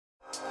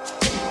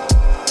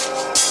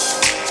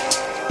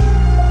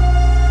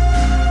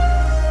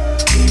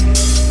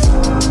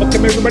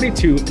Welcome, everybody,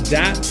 to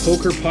DAT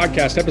Poker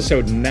Podcast,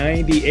 episode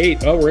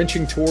 98. Oh, we're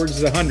inching towards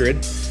the 100.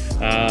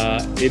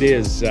 It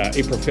is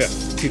April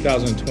 5th,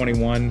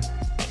 2021.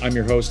 I'm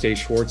your host, A.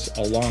 Schwartz,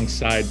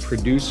 alongside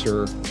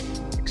producer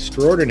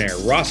extraordinaire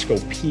Roscoe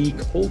P.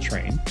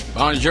 Coltrane.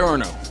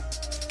 Buongiorno.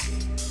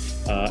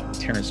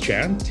 Terrence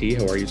Chan. T,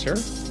 how are you, sir?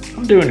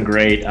 I'm doing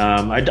great.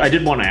 I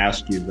did want to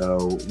ask you,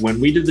 though, when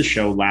we did the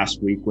show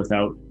last week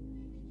without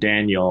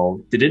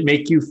Daniel, did it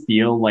make you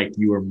feel like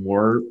you were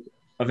more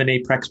of an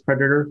apex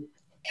predator?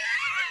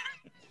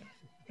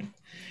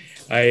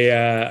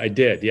 I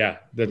did, yeah.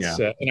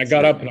 And I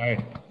got up and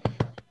I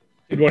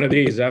did one of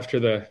these after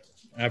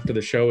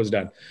the show was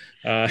done.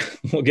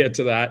 We'll get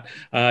to that.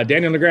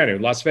 Daniel Negreanu,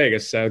 Las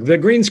Vegas. The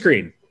green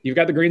screen. You've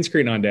got the green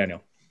screen on,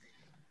 Daniel.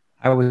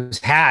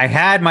 I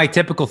had my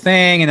typical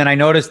thing, and then I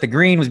noticed the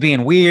green was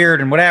being weird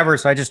and whatever,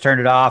 so I just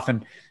turned it off,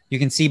 and you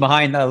can see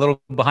behind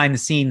the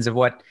scenes of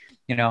what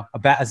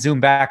a Zoom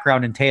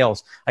background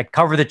entails. I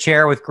cover the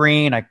chair with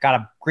green. I got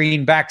a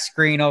green back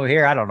screen over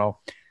here. I don't know.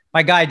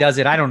 My guy does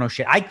it. I don't know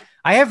shit.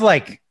 I have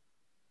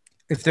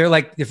if there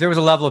was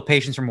a level of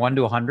patience from 1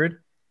 to 100,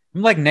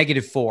 I'm like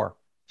 -4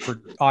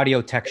 for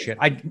audio tech shit.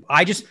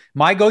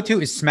 My go-to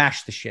is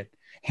smash the shit.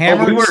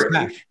 Hammer,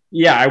 smash.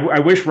 Yeah, I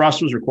wish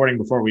Ross was recording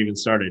before we even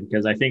started,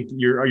 because I think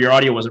your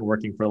audio wasn't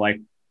working for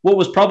what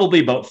was probably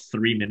about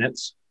 3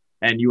 minutes,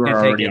 and you were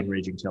already on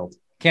Raging Tilt.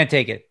 Can't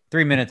take it.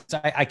 3 minutes.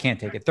 I can't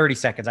take it. 30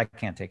 seconds. I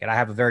can't take it. I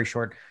have a very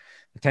short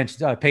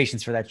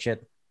patience for that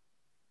shit.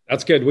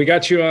 That's good. We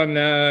got you on.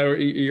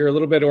 You're a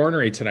little bit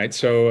ornery tonight,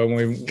 so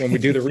when we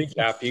do the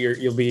recap,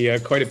 you'll be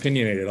quite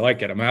opinionated. I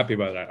like it. I'm happy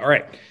about that. All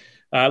right.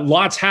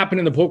 Lots happened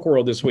in the poker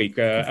world this week.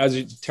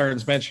 As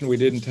Terrence mentioned, we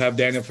didn't have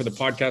Daniel for the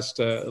podcast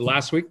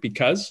last week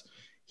because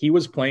he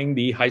was playing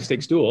the high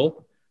stakes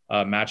duel,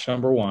 match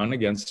number 1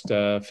 against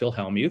Phil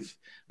Hellmuth,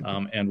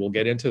 and we'll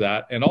get into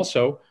that. And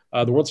also,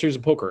 the World Series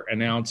of Poker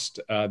announced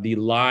the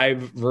live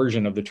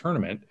version of the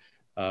tournament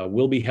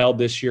will be held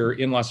this year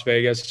in Las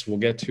Vegas. We'll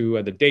get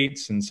to the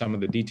dates and some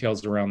of the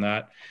details around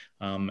that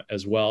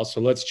as well.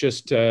 So let's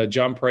just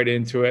jump right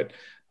into it.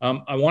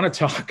 I want to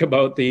talk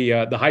about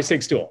the high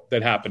stakes duel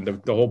that happened.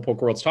 The whole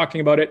poker world's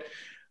talking about it.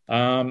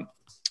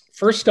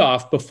 First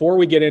off, before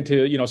we get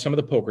into some of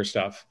the poker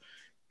stuff,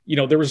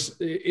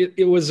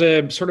 it was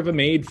a sort of a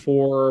made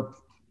for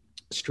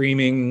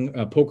streaming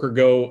Poker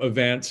Go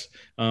event.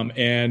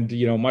 And,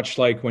 much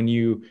like when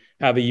you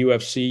have a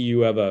UFC,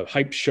 you have a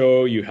hype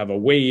show, you have a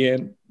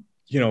weigh-in,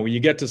 you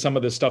get to some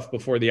of the stuff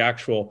before the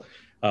actual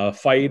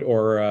fight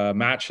or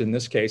match in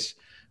this case.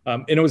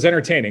 And it was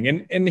entertaining.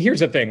 And here's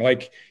the thing,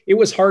 it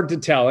was hard to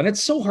tell. And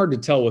it's so hard to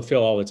tell with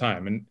Phil all the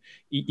time. And,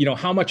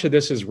 how much of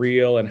this is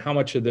real and how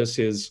much of this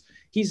is,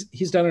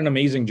 he's done an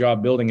amazing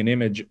job building an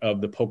image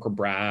of the poker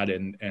Brat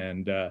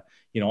and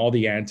all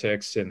the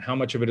antics, and how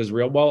much of it is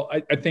real. Well,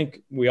 I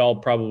think we all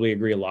probably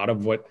agree a lot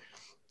of what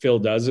Phil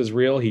does is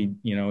real. He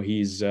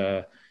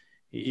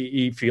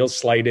feels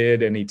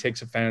slighted and he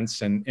takes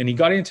offense, and he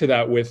got into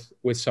that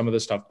with some of the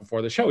stuff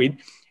before the show.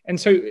 And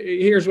so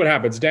here's what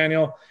happens.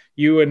 Daniel,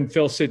 you and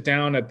Phil sit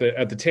down at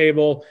the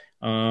table.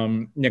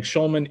 Nick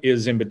Schulman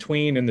is in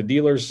between in the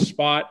dealer's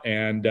spot,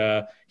 and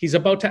he's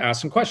about to ask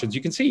some questions.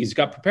 You can see he's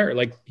got prepared.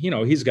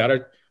 He's got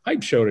a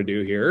hype show to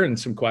do here and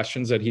some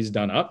questions that he's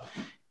done up.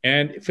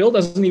 And Phil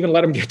doesn't even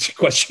let him get to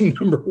question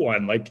number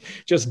 1,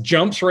 just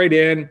jumps right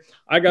in.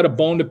 I got a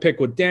bone to pick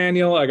with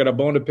Daniel. I got a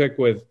bone to pick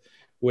with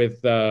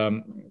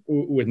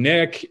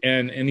Nick,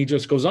 and he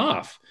just goes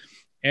off.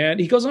 And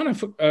he goes on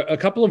a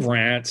couple of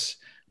rants.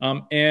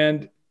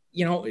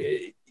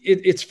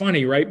 It's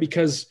funny, right?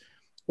 Because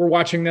we're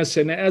watching this,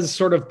 and as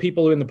sort of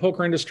people in the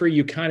poker industry,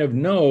 you kind of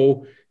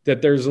know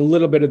that there's a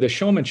little bit of the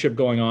showmanship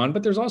going on,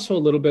 but there's also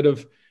a little bit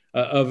of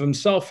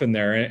himself in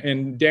there.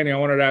 And Danny, I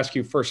wanted to ask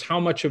you first,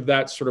 how much of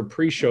that sort of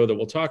pre-show that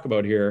we'll talk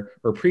about here,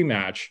 or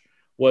pre-match,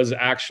 was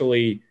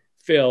actually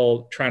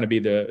Phil trying to be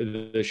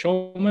the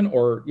showman,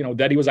 or,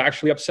 that he was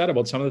actually upset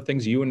about some of the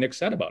things you and Nick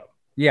said about him?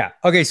 Yeah.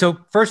 Okay. So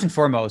first and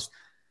foremost,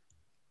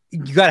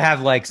 you got to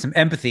have some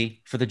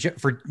empathy for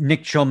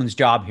Nick Schulman's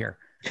job here,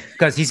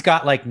 because he's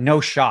got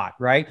no shot,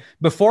 right?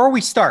 Before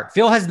we start,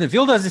 Phil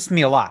does this to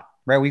me a lot,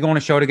 right? We go on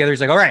a show together. He's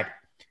like, all right,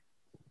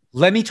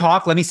 let me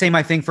talk. Let me say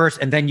my thing first,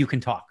 and then you can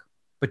talk,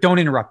 but don't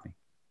interrupt me.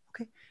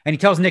 Okay. And he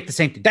tells Nick the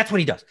same thing. That's what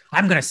he does.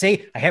 I'm going to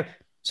say,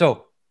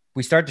 so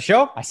we start the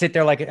show. I sit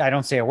there I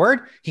don't say a word.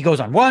 He goes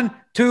on 1,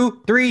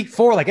 2, 3,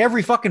 4,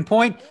 every fucking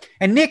point.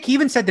 And Nick, he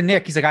even said to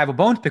Nick, he's like, I have a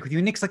bone to pick with you.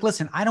 And Nick's like,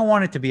 listen, I don't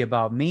want it to be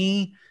about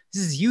me.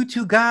 This is you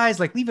two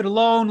guys, leave it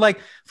alone.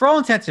 For all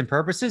intents and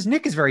purposes,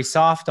 Nick is very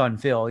soft on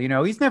Phil.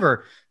 He's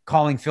never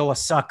calling Phil a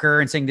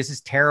sucker and saying this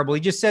is terrible. He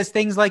just says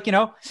things like,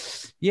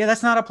 yeah,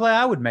 that's not a play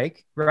I would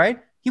make, right?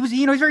 He was,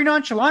 he's very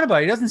nonchalant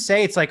about it. He doesn't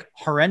say it's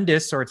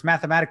horrendous or it's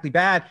mathematically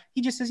bad. He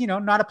just says,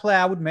 not a play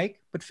I would make,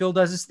 but Phil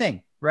does his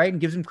thing, right?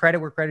 And gives him credit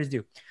where credit is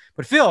due.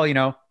 But Phil,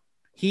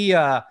 he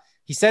set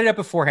it up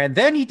beforehand.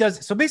 Then he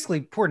does. So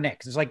basically, poor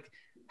Nick, it's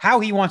how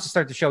he wants to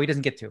start the show, he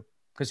doesn't get to,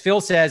 because Phil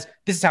says,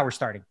 this is how we're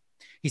starting.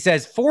 He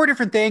says 4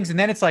 different things. And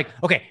then it's like,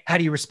 okay, how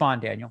do you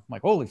respond, Daniel? I'm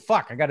like, holy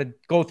fuck, I got to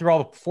go through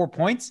all the 4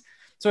 points.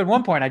 So at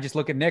one point I just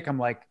look at Nick. I'm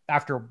like,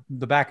 after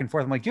the back and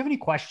forth, I'm like, do you have any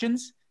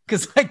questions?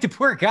 Because like the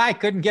poor guy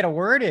couldn't get a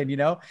word in,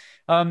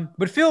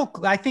 but Phil,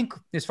 I think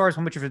as far as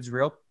how much of it's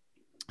real,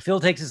 Phil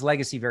takes his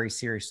legacy very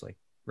seriously,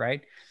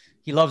 right?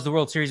 He loves the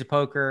World Series of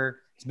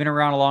Poker. He's been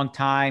around a long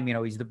time.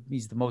 He's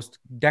the most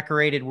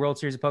decorated World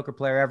Series of Poker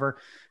player ever.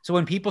 So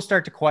when people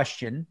start to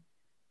question,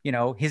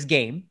 his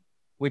game,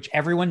 which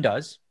everyone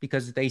does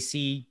because they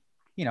see,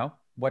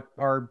 what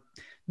are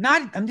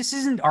not, this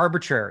isn't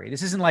arbitrary.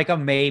 This isn't like a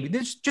maybe,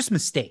 there's just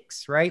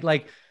mistakes, right?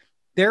 Like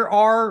there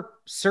are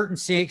certain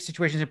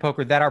situations in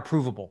poker that are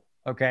provable,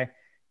 okay?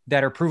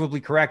 That are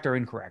provably correct or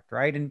incorrect,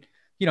 right? And,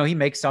 he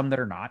makes some that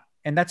are not,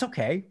 and that's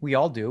okay. We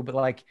all do, but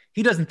like,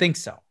 he doesn't think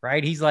so,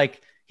 right? He's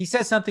like, he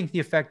says something to the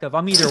effect of,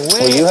 I'm either way.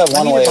 Well, you have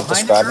one way of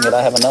describing it.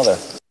 I have another.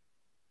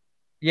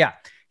 Yeah.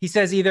 He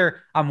says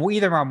either I'm way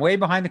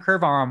behind the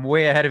curve or I'm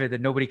way ahead of it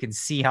that nobody can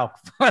see how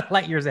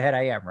light years ahead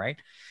I am, right?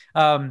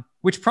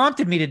 Which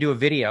prompted me to do a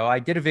video. I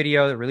did a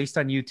video that released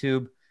on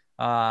YouTube.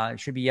 It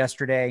should be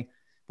yesterday,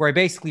 where I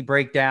basically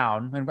break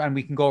down, and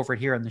we can go over it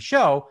here on the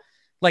show,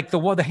 like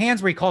the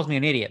hands where he calls me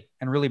an idiot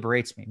and really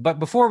berates me. But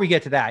before we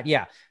get to that,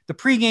 yeah, the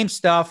pregame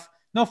stuff.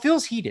 No,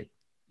 Phil's heated.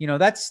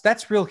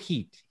 That's real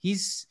heat.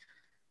 He's,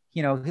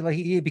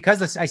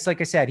 because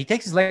like I said, he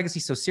takes his legacy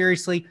so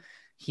seriously.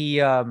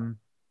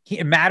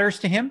 It matters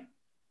to him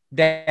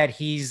that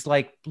he's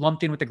like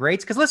lumped in with the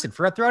greats. Because listen,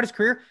 throughout his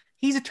career,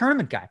 he's a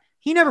tournament guy.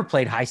 He never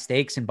played high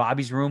stakes in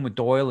Bobby's room with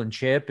Doyle and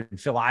Chip and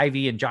Phil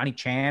Ivey and Johnny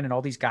Chan and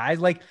all these guys.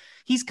 Like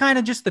he's kind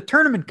of just the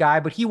tournament guy,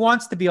 but he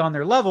wants to be on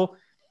their level.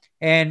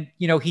 And,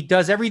 he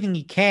does everything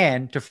he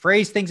can to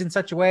phrase things in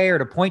such a way or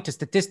to point to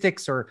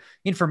statistics or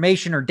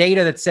information or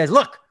data that says,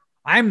 look,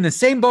 I'm in the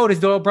same boat as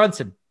Doyle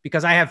Brunson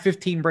because I have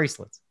 15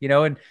 bracelets,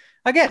 and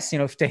I guess,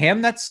 to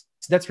him, that's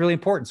really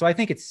important. So I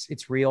think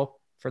it's real.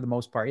 For the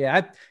most part.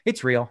 Yeah,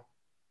 it's real.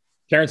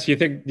 Terrence, do you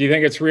think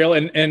it's real?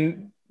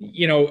 And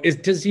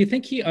does you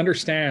think he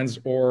understands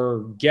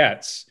or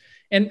gets,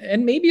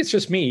 and maybe it's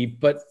just me,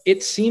 but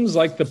it seems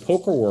like the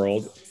poker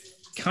world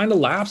kind of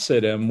laughs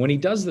at him when he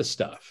does this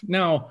stuff.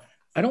 Now,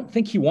 I don't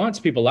think he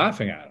wants people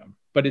laughing at him,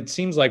 but it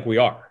seems like we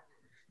are.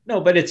 No,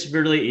 but it's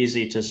really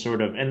easy to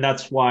sort of, and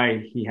that's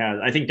why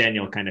I think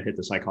Daniel kind of hit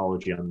the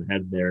psychology on the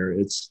head there.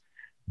 It's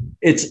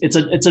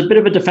a bit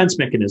of a defense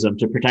mechanism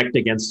to protect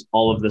against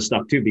all of this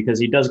stuff too, because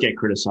he does get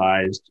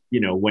criticized,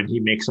 when he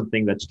makes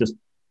something that's just,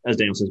 as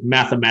Daniel says,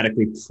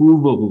 mathematically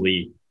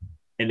provably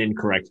an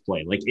incorrect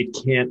play. Like it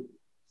can't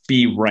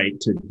be right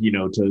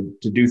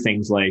to do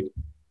things like,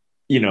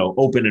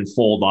 open and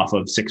fold off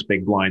of 6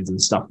 big blinds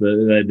and stuff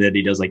that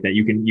he does like that.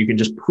 You can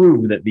just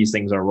prove that these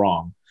things are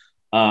wrong.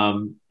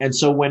 And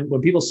so when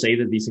people say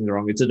that these things are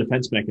wrong, it's a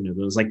defense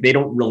mechanism. It's like they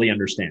don't really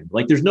understand.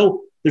 Like there's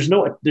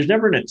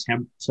never an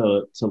attempt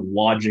to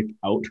logic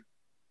out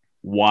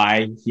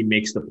why he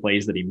makes the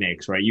plays that he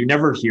makes, right? You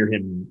never hear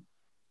him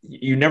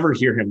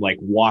like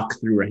walk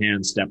through a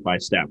hand step by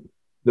step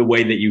the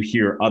way that you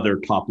hear other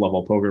top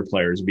level poker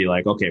players be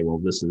like, okay,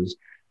 well,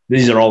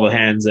 these are all the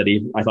hands that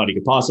I thought he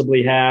could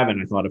possibly have. And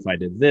I thought if I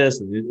did this,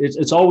 and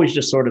it's always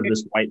just sort of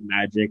this white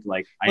magic.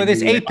 Like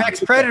this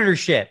apex predator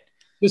shit.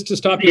 Just to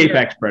stop the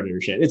apex predator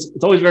shit.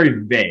 It's always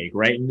very vague,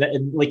 right?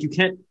 And like you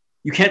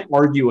can't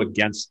argue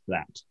against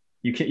that.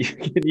 You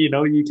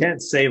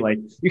can't say like,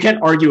 you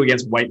can't argue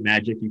against white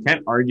magic. You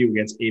can't argue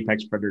against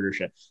apex predator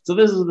shit. So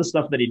this is the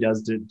stuff that he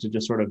does to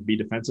just sort of be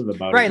defensive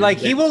about right, it. Like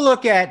he will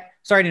look at,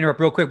 sorry to interrupt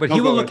real quick, but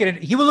he will look at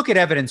it. He will look at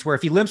evidence where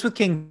if he limps with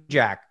king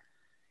jack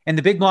and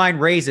the big blind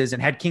raises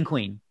and had king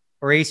queen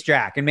or ace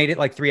jack and made it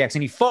like 3x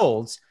and he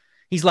folds,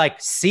 he's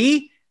like,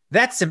 see,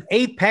 that's some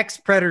apex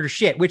predator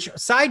shit. Which,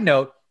 side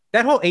note,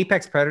 that whole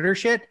apex predator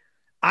shit,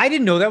 I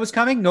didn't know that was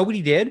coming.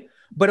 Nobody did.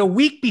 But a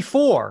week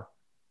before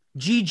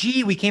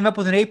GG, we came up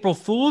with an April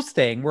Fool's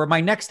thing where my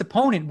next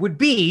opponent would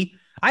be,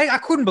 I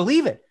couldn't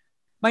believe it.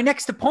 My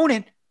next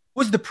opponent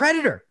was the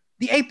predator,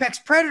 the apex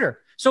predator.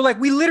 So like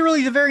we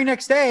literally the very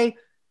next day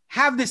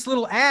have this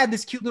little ad,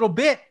 this cute little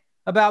bit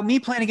about me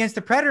playing against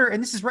the predator.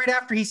 And this is right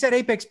after he said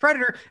apex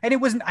predator. And it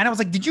wasn't, and I was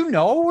like, did you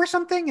know or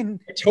something?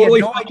 And I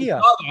totally had no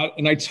idea.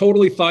 And I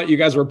totally thought you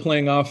guys were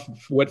playing off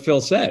what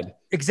Phil said.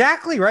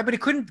 Exactly. Right. But you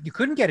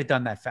couldn't get it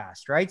done that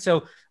fast. Right.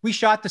 So we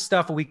shot the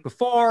stuff a week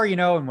before,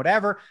 and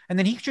whatever. And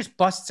then he just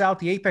busts out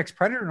the apex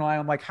predator. And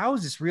I'm like, how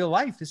is this real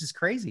life? This is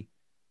crazy.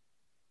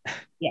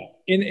 Yeah.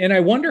 And I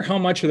wonder how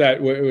much of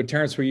that,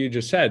 Terrence, what you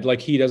just said, like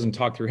he doesn't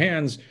talk through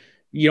hands.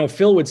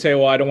 Phil would say,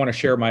 well, I don't want to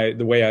share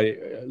the way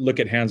I look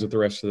at hands with the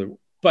rest of the,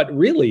 but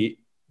really,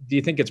 do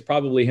you think it's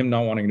probably him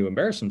not wanting to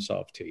embarrass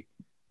himself, T?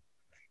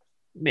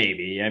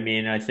 Maybe. I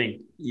mean, I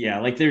think, yeah,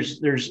 like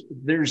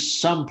there's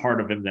some part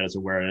of him that is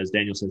aware. As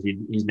Daniel says,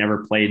 he's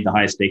never played the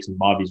high stakes in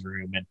Bobby's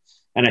room.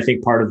 And I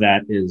think part of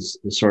that is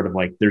sort of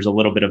like, there's a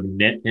little bit of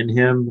nit in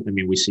him. I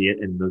mean, we see it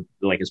in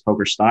his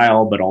poker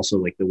style, but also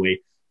like the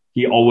way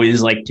he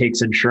always like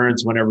takes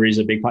insurance whenever he's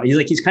a big pot.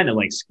 He's kind of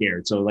like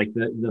scared. So like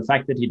the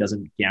fact that he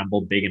doesn't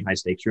gamble big in high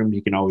stakes room,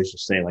 he can always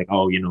just say like,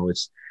 oh,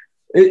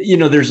 you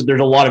know, there's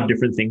a lot of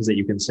different things that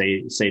you can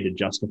say to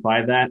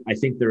justify that. I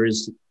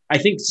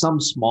think some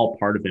small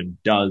part of him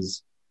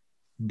does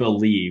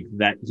believe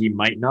that he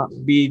might not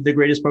be the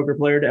greatest poker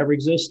player to ever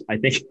exist. I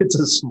think it's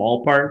a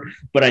small part,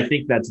 but I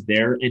think that's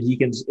there. And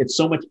it's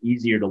so much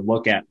easier to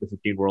look at the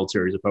 15 World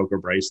Series of Poker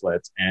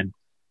bracelets and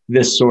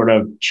this sort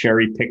of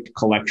cherry picked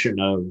collection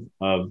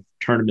of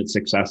tournament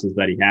successes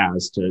that he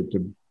has to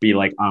be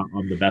like,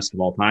 I'm the best of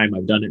all time.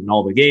 I've done it in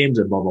all the games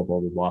and blah, blah,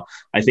 blah, blah, blah.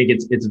 I think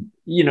it's,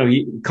 you know,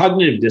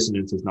 cognitive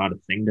dissonance is not a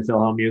thing to Phil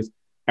Hellmuth.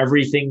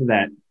 Everything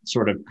that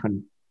sort of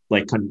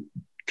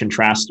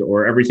contrasts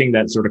or everything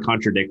that sort of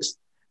contradicts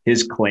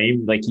his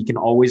claim, like he can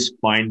always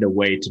find a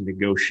way to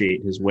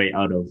negotiate his way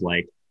out of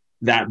like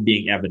that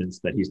being evidence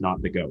that he's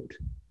not the GOAT.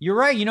 You're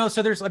right. You know,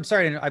 so I'm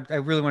sorry. I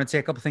really want to say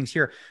a couple things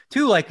here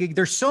too. Like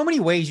there's so many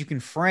ways you can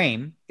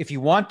frame, if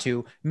you want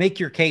to make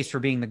your case for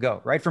being the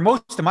GOAT, right? For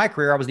most of my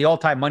career, I was the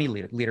all-time money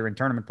leader in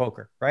tournament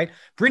poker, right?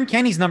 Bryn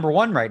Kenny's number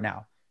one right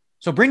now.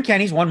 So Bryn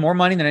Kenny's won more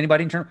money than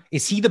anybody in tournament.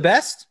 Is he the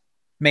best?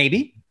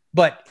 Maybe.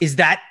 But is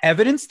that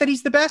evidence that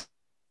he's the best?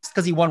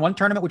 Because he won one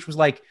tournament, which was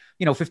like,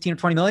 you know, 15 or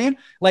 20 million.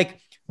 Like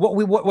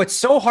what's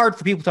so hard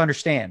for people to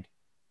understand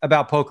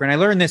about poker, and I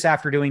learned this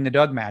after doing the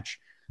Doug match,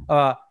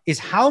 is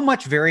how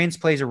much variance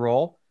plays a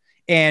role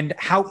and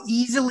how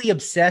easily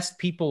obsessed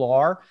people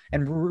are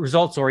and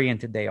results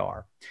oriented they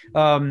are.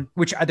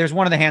 Which there's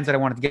one of the hands that I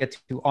wanted to get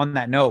to on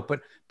that note,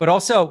 but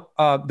also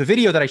the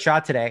video that I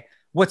shot today.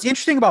 What's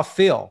interesting about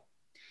Phil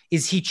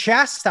is he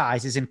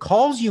chastises and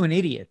calls you an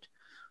idiot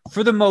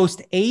for the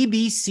most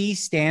ABC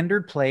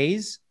standard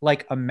plays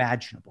like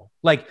imaginable.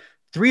 Like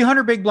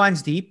 300 big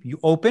blinds deep, you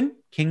open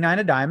king nine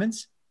of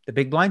diamonds, the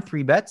big blind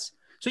 3-bets.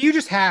 So you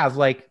just have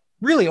like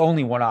really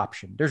only one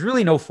option. There's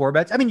really no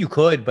 4-bets. I mean, you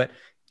could, but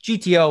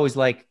GTO is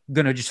like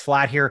going to just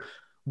flat here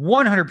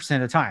 100%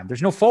 of the time.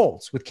 There's no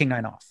folds with king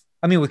nine off.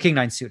 I mean, with king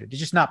nine suited, it's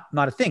just not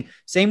a thing.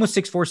 Same with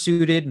 6-4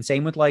 suited and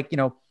same with like, you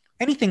know,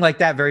 anything like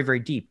that, very, very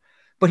deep.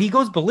 But he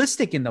goes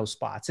ballistic in those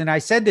spots. And I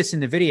said this in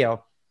the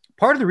video.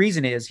 Part of the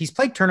reason is he's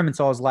played tournaments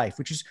all his life,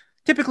 which is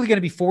typically going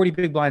to be 40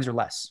 big blinds or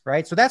less,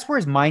 right? So that's where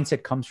his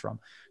mindset comes from.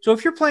 So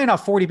if you're playing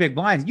off 40 big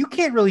blinds, you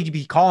can't really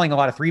be calling a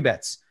lot of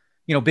 3-bets,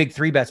 you know, big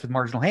 3-bets with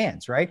marginal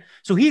hands, right?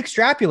 So he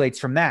extrapolates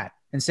from that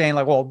and saying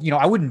like, well, you know,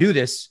 I wouldn't do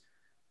this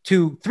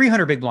to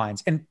 300 big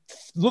blinds and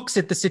looks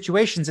at the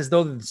situations as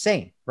though they're the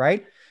same,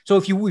 right? So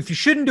if you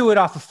shouldn't do it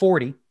off of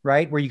 40,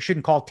 right, where you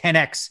shouldn't call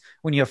 10x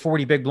when you have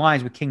 40 big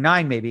blinds with king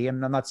nine, maybe,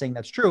 and I'm not saying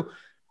that's true,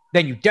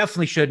 then you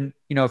definitely shouldn't,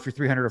 you know, if you're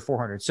 300 or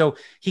 400. So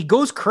he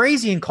goes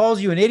crazy and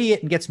calls you an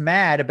idiot and gets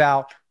mad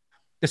about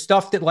the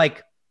stuff that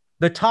like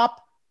the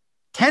top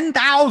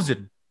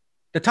 10,000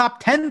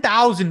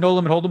 no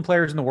limit hold'em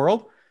players in the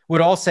world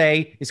would all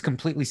say is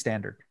completely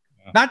standard.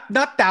 Yeah. Not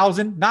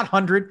 1,000, not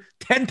 100,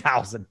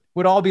 10,000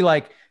 would all be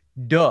like,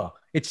 duh.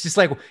 It's just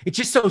like, it's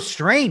just so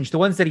strange. The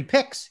ones that he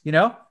picks, you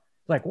know,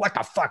 like, what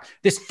the fuck?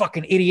 This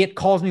fucking idiot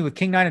calls me with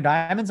king nine of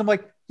diamonds. I'm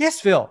like, yes,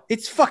 Phil,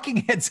 it's fucking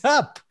heads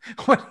up.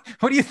 What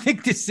do you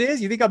think this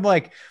is? You think I'm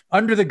like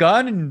under the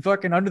gun and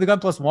fucking under the gun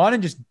 +1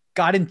 and just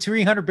got in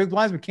 300 big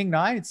blinds with king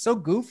nine? It's so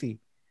goofy.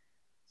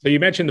 So you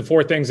mentioned the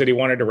 4 things that he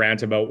wanted to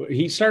rant about.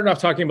 He started off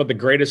talking about the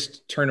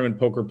greatest tournament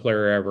poker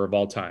player ever of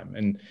all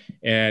time.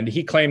 And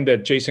he claimed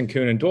that Jason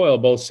Kuhn and Doyle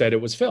both said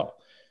it was Phil.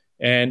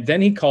 And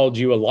then he called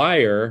you a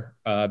liar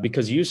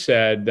because you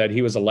said that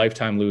he was a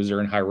lifetime loser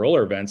in high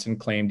roller events and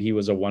claimed he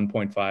was a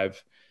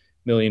 $1.5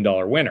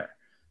 million winner.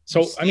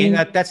 So, I mean,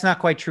 that's not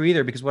quite true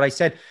either, because what I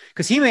said,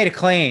 because he made a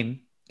claim,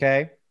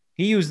 okay,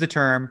 he used the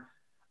term,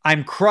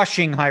 I'm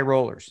crushing high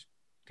rollers.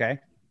 Okay.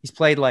 He's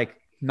played like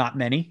not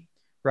many,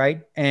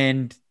 right?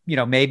 And, you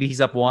know, maybe he's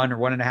up 1 or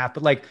 1.5,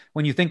 but like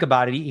when you think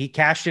about it, he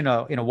cashed in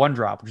a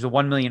 1-drop, which is a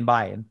 1 million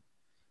buy-in.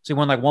 So he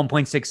won like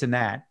 1.6 in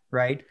that,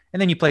 right?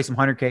 And then you play some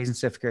 100Ks and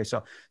stuff.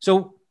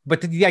 So,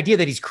 but the idea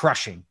that he's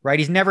crushing, right?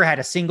 He's never had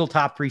a single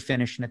top 3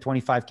 finish in a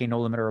 25K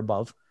no limit or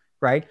above,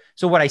 right?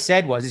 So what I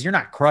said is you're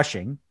not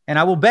crushing, and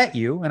I will bet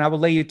you, and I will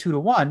lay you 2 to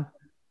 1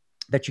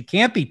 that you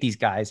can't beat these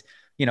guys,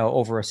 you know,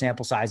 over a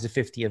sample size of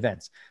 50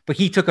 events. But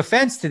he took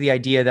offense to the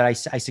idea that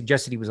I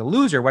suggested he was a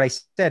loser. What I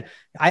said,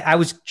 I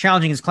was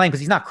challenging his claim because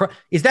he's not,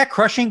 is that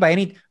crushing by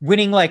any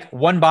winning like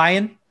 1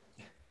 buy-in?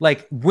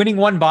 Like winning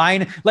 1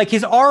 buy-in, like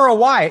his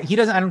ROI, he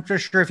doesn't, I'm not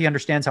sure if he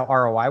understands how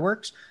ROI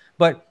works,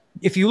 but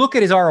if you look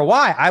at his ROI,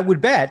 I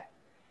would bet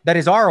that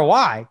his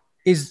ROI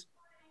is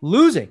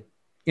losing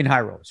in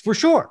high rollers for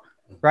sure,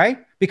 right?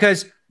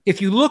 Because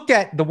if you looked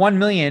at the 1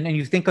 million and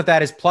you think of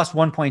that as plus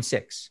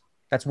 1.6,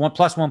 that's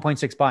plus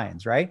 1.6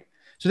 buy-ins, right?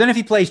 So then if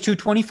he plays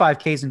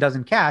 225Ks and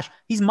doesn't cash,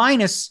 he's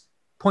minus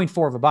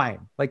 0.4 of a buy-in.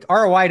 Like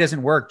ROI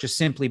doesn't work just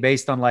simply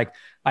based on like,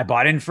 I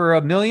bought in for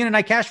 $1 million and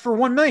I cashed for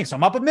 1 million. So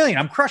I'm up $1 million.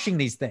 I'm crushing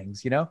these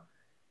things, you know?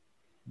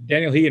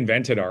 Daniel, he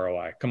invented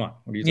ROI. Come on.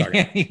 What are you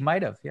talking about? He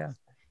might have, yeah.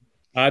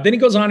 Then he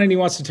goes on and he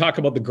wants to talk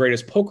about the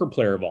greatest poker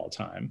player of all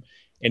time.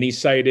 And he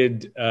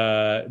cited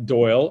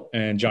Doyle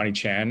and Johnny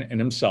Chan and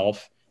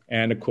himself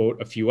and, to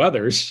quote, a few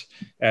others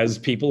as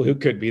people who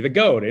could be the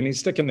GOAT. And he's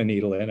sticking the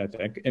needle in, I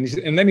think.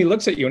 And then he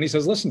looks at you and he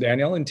says, listen,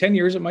 Daniel, in 10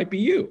 years, it might be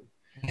you.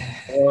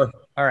 Or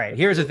All right,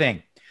 here's the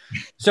thing.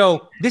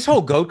 So this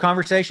whole GOAT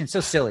conversation is so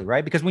silly,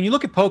 right? Because when you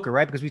look at poker,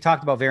 right? Because we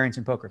talked about variance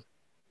in poker,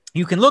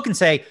 you can look and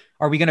say,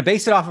 are we going to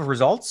base it off of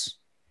results,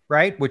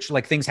 right? Which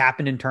like things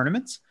happened in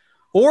tournaments,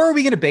 or are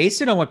we going to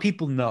base it on what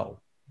people know,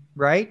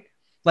 right?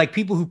 Like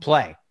people who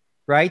play,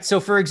 right? So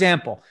for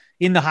example,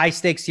 in the high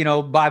stakes,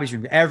 Bobby's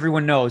room,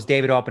 everyone knows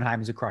David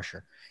Oppenheim is a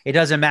crusher. It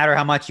doesn't matter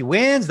how much he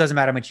wins, doesn't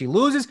matter how much he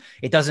loses.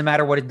 It doesn't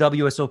matter what a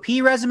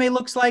WSOP resume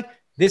looks like.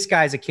 This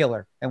guy's a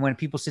killer. And when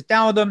people sit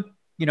down with him,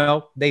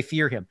 they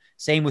fear him.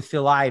 Same with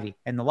Phil Ivey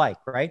and the like,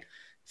 right?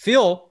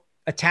 Phil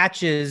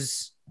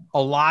attaches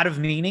a lot of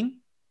meaning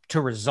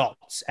to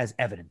results as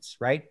evidence,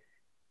 right?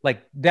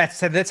 Like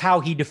that's how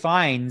he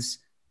defines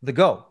the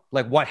GOAT,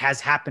 like what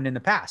has happened in the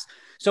past.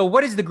 So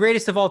what does the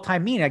greatest of all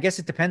time mean? I guess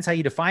it depends how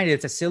you define it.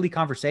 It's a silly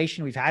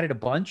conversation. We've had it a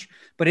bunch,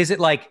 but is it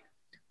like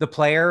the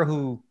player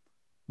who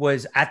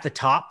was at the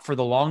top for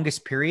the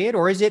longest period,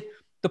 or is it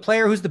the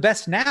player who's the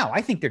best now?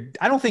 I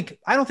don't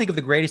think of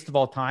the greatest of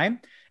all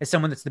time as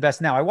someone that's the best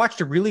now. I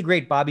watched a really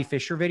great Bobby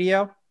Fischer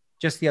video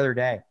just the other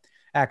day,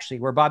 actually,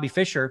 where Bobby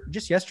Fischer,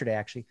 just yesterday,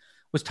 actually,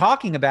 was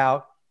talking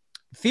about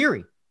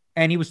theory.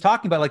 And he was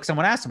talking about, like,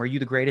 someone asked him, are you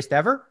the greatest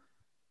ever?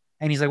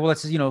 And he's like, well,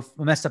 that's, a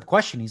messed up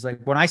question. He's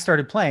like, when I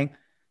started playing,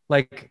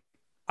 like,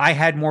 I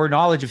had more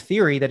knowledge of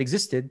theory that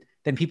existed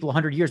than people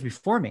 100 years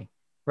before me,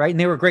 right? And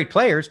they were great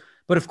players.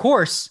 But of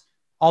course,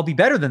 I'll be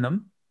better than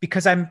them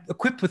because I'm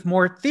equipped with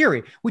more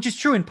theory, which is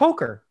true in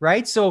poker,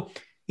 right? So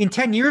in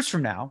 10 years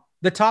from now,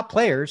 the top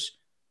players,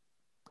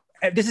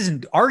 this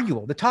isn't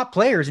arguable, the top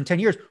players in 10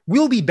 years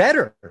will be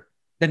better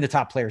than the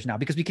top players now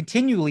because we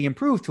continually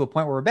improve to a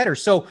point where we're better.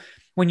 So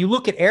when you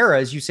look at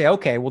eras, you say,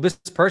 okay, well, this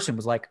person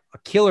was like a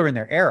killer in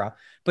their era.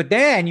 But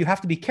then you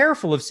have to be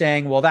careful of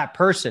saying, well, that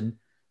person,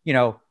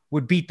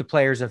 would beat the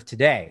players of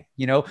today,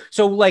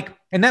 So like,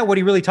 and that what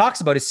he really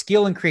talks about is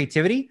skill and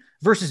creativity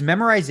versus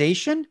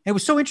memorization. And it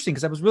was so interesting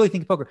because I was really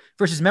thinking poker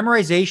versus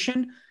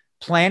memorization,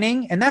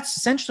 planning. And that's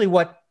essentially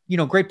what,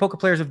 great poker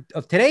players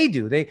of today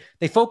do.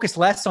 They focus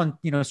less on,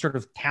 sort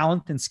of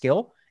talent and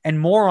skill and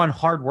more on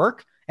hard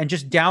work and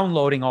just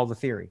downloading all the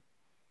theory.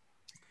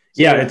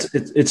 So, yeah,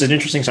 it's an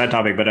interesting side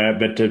topic,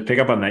 but to pick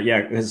up on that,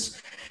 yeah,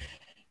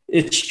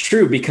 it's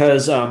true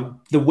because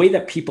the way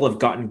that people have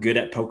gotten good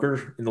at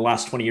poker in the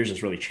last 20 years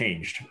has really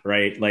changed,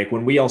 right? Like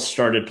when we all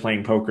started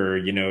playing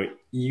poker,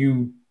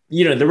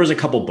 there was a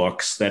couple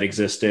books that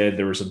existed.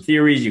 There were some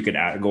theories you could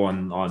go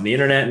on the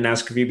internet and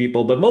ask a few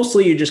people, but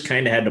mostly you just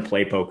kind of had to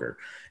play poker.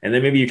 And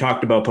then maybe you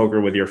talked about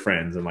poker with your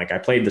friends and like, I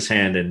played this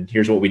hand and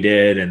here's what we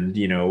did. And,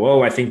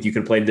 I think you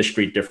could play this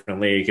street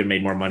differently. You could have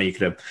made more money. You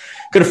could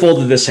have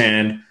folded this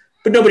hand,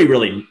 but nobody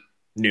really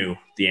knew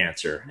the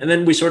answer. And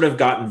then we sort of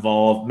got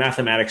involved.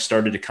 Mathematics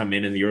started to come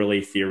in the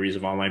early theories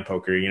of online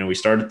poker. We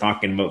started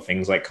talking about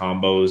things like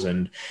combos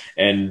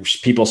and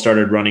people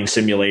started running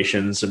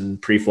simulations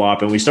and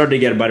pre-flop, and we started to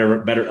get a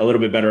little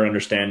bit better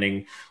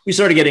understanding. We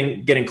started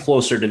getting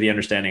closer to the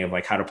understanding of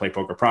like how to play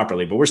poker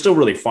properly, but we're still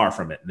really far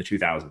from it in the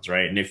 2000s,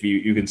 right? And if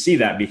you can see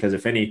that because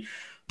if any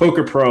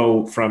poker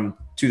pro from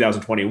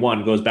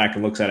 2021 goes back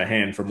and looks at a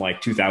hand from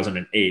like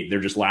 2008, they're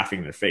just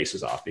laughing their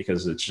faces off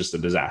because it's just a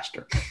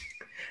disaster.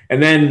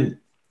 And then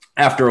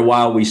after a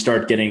while, we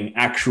start getting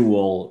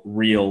actual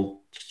real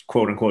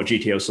quote unquote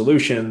GTO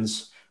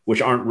solutions, which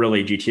aren't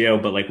really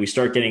GTO, but like we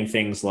start getting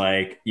things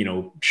like,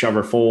 shove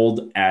or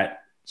fold at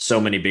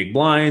so many big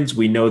blinds.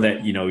 We know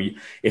that,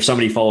 if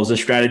somebody follows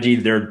this strategy,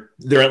 they're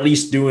at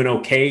least doing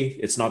okay.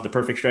 It's not the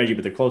perfect strategy,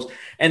 but they're close.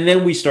 And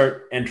then we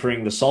start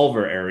entering the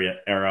solver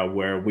era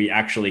where we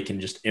actually can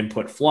just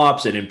input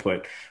flops and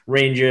input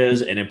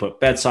ranges and input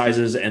bet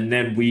sizes. And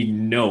then we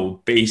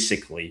know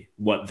basically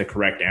what the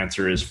correct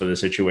answer is for the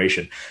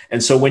situation.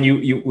 And so when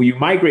you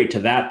migrate to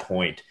that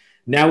point,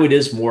 now it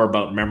is more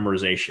about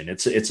memorization.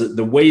 It's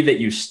the way that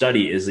you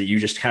study is that you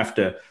just have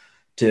to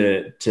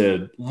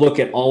look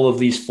at all of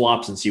these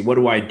flops and see what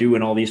do I do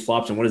in all these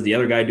flops and what does the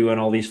other guy do in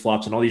all these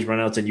flops and all these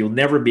runouts. And you'll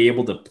never be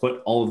able to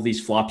put all of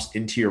these flops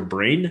into your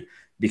brain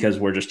because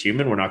we're just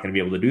human. We're not going to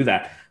be able to do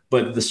that.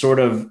 But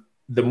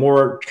the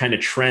more kind of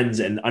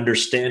trends and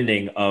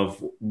understanding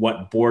of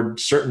what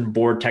certain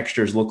board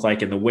textures look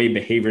like and the way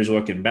behaviors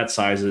look and bet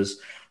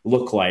sizes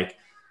look like,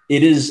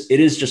 it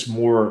is just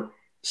more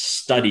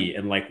study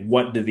and like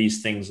what do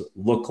these things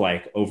look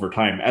like over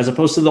time, as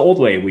opposed to the old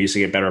way we used to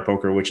get better at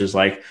poker, which is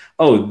like,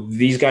 oh,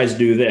 these guys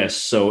do this,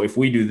 so if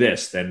we do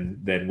this, then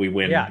we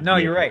win. Yeah, no,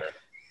 you're right.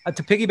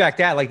 To piggyback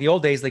that, like the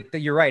old days, like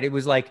you're right, it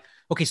was like,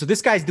 okay, so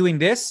this guy's doing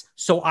this,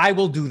 so I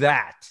will do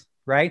that,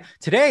 right?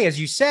 Today, as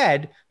you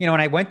said, and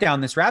I went down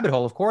this rabbit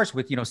hole, of course,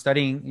 with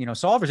studying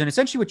solvers, and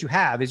essentially what you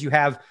have is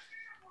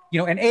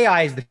and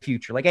AI is the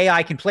future. Like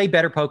AI can play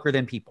better poker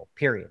than people,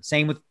 period.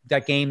 Same with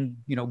that game,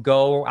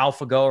 Go or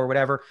AlphaGo or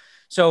whatever.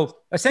 So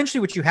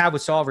essentially what you have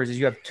with solvers is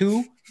you have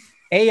two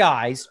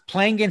AIs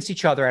playing against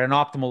each other at an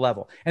optimal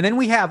level. And then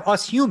we have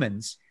us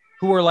humans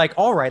who are like,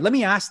 all right, let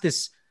me ask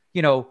these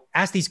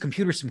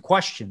computers some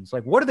questions.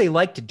 Like, what do they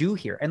like to do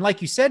here? And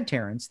like you said,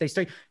 Terrence,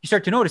 you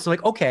start to notice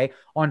like, okay,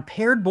 on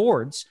paired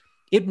boards,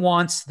 it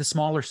wants the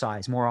smaller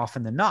size more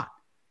often than not.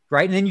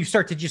 right? And then you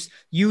start to just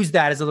use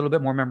that as a little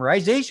bit more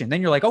memorization.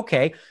 Then you're like,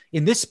 okay,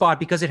 in this spot,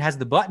 because it has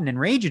the button and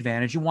range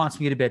advantage, it wants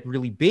me to bet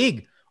really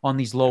big on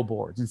these low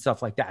boards and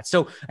stuff like that.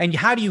 So, and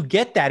how do you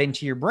get that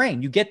into your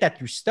brain? You get that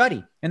through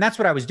study. And that's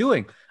what I was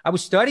doing. I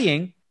was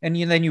studying, and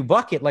then you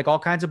bucket like all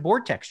kinds of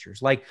board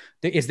textures. Like,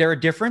 is there a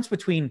difference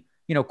between,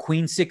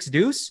 queen 6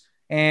 deuce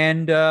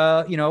and,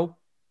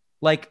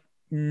 like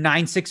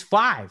 9 6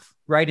 5,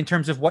 right? In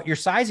terms of what your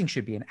sizing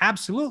should be. And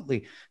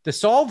absolutely, the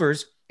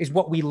solvers is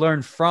what we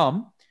learn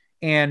from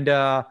and,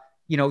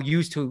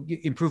 use to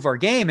improve our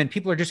game. And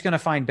people are just going to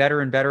find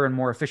better and better and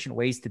more efficient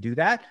ways to do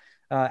that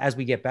as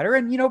we get better.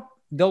 And,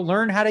 they'll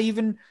learn how to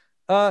even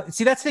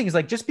see, that's the thing is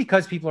like, just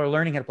because people are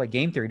learning how to play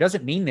game theory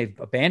doesn't mean they've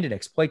abandoned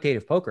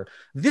exploitative poker.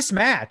 This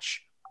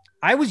match,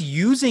 I was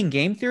using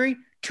game theory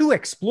to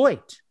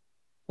exploit.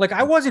 Like,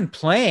 I wasn't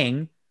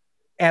playing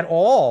at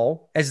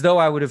all as though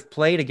I would have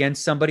played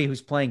against somebody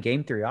who's playing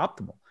game theory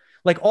optimal.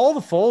 Like, all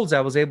the folds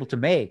I was able to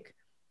make,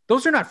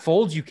 those are not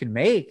folds you can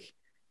make,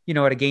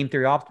 at a game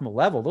theory optimal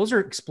level. Those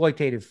are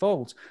exploitative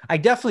folds. I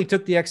definitely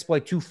took the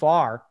exploit too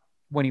far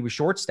when he was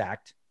short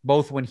stacked,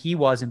 both when he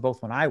was and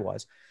both when I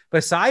was. But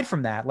aside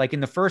from that, like in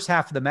the first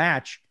half of the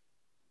match,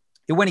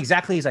 it went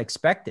exactly as I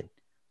expected,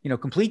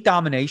 complete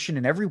domination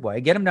in every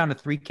way, get him down to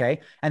 3K.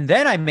 And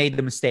then I made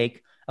the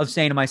mistake of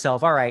saying to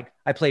myself, all right,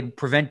 I played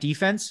prevent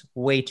defense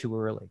way too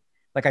early.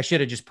 Like, I should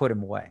have just put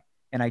him away,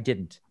 and I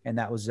didn't. And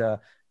that was,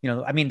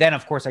 then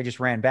of course I just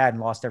ran bad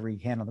and lost every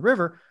hand on the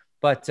river.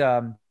 But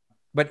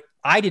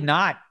I did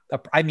not,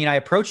 I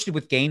approached it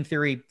with game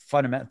theory,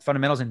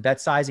 fundamentals and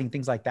bet sizing,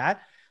 things like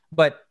that.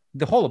 But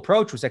the whole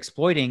approach was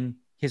exploiting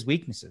his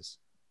weaknesses.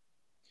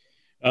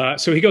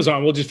 So he goes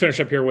on. We'll just finish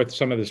up here with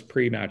some of this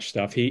pre-match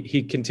stuff.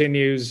 He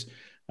continues.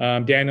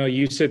 Daniel,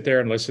 you sit there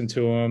and listen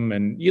to him,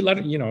 and you let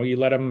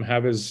him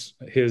have his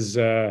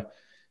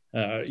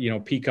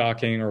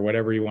peacocking or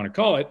whatever you want to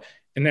call it,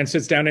 and then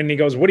sits down and he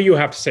goes, "What do you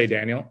have to say,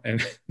 Daniel?" And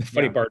the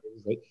funny part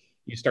is that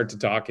you start to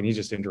talk and he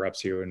just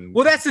interrupts you. And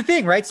well, that's the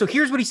thing, right? So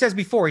here's what he says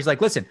before. He's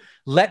like, "Listen,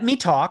 let me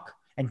talk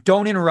and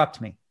don't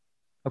interrupt me,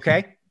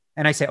 okay?"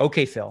 And I say,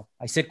 "Okay, Phil."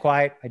 I sit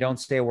quiet. I don't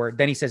say a word.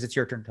 Then he says, "It's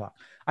your turn to talk."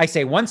 I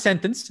say one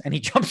sentence and he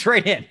jumps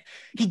right in.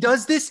 He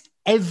does this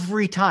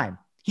every time.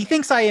 He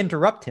thinks I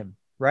interrupt him,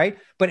 right?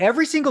 But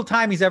every single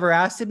time he's ever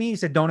asked me, he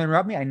said, "Don't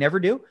interrupt me." I never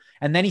do.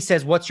 And then he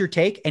says, "What's your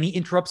take?" And he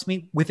interrupts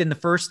me within the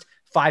first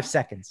 5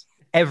 seconds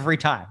every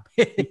time.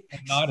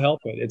 Not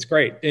help it. It's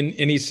great. And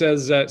he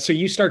says, so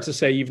you start to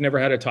say you've never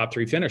had a top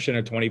 3 finish in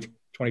a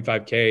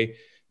 25K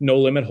no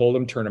limit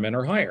hold'em tournament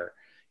or higher.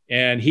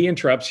 And he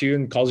interrupts you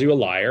and calls you a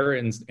liar.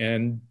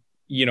 And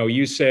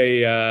you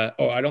say,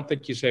 I don't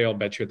think you say, "I'll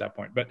bet you" at that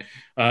point. But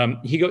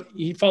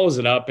he follows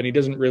it up, and he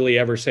doesn't really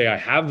ever say, "I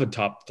have a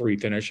top 3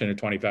 finish in a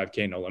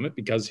 25K no limit,"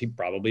 because he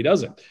probably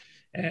doesn't.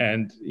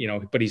 And,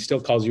 but he still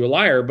calls you a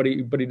liar, but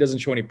he doesn't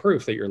show any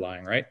proof that you're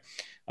lying. Right.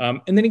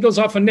 And then he goes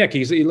off on Nick.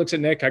 He looks at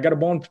Nick. "I got a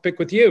bone to pick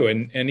with you."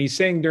 And he's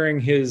saying during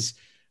his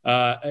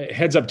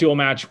heads up duel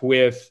match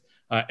with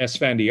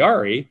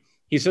Esfandiari,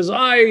 he says,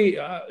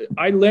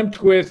 I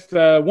limped with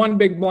one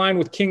big blind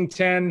with King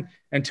 10,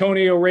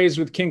 Antonio raised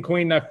with King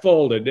Queen, and I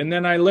folded. And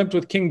then I limped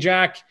with King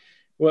Jack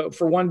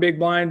for one big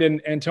blind,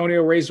 and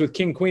Antonio raised with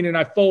King Queen, and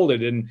I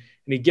folded. And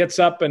he gets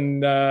up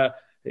and,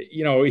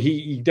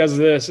 he does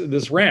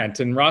this rant.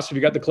 And Ross, have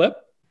you got the clip?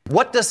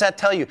 What does that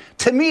tell you?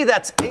 To me,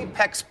 that's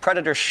apex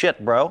predator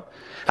shit, bro.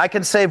 I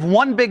can save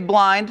one big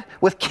blind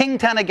with King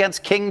 10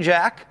 against King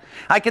Jack.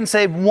 I can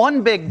save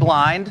one big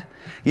blind,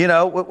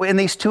 in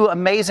these 2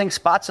 amazing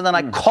spots, and then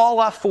I call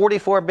off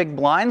 44 big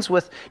blinds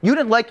with, you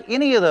didn't like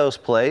any of those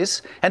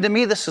plays. And to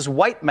me, this is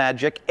white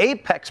magic,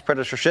 apex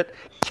predator shit,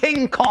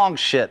 King Kong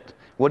shit.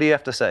 What do you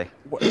have to say?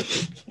 What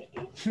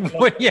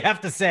do you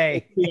have to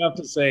say? What you have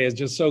to say is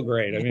just so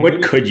great. I mean,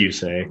 what could you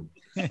say?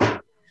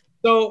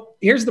 So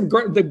here's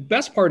the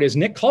best part is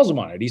Nick calls him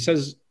on it. He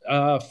says,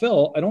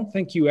 "Phil, I don't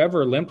think you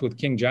ever limped with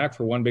King Jack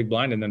for one big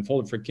blind and then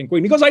folded for King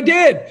Queen." He goes, I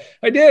did.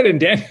 And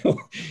Daniel,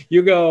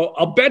 you go,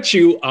 "I'll bet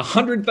you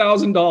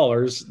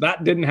 $100,000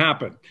 that didn't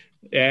happen."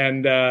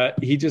 And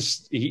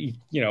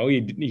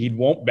he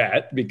won't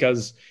bet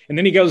because, and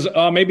then he goes,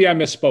 "Oh, maybe I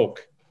misspoke."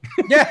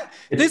 Yeah,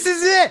 this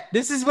is it.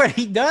 This is what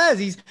he does.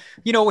 He's,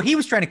 what he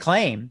was trying to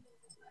claim,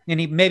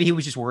 and maybe he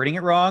was just wording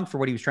it wrong for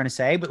what he was trying to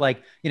say. But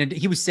like,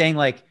 he was saying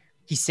like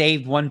he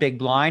saved one big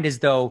blind as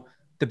though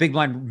the big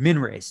blind min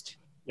raised.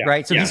 Yeah,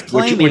 right. So he's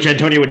claiming, which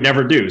Antonio would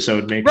never do. So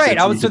it makes right.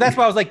 So that's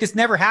why I was like, this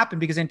never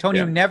happened because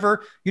Antonio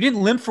you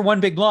didn't limp for one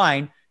big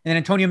blind and then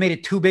Antonio made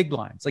it 2 big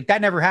blinds. Like,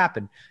 that never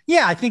happened.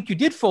 Yeah. I think you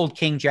did fold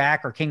King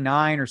Jack or King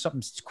 9 or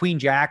something, Queen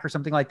Jack or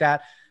something like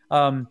that.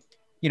 A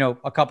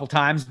couple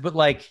times, but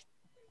like,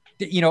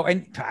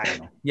 and I don't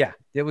know. Yeah.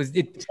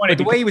 But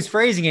the way he was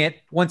phrasing it,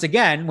 once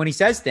again, when he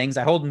says things,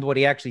 I hold him to what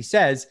he actually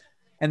says.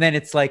 And then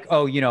it's like,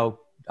 oh,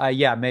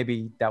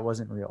 maybe that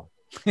wasn't real.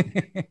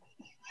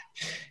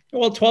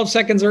 Well, 12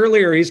 seconds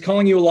earlier, he's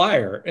calling you a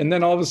liar. And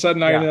then all of a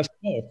sudden I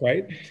misspoke,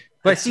 right?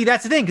 But see,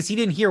 that's the thing, because he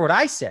didn't hear what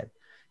I said.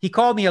 He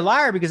called me a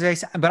liar because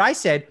I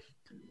said,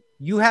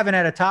 you haven't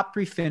had a top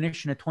 3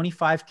 finish in a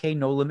 25K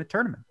no limit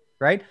tournament.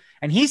 right?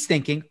 And he's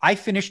thinking, I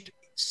finished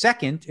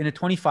second in a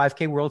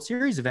 25K World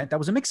Series event. That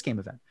was a mixed game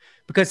event.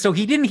 So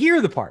he didn't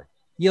hear the part.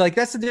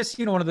 That's just,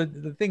 one of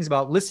the things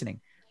about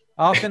listening.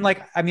 Often,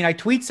 I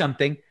tweet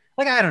something,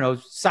 I don't know,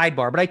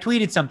 sidebar, but I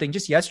tweeted something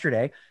just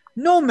yesterday,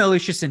 no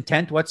malicious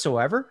intent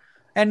whatsoever.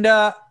 And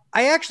I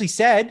actually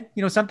said,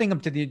 something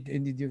up to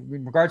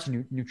in regards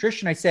to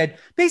nutrition. I said,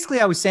 basically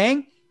I was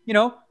saying,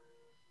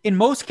 in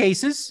most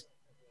cases,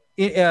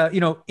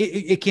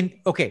 it can,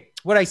 okay,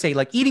 what I say,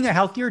 eating a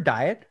healthier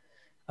diet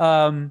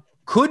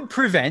could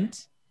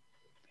prevent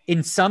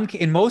in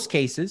most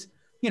cases,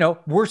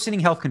 worsening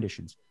health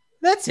conditions.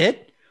 That's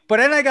it. But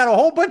then I got a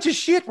whole bunch of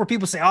shit where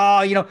people say,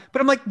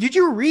 but I'm like, did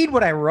you read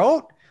what I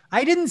wrote?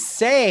 I didn't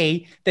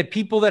say that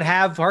people that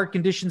have heart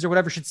conditions or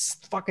whatever should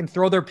fucking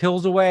throw their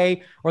pills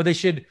away, or they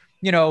should,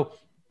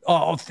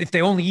 if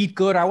they only eat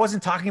good. I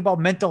wasn't talking about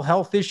mental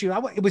health issue.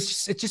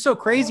 It's just so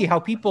crazy how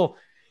people,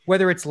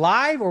 whether it's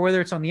live or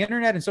whether it's on the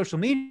internet and social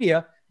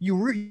media,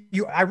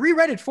 I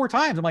reread it 4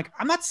 times. I'm like,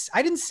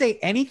 I didn't say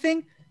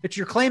anything that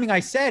you're claiming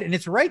I said, and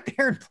it's right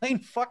there in plain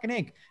fucking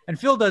ink. And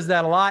Phil does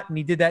that a lot, and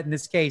he did that in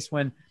this case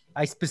when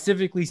I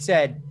specifically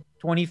said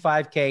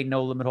 25K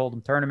no limit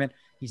hold'em tournament.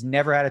 He's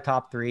never had a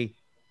top 3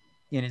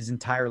 in his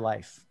entire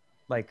life.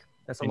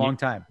 That's a long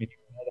time.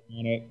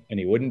 And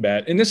he wouldn't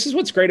bet. And this is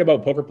what's great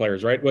about poker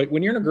players, right?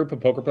 When you're in a group of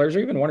poker players, or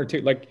even 1 or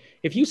 2,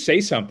 if you say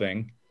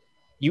something,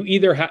 you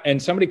either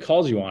and somebody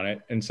calls you on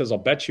it and says, I'll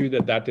bet you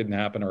that didn't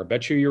happen, or I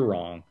bet you're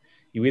wrong.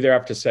 You either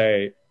have to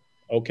say,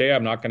 okay,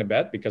 I'm not going to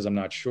bet because I'm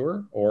not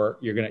sure, or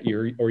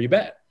you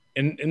bet.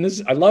 And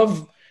this, I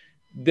love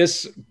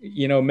this,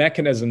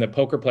 mechanism that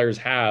poker players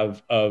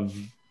have of,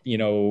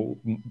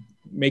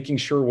 making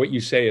sure what you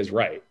say is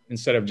right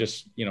instead of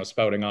just,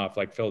 spouting off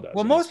like Phil does.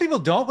 Well, most people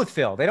don't with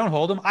Phil. They don't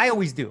hold him. I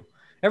always do.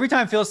 Every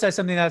time Phil says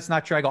something that's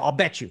not true, I go, I'll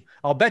bet you.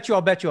 I'll bet you.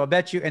 I'll bet you. I'll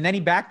bet you. And then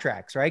he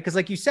backtracks, right? Because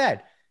like you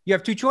said, you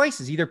have 2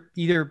 choices.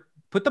 Either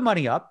put the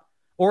money up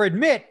or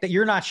admit that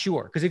you're not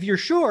sure. Because if you're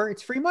sure,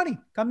 it's free money.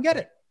 Come get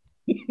it.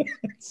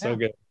 So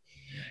good.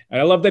 And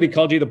I love that he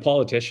called you the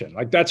politician.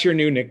 That's your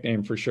new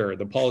nickname for sure.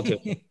 The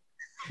politician.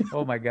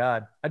 Oh my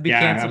God. I'd be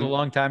canceled a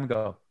long time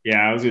ago.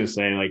 Yeah, I was going to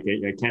say,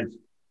 I can't.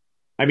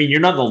 I mean,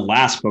 you're not the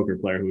last poker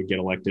player who would get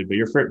elected, but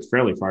you're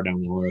fairly far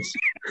down the list.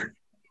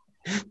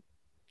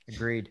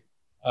 Agreed.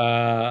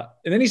 And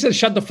then he says,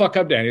 shut the fuck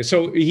up, Daniel.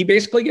 So he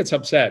basically gets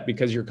upset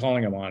because you're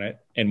calling him on it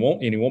and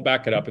he won't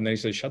back it up. And then he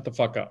says, shut the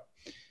fuck up.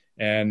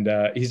 And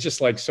he's just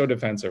so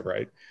defensive,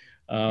 right?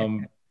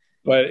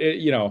 But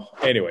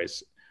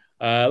anyways,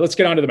 let's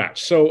get on to the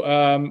match. So,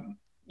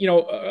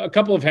 a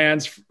couple of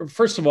hands.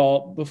 First of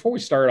all, before we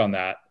start on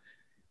that,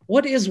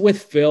 what is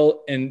with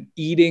Phil and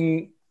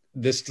eating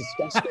this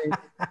disgusting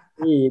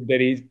food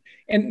that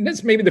and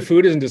that's maybe the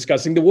food isn't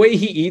disgusting. The way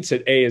he eats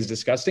it, is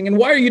disgusting. And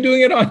why are you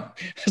doing it on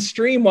a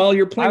stream while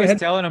you're playing? I was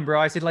telling him,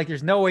 bro, I said,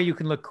 there's no way you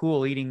can look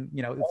cool eating,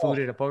 food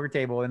at a poker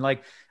table. And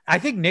I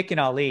think Nick and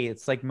Ali,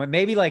 it's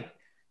maybe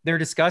they're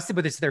disgusted,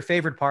 but it's their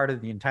favorite part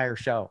of the entire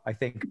show, I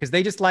think, because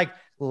they just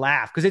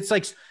laugh. Because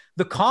it's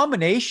the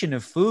combination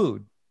of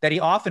food that he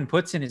often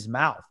puts in his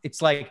mouth.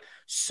 It's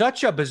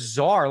such a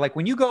bizarre,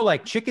 when you go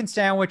chicken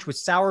sandwich with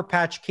Sour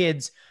Patch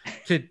Kids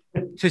to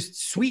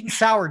sweet and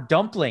sour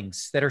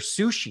dumplings that are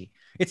sushi.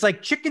 It's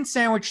chicken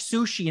sandwich,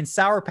 sushi, and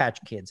Sour Patch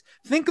Kids.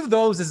 Think of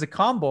those as a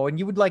combo, and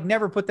you would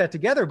never put that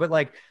together.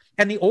 But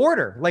and the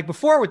order,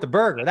 before with the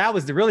burger, that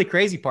was the really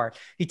crazy part.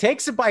 He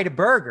takes a bite of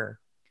burger,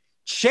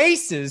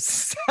 chases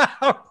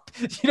sour,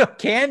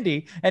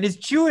 candy, and is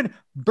chewing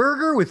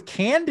burger with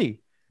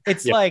candy.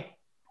 It's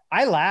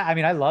I laugh. I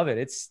mean, I love it.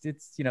 It's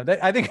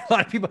I think a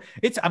lot of people.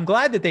 I'm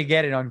glad that they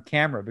get it on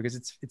camera because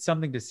it's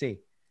something to see.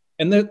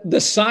 And the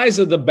size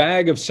of the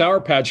bag of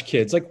Sour Patch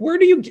Kids, where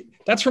do you get?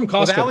 That's from Costco.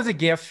 Well, that was a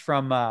gift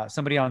from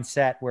somebody on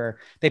set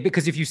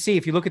because if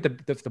you look at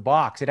the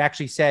box, it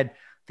actually said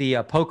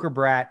the Poker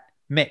Brat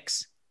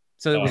mix.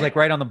 So it was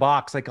right on the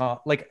box,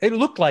 it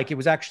looked like it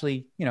was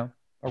actually a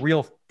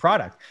real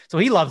product. So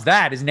he loves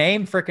that. His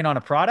name freaking on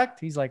a product.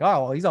 He's like,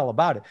 oh, well, he's all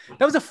about it.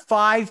 That was a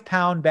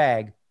 5-pound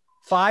bag.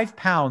 5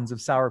 pounds of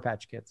Sour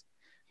Patch Kids.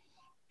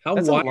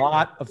 That's a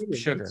lot of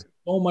sugar.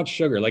 So much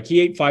sugar.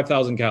 He ate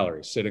 5,000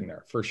 calories sitting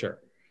there for sure.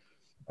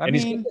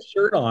 He's got the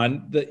shirt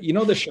on.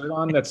 The shirt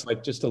on that's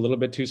just a little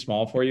bit too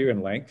small for you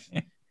in length.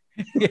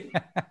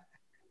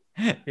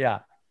 Yeah.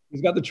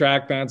 He's got the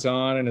track pants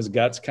on and his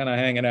gut's kind of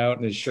hanging out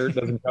and his shirt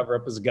doesn't cover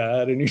up his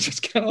gut. And you're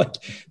just kind of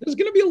there's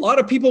going to be a lot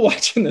of people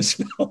watching this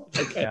film.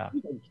 I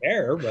don't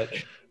care, but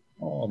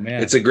oh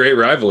man. It's a great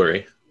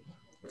rivalry.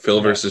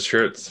 Phil versus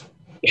shirts.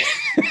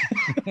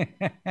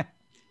 The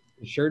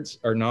shirts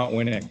are not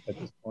winning at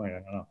this point. I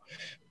don't know,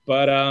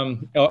 but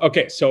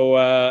okay.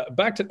 So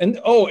back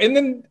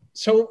to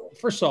so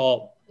first of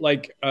all,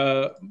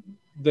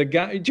 the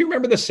guy. Do you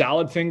remember the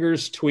Salad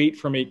Fingers tweet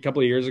from a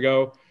couple of years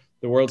ago?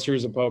 The World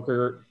Series of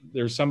Poker.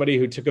 There's somebody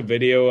who took a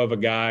video of a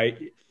guy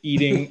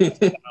eating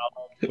salad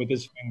with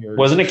his fingers.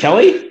 Wasn't it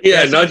Kelly?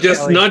 Yeah, not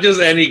just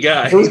any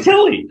guy. It was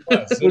Kelly.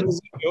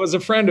 It was a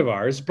friend of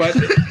ours, but.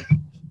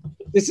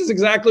 this is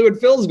exactly what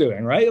Phil's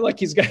doing, right? Like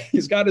he's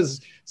got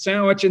his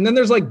sandwich, and then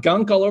there's like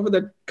gunk all over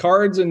the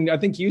cards. And I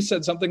think you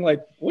said something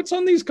like, "What's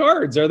on these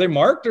cards? Are they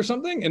marked or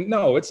something?" And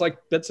no, it's like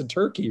that's a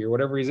turkey or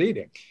whatever he's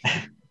eating.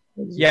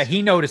 Yeah,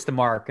 he noticed the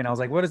mark, and I was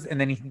like, "What is?" And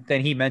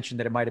then he mentioned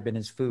that it might have been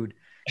his food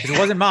because it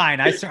wasn't mine.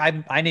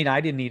 I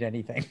didn't eat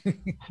anything.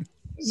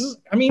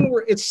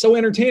 It's so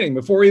entertaining.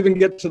 Before we even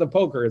get to the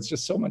poker, it's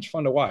just so much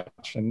fun to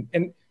watch.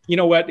 And you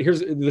know what?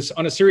 Here's this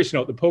on a serious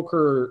note. The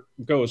Poker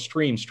Go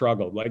stream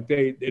struggled. Like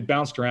it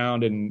bounced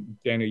around,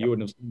 and Daniel, you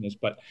wouldn't have seen this,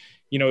 but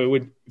it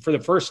would, for the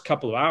first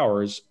couple of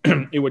hours,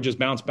 it would just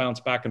bounce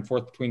back and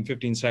forth between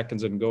 15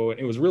 seconds and go. And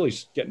it was really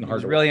getting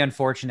hard. It was really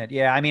unfortunate.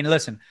 Yeah. I mean,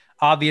 listen,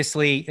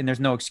 obviously, and there's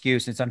no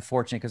excuse. It's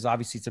unfortunate because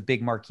obviously it's a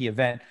big marquee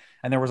event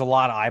and there was a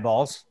lot of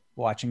eyeballs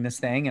watching this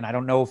thing. And I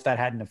don't know if that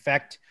had an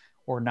effect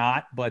or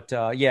not, but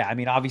yeah, I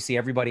mean, obviously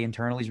everybody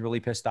internally is really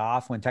pissed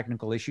off when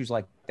technical issues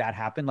like that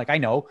happen. Like I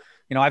know,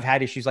 I've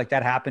had issues like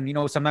that happen.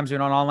 Sometimes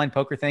when on an online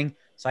poker thing,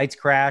 sites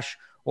crash,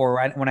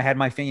 or when I had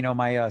my,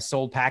 my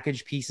sold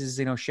package pieces,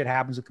 shit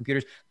happens with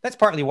computers. That's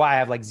partly why I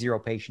have like zero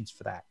patience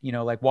for that.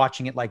 Like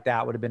watching it like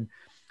that would have been,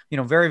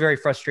 very, very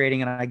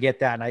frustrating. And I get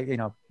that. And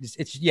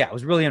it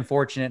was really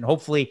unfortunate. And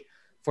hopefully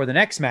for the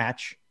next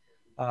match,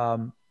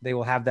 they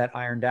will have that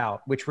ironed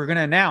out, which we're going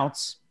to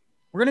announce.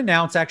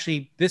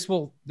 Actually, this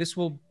will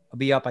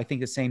be up, I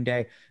think, the same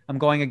day. I'm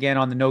going again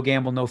on the No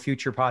Gamble, No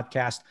Future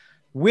podcast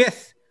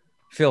with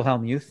Phil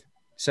Hellmuth.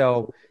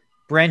 So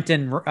Brent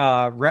and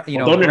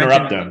don't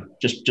interrupt them.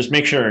 Just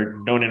make sure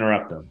don't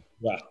interrupt them.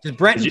 Yeah. Just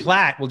Brent and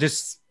Platt will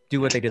just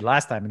do what they did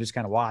last time and just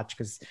kind of watch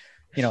because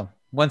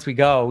once we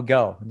go, we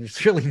go.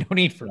 There's really no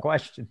need for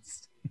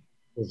questions.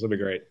 This will be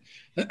great.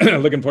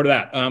 Looking forward to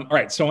that. All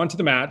right, so on to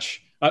the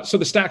match. So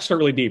the stacks start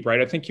really deep, right?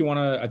 I think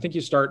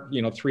you start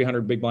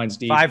 300 big blinds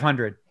deep.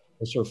 500.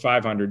 Or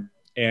 500,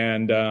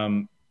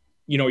 and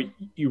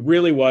you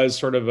really was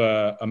sort of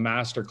a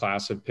master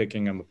class of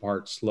picking them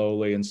apart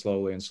slowly and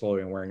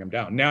wearing them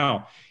down.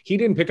 Now, he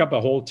didn't pick up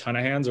a whole ton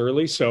of hands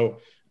early, so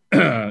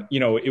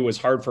it was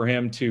hard for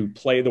him to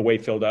play the way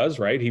Phil does,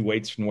 right? He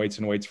waits and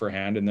waits for a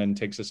hand and then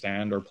takes a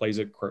stand or plays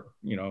it,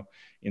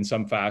 in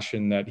some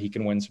fashion that he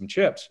can win some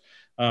chips.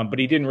 But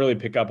he didn't really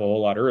pick up a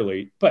whole lot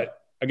early. But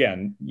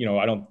again,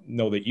 I don't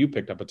know that you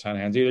picked up a ton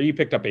of hands either. You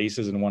picked up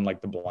aces and won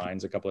like the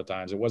blinds a couple of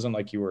times. It wasn't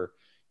like you were,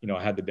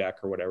 had the deck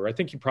or whatever. I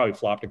think you probably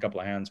flopped a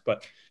couple of hands,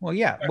 but. Well,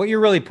 yeah. What you're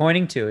really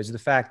pointing to is the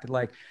fact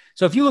that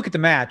so if you look at the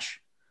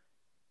match,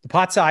 the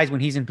pot size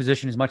when he's in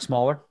position is much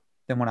smaller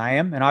than when I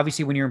am. And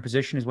obviously when you're in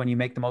position is when you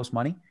make the most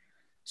money.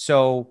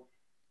 So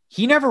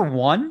he never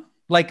won.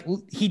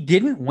 He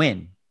didn't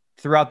win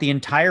throughout the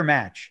entire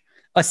match.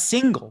 A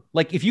single,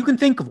 if you can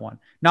think of one,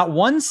 not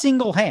one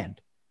single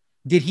hand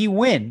did he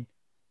win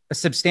a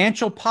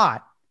substantial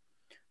pot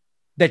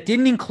that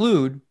didn't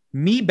include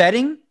me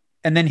betting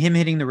and then him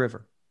hitting the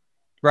river,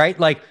 right?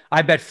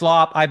 I bet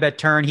flop, I bet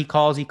turn, he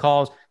calls,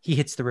 he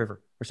hits the river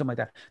or something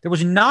like that. There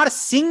was not a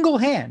single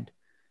hand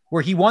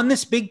where he won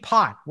this big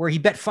pot where he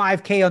bet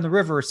 5K on the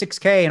river or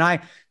 6K and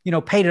I,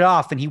 paid it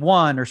off and he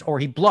won or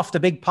he bluffed a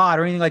big pot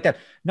or anything like that.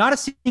 Not a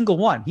single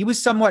one. He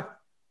was somewhat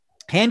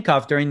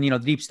handcuffed during, the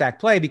deep stack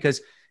play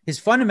because his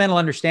fundamental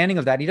understanding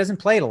of that, he doesn't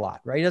play it a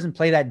lot, right? He doesn't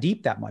play that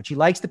deep that much. He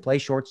likes to play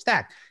short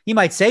stack. He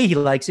might say he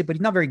likes it, but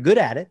he's not very good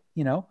at it,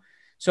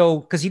 So,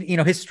 because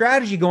his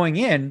strategy going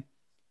in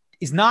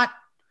is not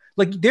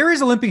there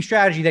is a limping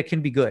strategy that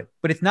can be good,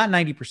 but it's not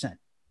 90%.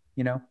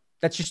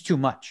 That's just too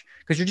much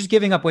because you're just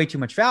giving up way too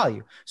much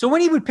value. So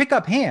when he would pick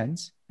up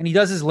hands and he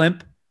does his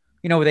limp,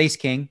 with ace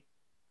king,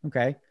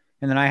 okay,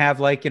 and then I have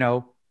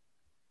 10-8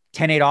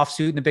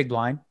 offsuit in the big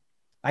blind,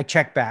 I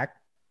check back,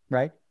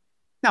 right?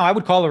 Now I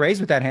would call a raise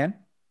with that hand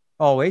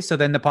always. So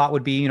then the pot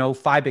would be,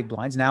 5 big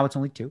blinds. Now it's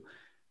only 2,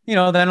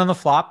 then on the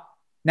flop,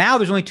 now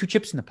there's only 2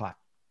 chips in the pot.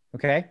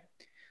 Okay.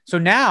 So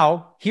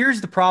now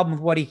here's the problem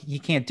with what he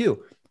can't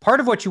do.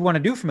 Part of what you want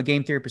to do from a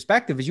game theory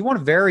perspective is you want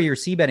to vary your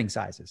C betting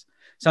sizes.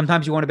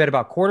 Sometimes you want to bet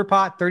about quarter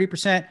pot,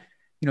 30%,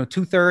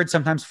 2/3,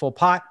 sometimes full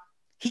pot.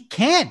 He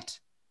can't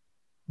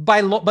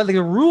but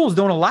the rules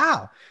don't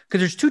allow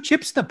because there's 2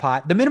 chips in the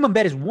pot. The minimum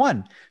bet is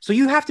 1. So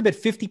you have to bet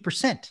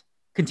 50%.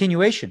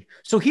 Continuation.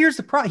 So here's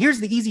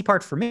the easy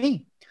part for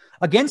me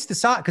against the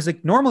size, because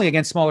normally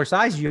against smaller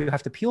sizes, you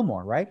have to peel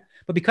more, right?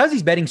 But because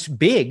he's betting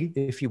big,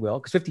 if you will,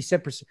 because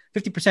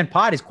 50%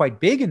 pot is quite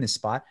big in this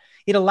spot,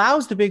 it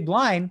allows the big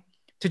blind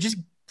to just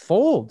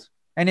fold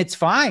and it's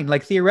fine.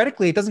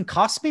 Theoretically, it doesn't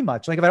cost me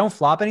much. If I don't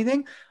flop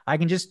anything, I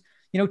can just,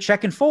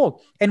 check and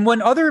fold. And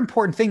one other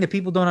important thing that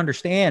people don't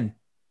understand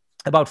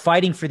about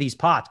fighting for these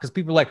pots, because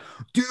people are like,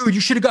 dude,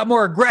 you should have got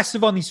more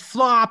aggressive on these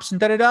flops and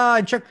da-da-da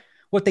and check.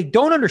 What they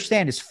don't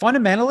understand is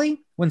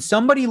fundamentally when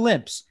somebody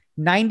limps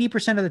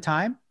 90% of the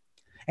time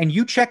and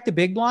you check the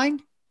big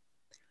blind,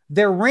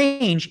 their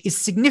range is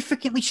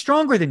significantly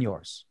stronger than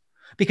yours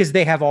because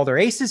they have all their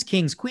aces,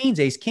 kings, queens,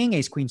 ace, king,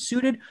 ace, queen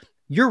suited.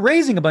 You're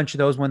raising a bunch of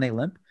those when they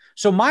limp.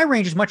 So my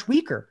range is much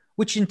weaker,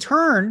 which in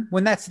turn,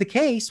 when that's the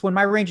case, when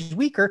my range is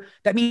weaker,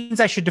 that means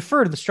I should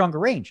defer to the stronger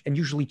range and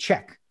usually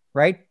check.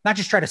 right? Not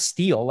just try to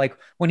steal, like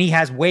when he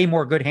has way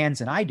more good hands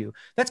than I do.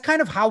 That's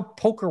kind of how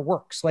poker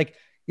works. Like,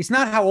 it's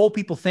not how old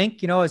people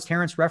think, as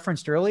Terrence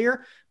referenced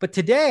earlier, but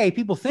today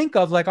people think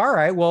of like, all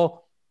right,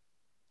 well,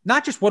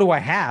 not just what do I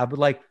have, but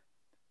like,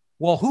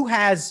 well, who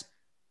has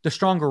the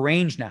stronger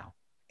range now?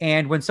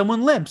 And when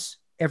someone limps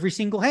every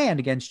single hand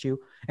against you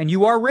and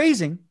you are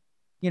raising,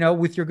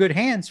 with your good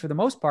hands for the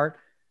most part,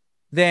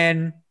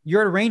 then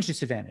you're at a range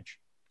disadvantage.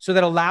 So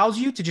that allows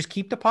you to just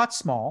keep the pot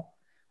small.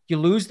 You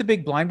lose the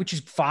big blind, which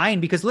is fine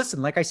because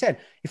listen, like I said,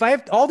 if I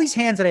have all these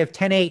hands that I have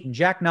 10-8 and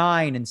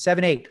Jack-9 and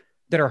 7-8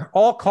 that are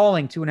all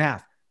calling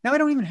 2.5, now I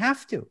don't even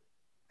have to.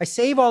 I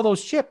save all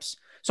those chips.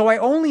 So I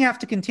only have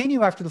to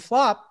continue after the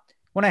flop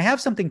when I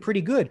have something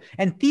pretty good.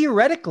 And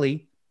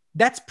theoretically,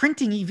 that's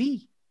printing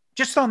EV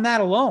just on that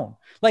alone.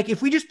 Like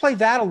if we just play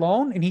that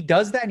alone and he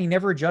does that and he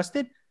never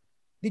adjusted,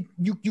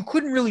 you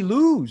couldn't really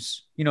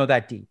lose,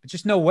 that deep. It's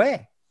just no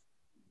way.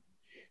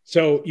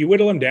 So you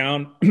whittle him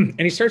down and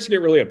he starts to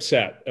get really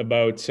upset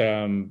about,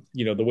 the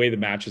way the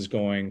match is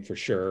going for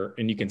sure.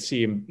 And you can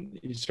see him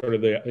sort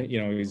of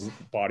his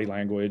body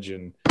language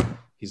and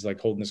he's like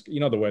holding this,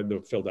 the way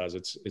that Phil does.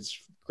 It's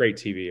great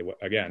TV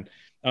again.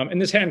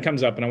 And this hand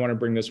comes up and I want to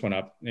bring this one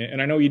up.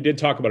 And I know you did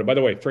talk about it. By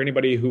the way, for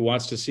anybody who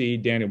wants to see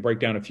Daniel break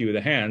down a few of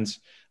the hands,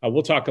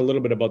 we'll talk a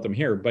little bit about them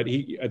here. But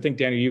I think,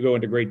 Daniel, you go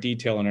into great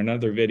detail in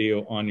another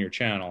video on your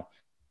channel,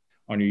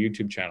 on your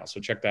YouTube channel. So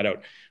check that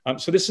out.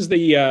 So this is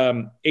the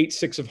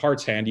 8-6 of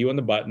hearts hand, you on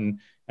the button.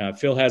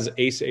 Phil has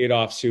ace-8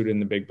 offsuit in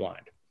the big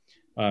blind.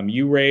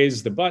 You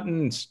raise the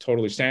button. It's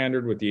totally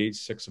standard with the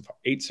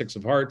 8-6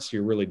 of hearts.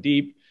 You're really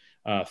deep.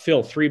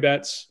 Phil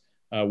 3-bets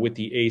with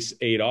the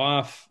ace-8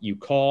 off. You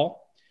call.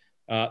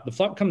 The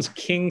flop comes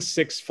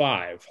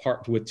king-6-5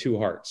 heart with 2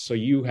 hearts. So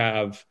you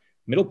have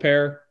middle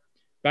pair,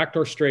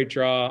 backdoor straight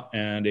draw,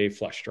 and a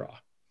flush draw.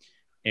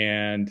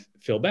 And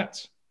Phil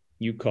bets.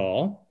 You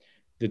call.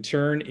 The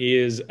turn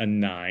is a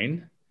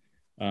 9.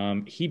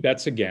 He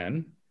bets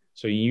again.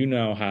 So you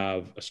now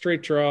have a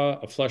straight draw,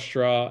 a flush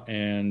draw,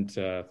 and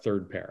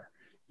third pair.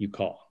 You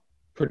call.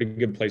 Pretty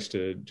good place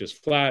to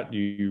just flat.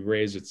 You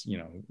raise, it's,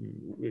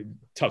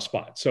 tough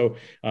spot. So,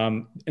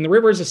 and the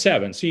river is a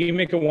 7. So you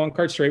make a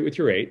 1-card straight with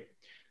your 8.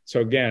 So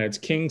again, it's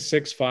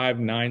king-6-5,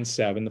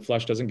 9-7. The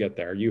flush doesn't get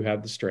there. You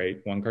have the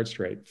straight, 1-card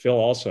straight. Phil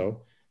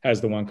also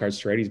has the 1-card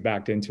straight. He's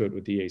backed into it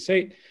with the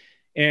ace-8.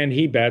 And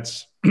he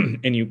bets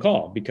and you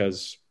call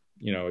because,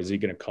 is he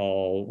going to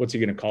call? What's he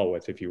going to call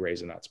with if you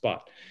raise in that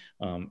spot?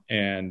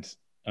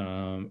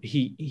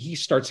 He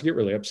starts to get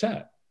really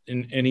upset.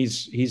 And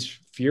he's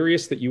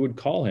furious that you would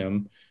call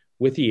him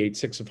with the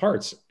 8-6 of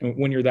hearts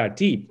when you're that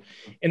deep.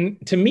 And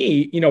to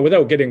me,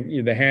 without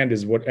getting the hand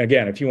is what,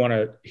 again, if you want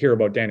to hear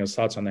about Daniel's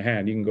thoughts on the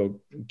hand, you can go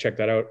check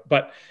that out.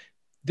 But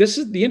this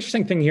is the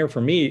interesting thing here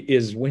for me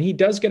is when he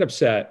does get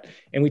upset,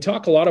 and we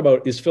talk a lot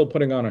about, is Phil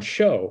putting on a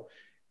show?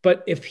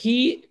 But if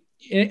he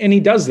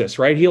does this,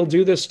 right? He'll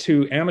do this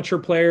to amateur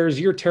players.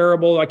 You're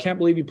terrible. I can't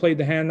believe you played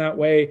the hand that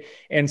way.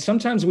 And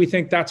sometimes we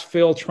think that's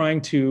Phil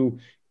trying to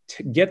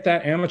get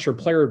that amateur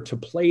player to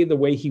play the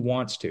way he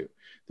wants to,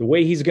 the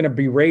way he's going to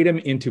berate him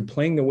into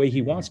playing the way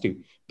he wants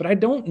to. But I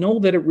don't know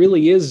that it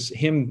really is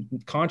him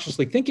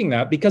consciously thinking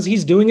that because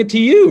he's doing it to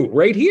you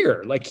right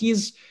here. Like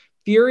he's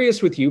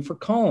furious with you for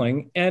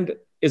calling. And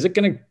is it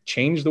going to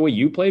change the way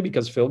you play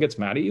because Phil gets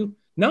mad at you?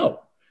 No.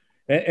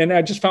 And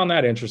I just found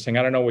that interesting.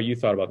 I don't know what you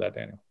thought about that,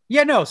 Daniel.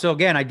 Yeah, no. So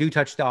again, I do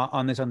touch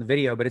on this on the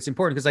video, but it's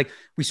important because like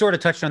we sort of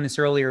touched on this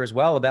earlier as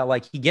well about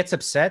like he gets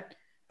upset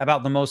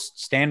about the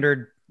most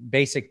standard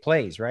basic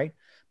plays, right?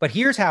 But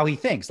here's how he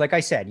thinks. Like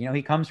I said,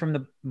 he comes from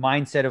the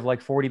mindset of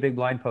like 40 big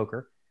blind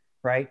poker,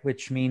 right?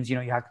 Which means, you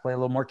have to play a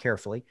little more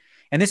carefully.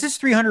 And this is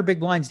 300 big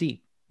blinds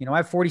deep. I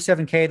have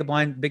 47K.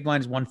 The big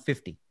blind is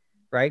 150,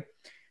 right?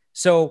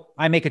 So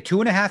I make a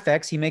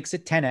 2.5x. He makes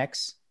it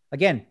 10x.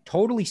 Again,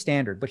 totally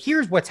standard. But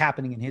here's what's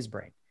happening in his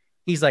brain.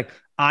 He's like,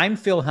 I'm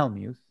Phil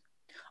Hellmuth.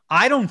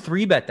 I don't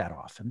 3-bet that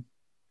often,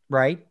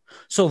 right?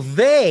 So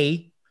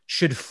they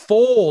should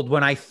fold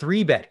when I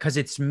 3-bet because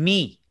it's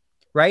me,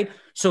 right?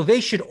 So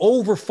they should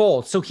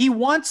overfold. So he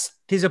wants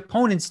his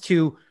opponents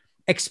to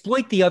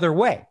exploit the other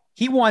way.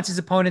 He wants his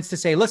opponents to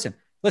say, listen,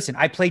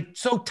 I played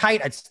so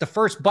tight. It's the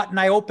first button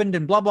I opened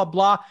and blah, blah,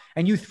 blah.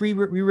 And you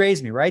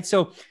re-raised me, right?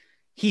 So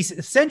he's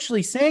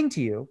essentially saying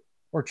to you,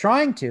 or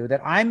trying to, that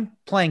I'm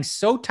playing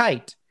so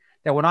tight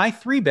that when I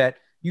 3-bet,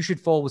 you should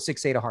fold with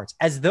 6-8 of hearts,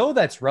 as though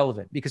that's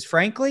relevant. Because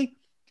frankly,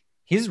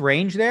 his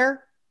range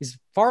there is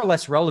far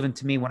less relevant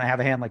to me when I have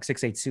a hand like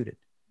 6-8 suited,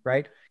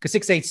 right? Because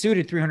 6-8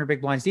 suited, 300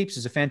 big blinds deep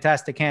is a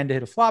fantastic hand to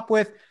hit a flop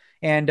with.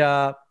 And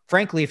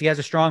frankly, if he has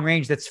a strong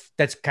range,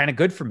 that's kind of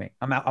good for me.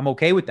 I'm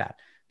okay with that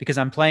because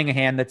I'm playing a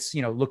hand that's,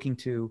 looking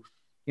to,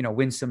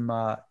 win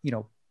some,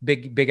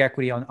 big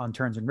equity on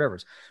turns and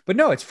rivers. But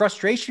no, it's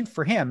frustration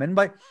for him.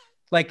 But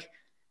like,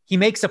 he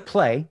makes a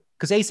play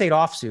because ace-8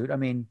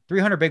 offsuit.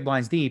 300 big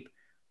blinds deep.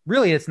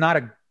 Really, it's not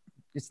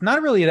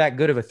really that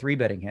good of a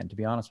 3-betting hand, to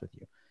be honest with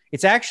you.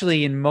 It's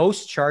actually in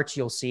most charts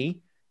you'll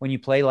see when you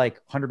play like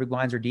 100 big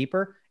blinds or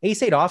deeper,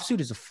 ace-8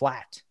 offsuit is a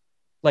flat,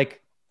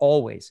 like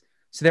always.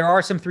 So there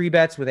are some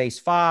 3-bets with ace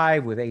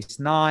 5, with ace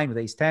 9, with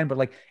ace 10, but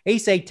like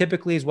ace 8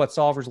 typically is what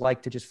solvers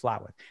like to just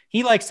flat with.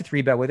 He likes to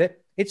 3-bet with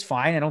it. It's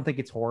fine. I don't think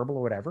it's horrible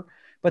or whatever.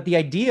 But the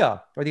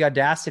idea or the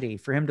audacity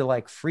for him to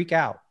like freak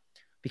out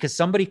because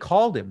somebody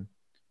called him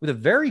with a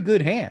very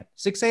good hand,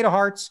 6-8 of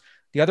hearts.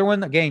 The other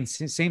one, again,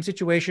 same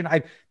situation.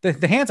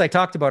 The hands I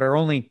talked about are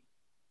only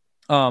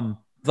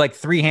like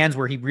 3 hands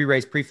where he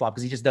re-raised pre-flop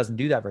because he just doesn't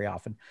do that very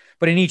often.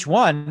 But in each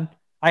one,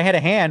 I had a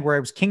hand where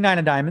it was king 9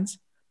 of diamonds,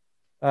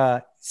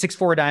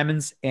 6-4 of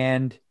diamonds,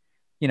 and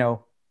the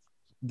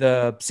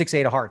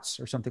 6-8 of hearts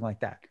or something like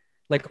that.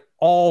 Like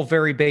all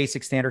very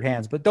basic standard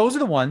hands. But those are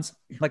the ones,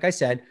 like I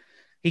said,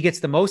 he gets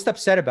the most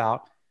upset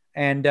about.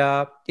 And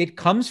it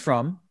comes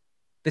from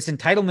this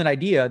entitlement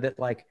idea that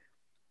like,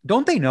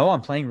 don't they know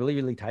I'm playing really,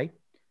 really tight?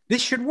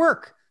 This should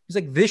work. He's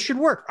like, this should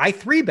work. I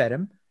 3-bet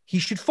him. He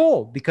should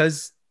fold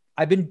because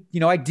I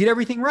did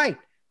everything right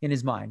in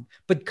his mind.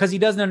 But because he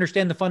doesn't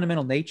understand the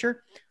fundamental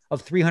nature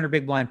of 300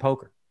 big blind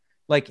poker.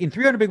 Like in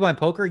 300 big blind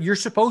poker, you're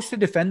supposed to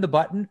defend the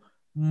button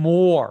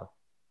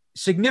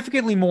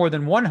significantly more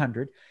than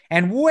 100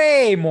 and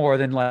way more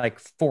than like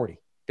 40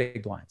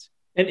 big blinds.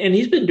 And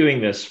he's been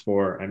doing this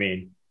for,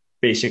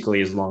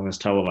 basically as long as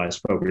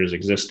televised poker has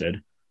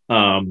existed.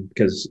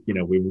 Because, we've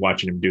been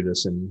watching him do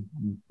this in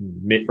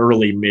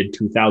early mid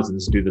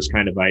 2000s, do this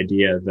kind of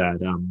idea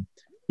that,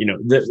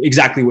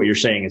 exactly what you're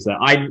saying is that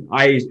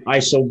I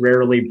so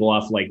rarely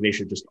bluff, like they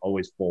should just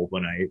always fold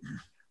when I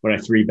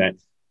 3-bet.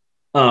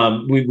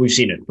 We've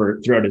seen it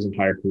throughout his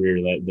entire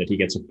career that he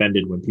gets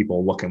offended when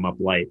people look him up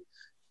light.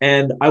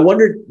 And I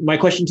wondered, my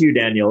question to you,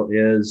 Daniel,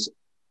 is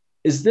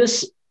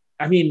this,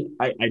 I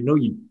know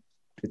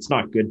it's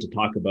not good to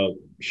talk about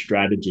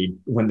strategy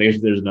when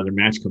there's another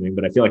match coming,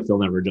 but I feel like Phil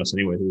never adjusts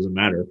anyway. It doesn't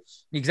matter.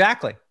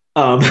 Exactly.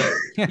 What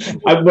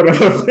I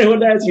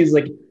want to ask you is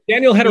like,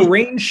 Daniel had a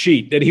range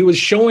sheet that he was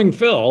showing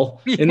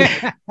Phil.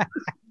 Yeah.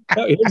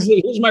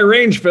 Here's my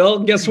range, Phil.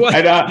 Guess what?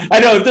 I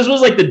know. If this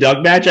was like the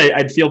Doug match,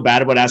 I'd feel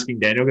bad about asking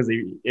Daniel because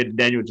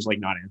Daniel would just like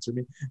not answer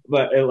me.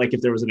 But like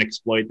if there was an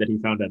exploit that he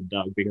found on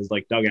Doug, because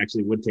like Doug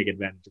actually would take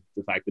advantage of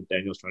the fact that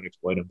Daniel's trying to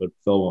exploit him, but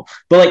Phil won't.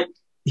 But like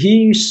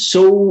he's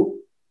so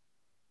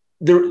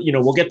there.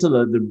 We'll get to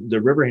the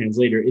river hands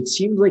later. It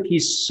seems like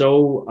he's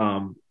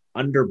so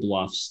under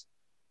bluffs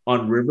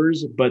on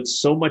rivers, but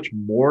so much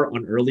more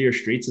on earlier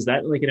streets. Is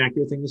that like an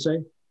accurate thing to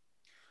say?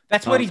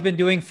 That's what he's been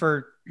doing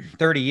for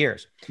 30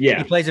 years. Yeah.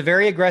 He plays a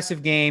very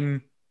aggressive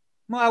game.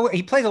 Well,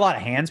 he plays a lot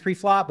of hands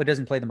pre-flop, but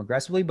doesn't play them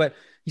aggressively. But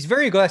he's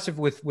very aggressive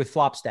with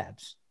flop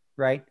stabs,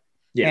 right?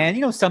 Yeah.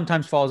 And,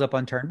 sometimes falls up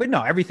on turn. But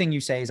no, everything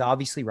you say is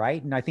obviously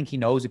right. And I think he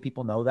knows that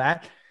people know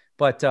that.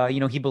 But,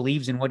 he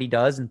believes in what he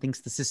does and thinks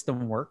the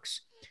system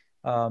works.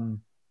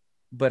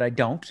 But I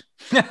don't.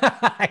 One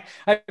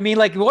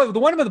of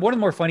the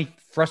more funny,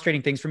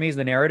 frustrating things for me is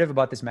the narrative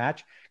about this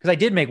match. Because I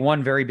did make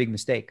one very big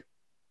mistake.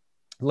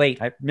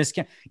 Late. I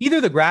miscount. Either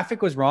the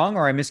graphic was wrong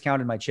or I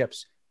miscounted my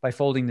chips by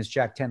folding this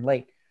Jack 10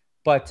 late.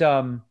 But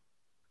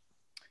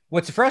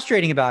what's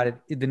frustrating about it,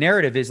 the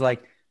narrative is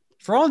like,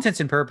 for all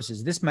intents and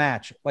purposes, this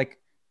match, like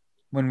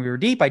when we were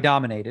deep, I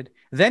dominated.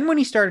 Then when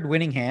he started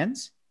winning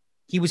hands,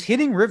 he was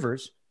hitting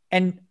rivers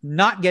and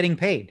not getting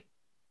paid.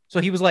 So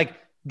he was like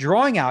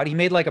drawing out. He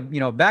made like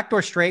a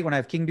backdoor straight when I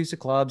have king deuce of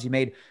clubs. He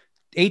made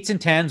 8s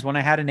and 10s when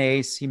I had an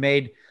ace. He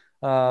made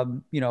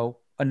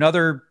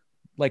another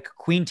like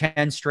queen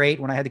 10 straight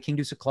when I had the king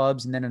deuce of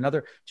clubs, and then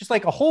another, just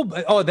like a whole,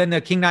 then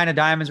the king 9 of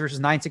diamonds versus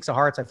 9-6 of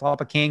hearts. I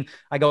flop a king.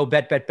 I go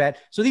bet.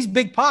 So these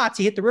big pots,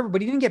 he hit the river, but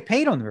he didn't get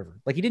paid on the river.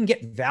 Like he didn't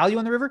get value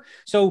on the river.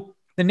 So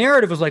the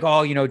narrative was like,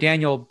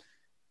 Daniel,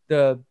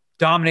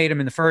 dominate him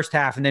in the first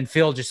half. And then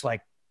Phil just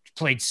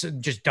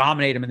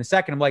dominate him in the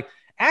second. I'm like,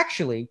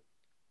 actually,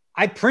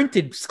 I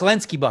printed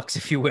Sklensky bucks,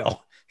 if you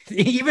will,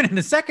 even in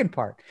the second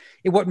part.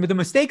 The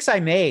mistakes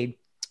I made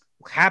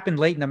happened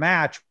late in the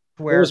match,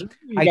 where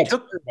I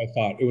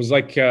thought it was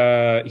like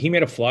he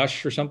made a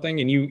flush or something,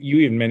 and you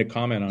even made a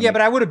comment on it. Yeah,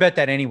 but I would have bet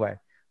that anyway.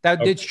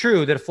 It's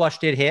true that a flush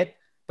did hit,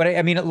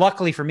 but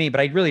luckily for me,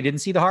 but I really didn't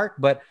see the heart.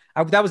 But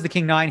that was the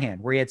king 9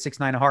 hand where he had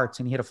 6-9 of hearts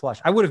and he hit a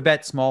flush. I would have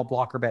bet small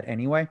blocker bet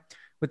anyway.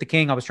 With the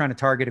king, I was trying to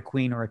target a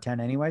queen or a 10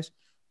 anyways,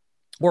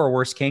 or a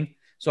worse king.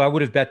 So I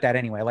would have bet that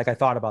anyway. Like I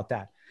thought about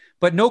that,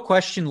 but no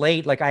question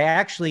late. Like I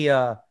actually,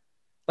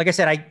 like I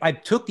said, I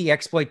took the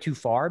exploit too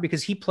far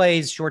because he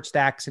plays short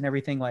stacks and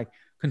everything like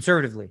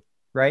conservatively,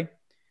 right?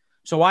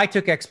 So I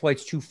took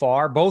exploits too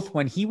far, both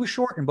when he was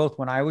short and both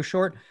when I was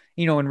short.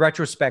 In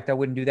retrospect, I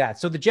wouldn't do that.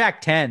 So the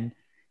Jack 10,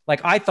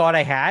 like I thought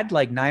I had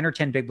like 9 or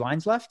 10 big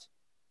blinds left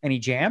and he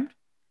jammed,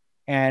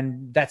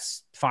 and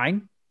that's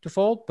fine to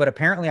fold. But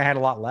apparently I had a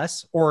lot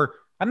less, or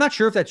I'm not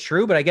sure if that's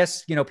true, but I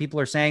guess, people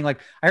are saying, like,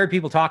 I heard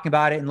people talking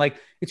about it, and like,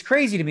 it's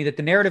crazy to me that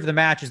the narrative of the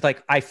match is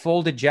like, I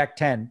folded Jack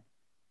 10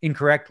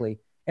 incorrectly.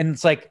 And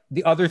it's like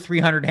the other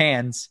 300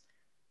 hands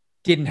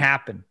didn't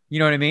happen. You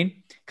know what I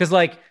mean? Because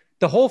like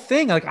the whole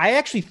thing, like I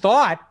actually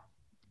thought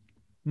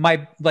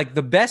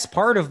the best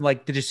part of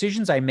like the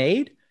decisions I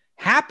made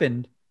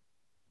happened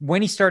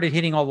when he started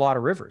hitting a lot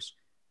of rivers.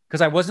 because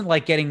I wasn't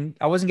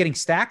getting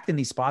stacked in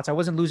these spots. I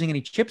wasn't losing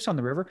any chips on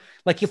the river.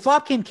 Like, you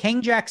flop king,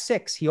 king, jack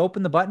 6. He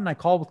opened the button. I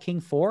called with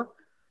king 4.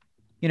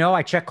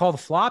 I check call the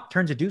flop,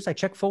 turns a deuce. I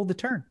check fold the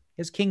turn.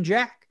 His king,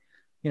 jack.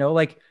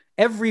 Like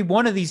every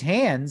one of these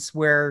hands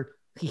where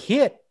he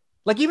hit,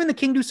 like even the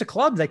king deuce of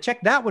clubs, I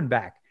checked that one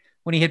back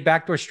when he hit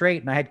backdoor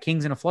straight and I had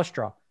kings in a flush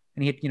draw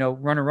and he hit,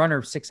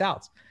 runner, 6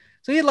 outs.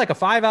 So he had like a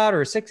 5 out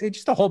or a 6,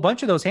 just a whole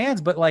bunch of those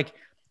hands. But like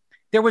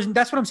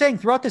that's what I'm saying.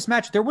 Throughout this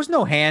match, there was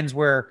no hands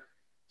where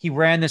he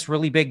ran this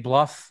really big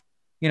bluff,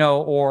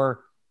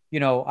 or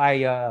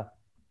I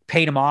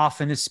paid him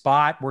off in this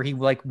spot where he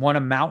like won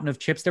a mountain of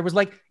chips. There was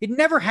like, it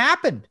never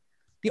happened.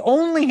 The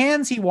only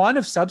hands he won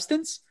of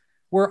substance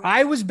where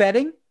I was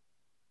betting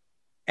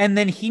and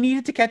then he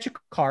needed to catch a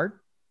card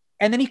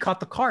and then he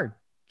caught the card.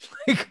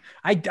 Like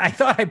I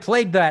thought I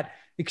played that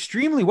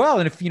extremely well.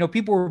 And if,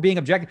 people were being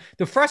objective,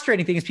 the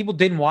frustrating thing is people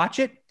didn't watch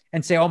it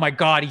and say, oh my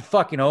God, he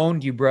fucking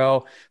owned you,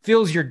 bro.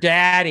 Phil's your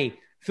daddy.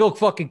 Phil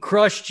fucking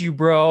crushed you,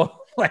 bro.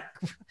 Like,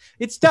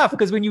 it's tough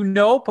because when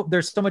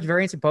there's so much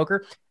variance in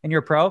poker and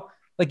you're a pro,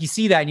 like you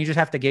see that and you just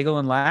have to giggle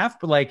and laugh,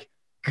 but like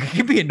it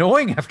can be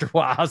annoying after a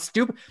while. How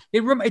stupid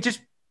it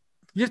just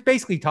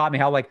basically taught me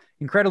how like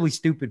incredibly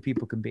stupid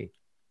people can be.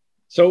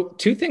 So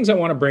two things I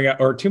want to bring up,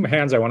 or two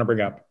hands I want to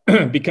bring up,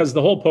 because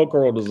the whole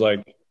poker world was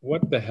like,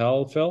 what the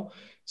hell, Phil?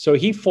 So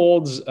he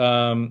folds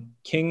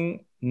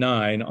king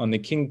 9 on the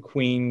king,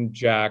 queen,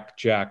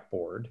 jack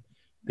board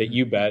that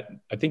you bet.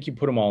 I think you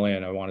put them all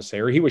in, I want to say,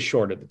 or he was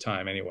short at the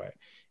time anyway.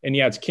 And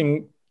yeah, it's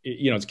king,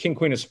 it's king,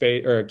 queen of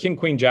spades, or king,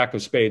 queen, jack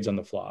of spades on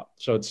the flop.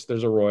 So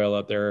there's a royal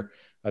out there.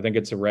 I think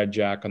it's a red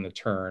jack on the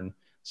turn.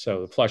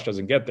 So the flush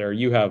doesn't get there.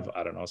 You have,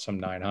 I don't know, some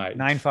 9 high.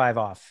 9-5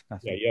 off.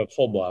 Yeah, you have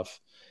full bluff.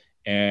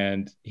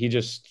 And he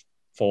just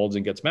folds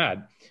and gets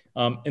mad.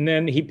 And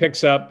then he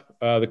picks up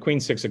the queen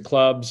 6 of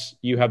clubs.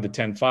 You have the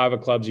 10-5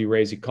 of clubs. You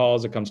raise, he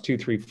calls. It comes 2,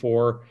 3,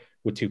 4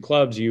 with 2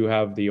 clubs. You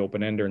have the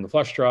open ender and the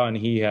flush draw, and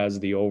he has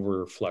the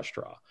over flush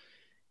draw.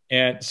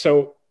 And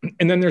so,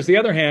 and then there's the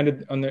other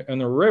hand on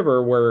the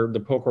river where the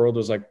poker world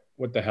was like,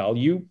 what the hell?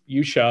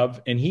 You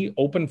shove, and he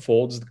open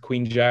folds the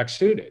queen jack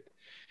suited.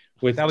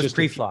 That was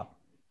pre-flop.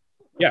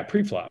 Yeah,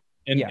 pre-flop.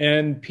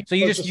 And so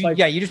you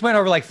just went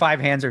over like 5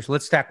 hands there. So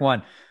let's stack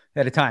one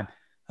at a time.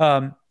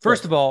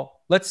 First of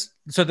all,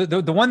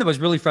 the one that was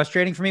really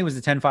frustrating for me was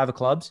the 10-5 of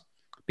clubs,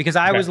 because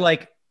I was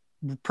like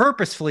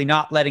purposefully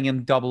not letting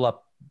him double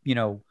up.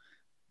 I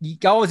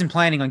wasn't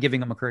planning on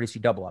giving him a courtesy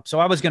double up. So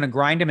I was going to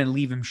grind him and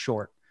leave him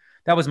short.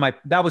 That was my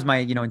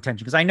intention,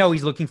 because I know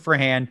he's looking for a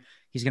hand.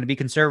 He's going to be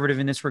conservative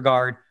in this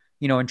regard,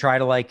 and try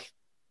to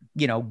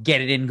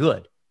get it in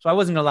good. So I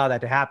wasn't going to allow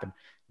that to happen.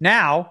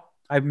 Now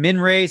I min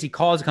raise, he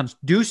calls, it comes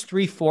deuce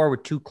 3-4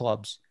 with 2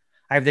 clubs.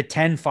 I have the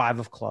 10-5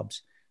 of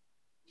clubs.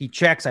 He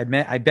checks, I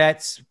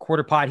bets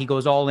quarter pot. He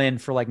goes all in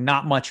for like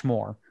not much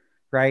more.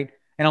 Right.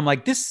 And I'm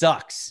like, this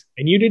sucks.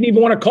 And you didn't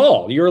even want to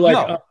call. You were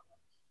like, no.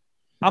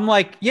 I'm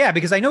like, yeah,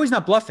 because I know he's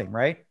not bluffing,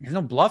 right? There's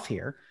no bluff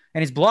here.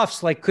 And his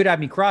bluffs could have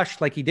me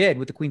crushed like he did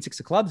with the queen 6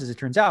 of clubs, as it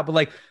turns out.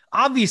 But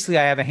obviously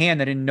I have a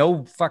hand that in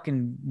no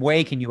fucking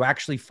way can you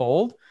actually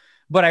fold.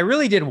 But I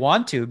really did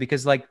want to,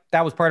 because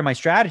that was part of my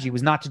strategy,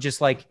 was not to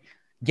just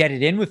get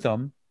it in with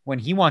him when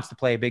he wants to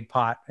play a big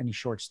pot and he's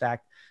short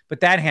stacked. But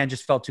that hand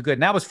just felt too good.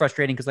 And that was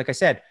frustrating because, like I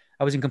said,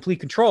 I was in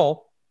complete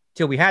control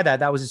till we had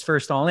that. That was his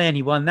first all in.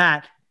 He won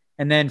that.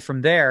 And then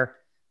from there,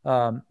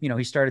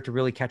 he started to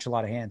really catch a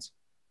lot of hands.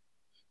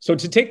 So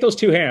to take those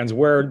 2 hands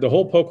where the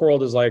whole poker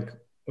world is like,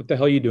 what the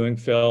hell are you doing,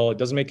 Phil? It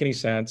doesn't make any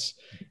sense.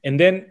 And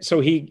then,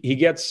 so he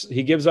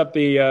gives up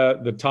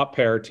the top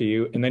pair to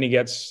you, and then he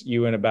gets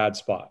you in a bad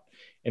spot.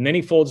 And then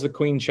he folds the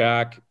queen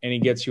jack, and he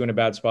gets you in a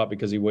bad spot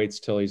because he waits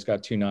till he's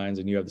got 2 9s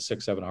and you have the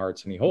 6, 7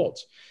 hearts, and he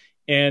holds.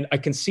 And I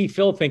can see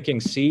Phil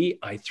thinking, see,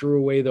 I threw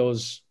away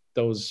those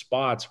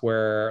spots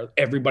where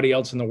everybody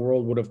else in the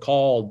world would have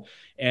called.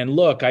 And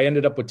look, I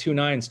ended up with 2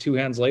 9s 2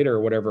 hands later,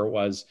 or whatever it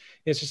was.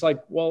 It's just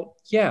like, well,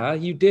 yeah,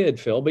 you did,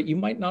 Phil, but you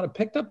might not have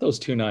picked up those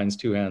 2 9s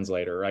 2 hands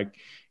later.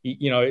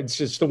 It's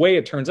just the way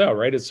it turns out,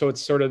 right? It's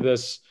sort of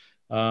this,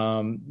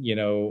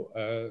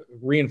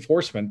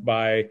 reinforcement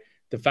by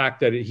the fact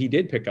that he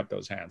did pick up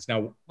those hands.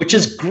 Now, which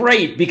is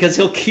great because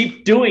he'll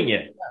keep doing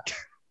it.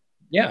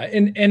 Yeah.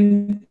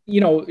 And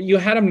you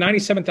had him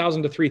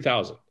 97,000 to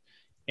 3,000.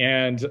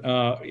 And,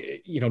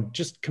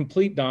 just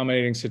complete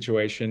dominating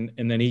situation.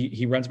 And then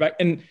he runs back.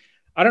 And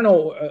I don't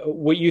know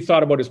what you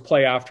thought about his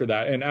play after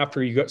that. And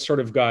after you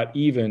got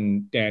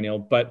even, Daniel,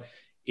 but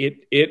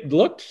it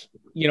looked,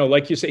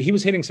 like you said, he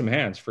was hitting some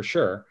hands for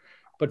sure.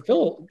 But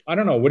Phil, I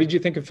don't know. What did you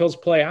think of Phil's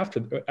play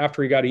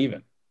after he got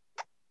even?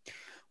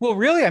 Well,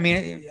 really, I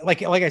mean,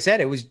 like I said,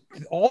 it was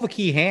all the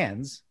key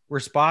hands were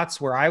spots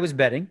where I was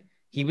betting,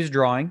 he was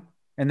drawing,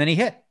 and then he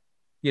hit.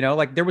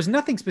 There was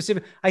nothing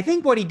specific. I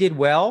think what he did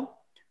well,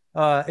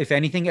 if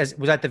anything,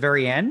 was at the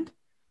very end.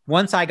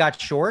 Once I got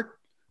short,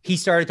 he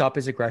started to up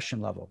his aggression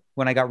level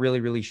when I got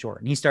really, really short.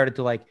 And he started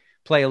to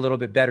play a little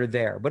bit better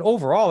there. But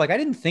overall, I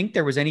didn't think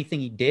there was anything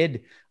he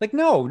did.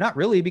 No, not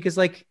really. Because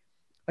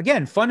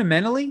again,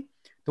 fundamentally,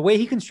 the way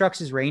he constructs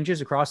his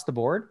ranges across the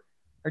board,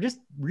 are just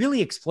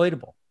really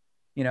exploitable.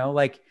 You know,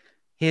 like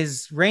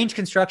his range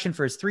construction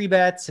for his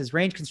 3-bets, his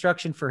range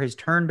construction for his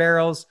turn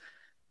barrels,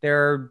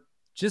 they're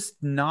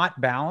just not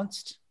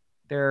balanced.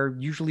 They're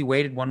usually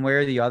weighted one way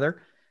or the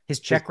other. His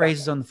check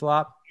raises on the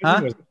flop.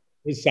 Huh?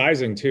 His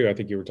sizing too, I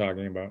think you were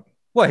talking about.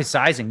 Well, his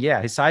sizing.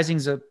 Yeah. His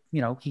sizing's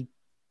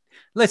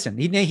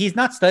he's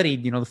not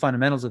studied, the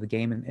fundamentals of the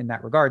game in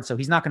that regard. So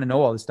he's not going to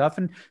know all this stuff,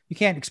 and you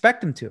can't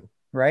expect him to,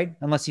 right?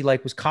 Unless he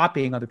was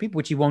copying other people,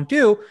 which he won't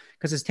do.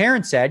 Because as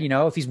Terrence said,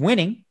 if he's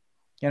winning,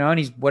 and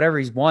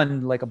he's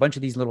won like a bunch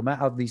of these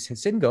of these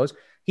sit and goes,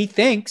 he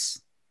thinks,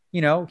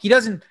 he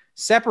doesn't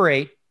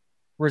separate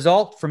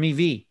result from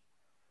EV,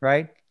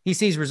 right? He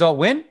sees result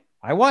win,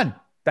 I won.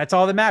 That's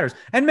all that matters.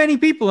 And many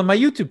people in my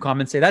YouTube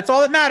comments say that's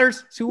all that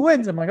matters. It's who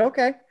wins. I'm like,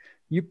 okay,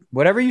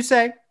 whatever you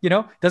say,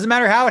 doesn't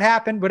matter how it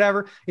happened,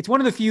 whatever. It's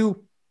one of the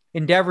few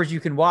endeavors you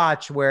can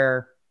watch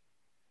where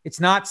it's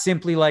not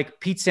simply like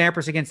Pete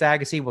Sampras against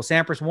Agassi. Well,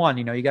 Sampras won,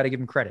 you got to give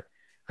him credit,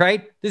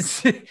 right?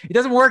 It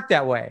doesn't work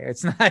that way.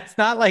 It's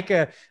not like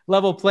a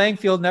level playing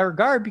field in that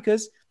regard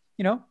because,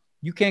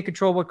 you can't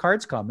control what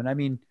cards come. And I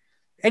mean,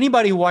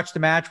 anybody who watched the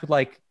match with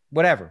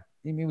whatever,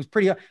 it was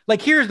pretty,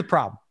 here's the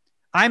problem.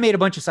 I made a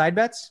bunch of side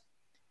bets.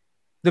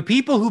 The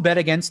people who bet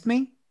against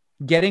me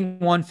getting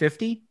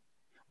 150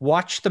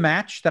 watched the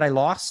match that I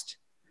lost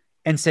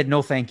and said,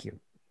 no, thank you.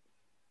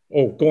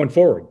 Oh, going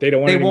forward. They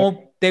don't want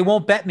they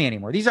won't bet me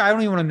anymore. These are, I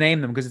don't even want to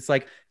name them because it's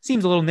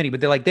seems a little nitty,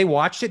 but they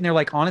watched it and they're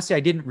like, honestly, I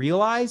didn't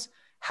realize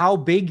how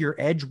big your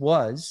edge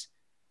was,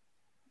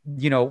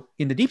 in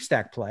the deep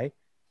stack play.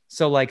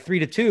 So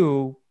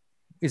 3-2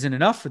 isn't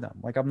enough for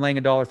them. I'm laying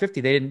 $1.50.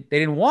 They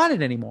didn't want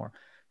it anymore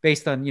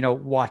based on,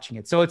 watching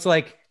it. So it's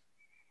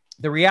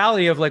the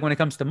reality of when it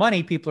comes to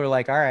money, people are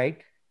like, all right,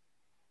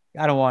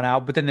 I don't want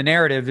out. But then the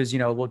narrative is,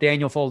 well,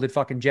 Daniel folded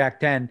fucking Jack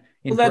 10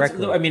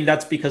 incorrectly. Well,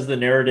 that's because the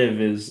narrative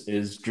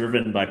is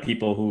driven by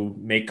people who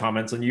make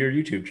comments on your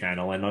YouTube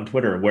channel and on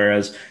Twitter.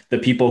 Whereas the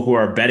people who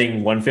are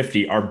betting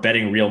 150 are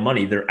betting real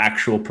money. They're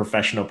actual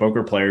professional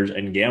poker players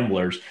and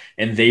gamblers.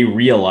 And they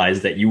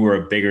realize that you were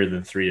a bigger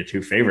than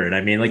 3-2 favorite. I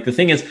mean, the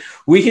thing is,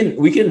 we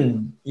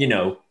can,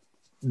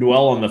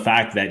 dwell on the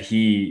fact that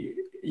he,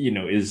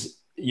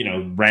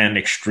 ran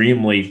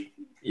extremely,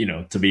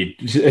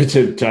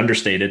 to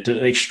understate it,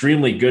 to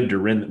extremely good to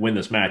win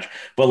this match.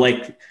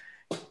 But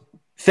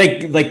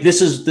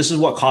this is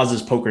what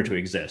causes poker to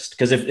exist.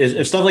 Because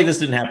if stuff like this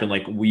didn't happen,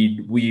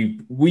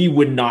 we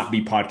would not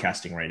be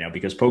podcasting right now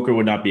because poker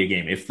would not be a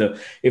game.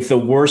 If the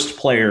worst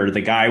player,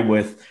 the guy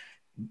with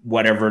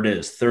whatever it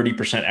is,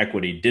 30%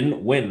 equity,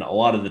 didn't win a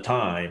lot of the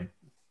time,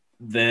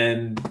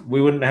 then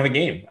we wouldn't have a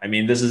game. I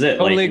mean, this is it.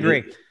 Totally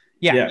agree.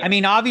 Yeah. I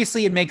mean,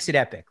 obviously it makes it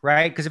epic,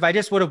 right? Because if I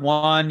just would have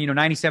won,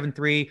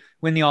 97-3,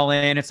 win the all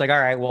in, it's all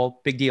right,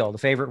 well, big deal. The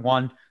favorite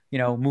won,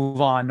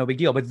 move on, no big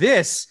deal. But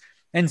this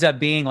ends up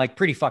being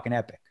pretty fucking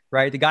epic,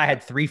 right? The guy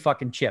had 3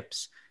 fucking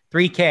chips,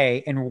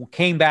 3K, and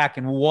came back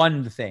and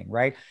won the thing,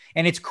 right?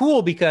 And it's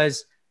cool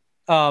because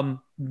the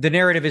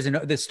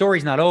narrative the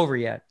story's not over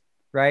yet,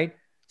 right?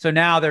 So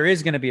now there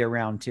is going to be a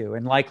round 2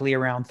 and likely a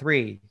round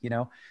 3,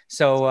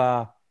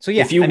 So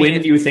yeah, if you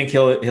win, you think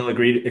he'll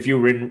agree? If you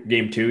win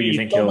game 2, you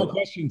think he'll? My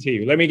question to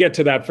you. Let me get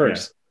to that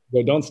first.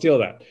 Yeah. Don't steal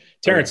that,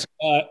 Terrence.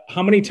 Okay.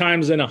 How many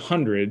times in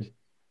 100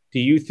 do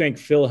you think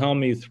Phil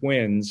Hellmuth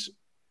wins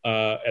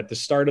at the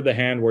start of the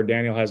hand where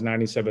Daniel has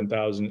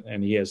 97,000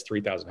 and he has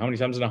 3,000? How many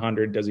times in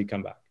 100 does he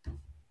come back?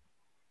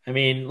 I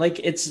mean,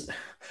 it's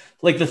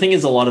the thing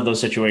is, a lot of those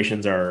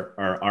situations are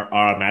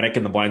automatic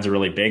and the blinds are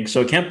really big,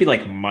 so it can't be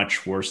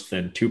much worse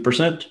than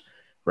 2%,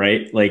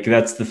 right?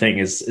 That's the thing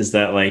is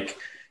that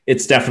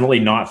it's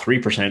definitely not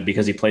 3%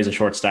 because he plays a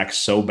short stack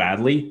so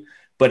badly,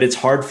 but it's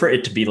hard for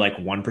it to be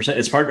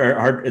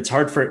 1%. It's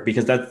hard for it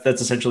because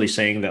that's essentially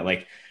saying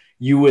that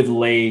you would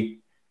lay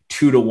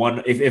 2 to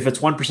 1. If it's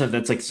 1%,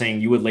 that's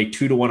saying you would lay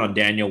 2 to 1 on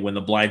Daniel when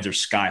the blinds are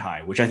sky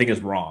high, which I think is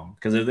wrong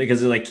because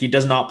he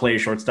does not play a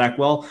short stack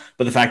well.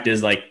 But the fact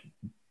is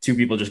 2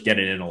 people just get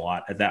it in a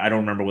lot at that. I don't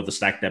remember what the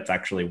stack depth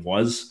actually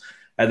was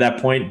at that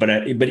point,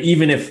 but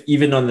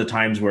even on the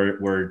times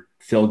where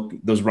Phil,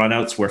 those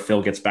runouts where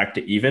Phil gets back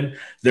to even,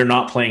 they're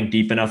not playing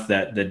deep enough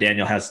that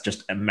Daniel has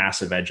just a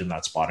massive edge in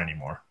that spot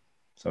anymore.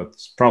 So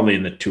it's probably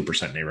in the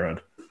 2%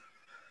 neighborhood.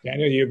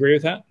 Daniel, do you agree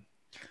with that?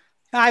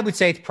 I would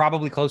say it's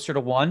probably closer to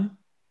 1,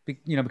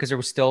 because there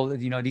was still, a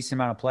decent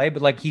amount of play,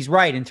 but he's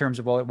right in terms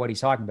of what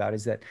he's talking about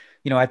is that,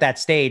 at that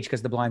stage,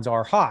 because the blinds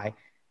are high,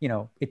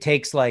 it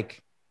takes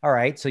all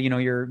right, so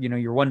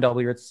you're one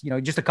double, it's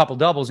just a couple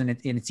doubles and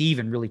it's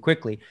even really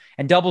quickly.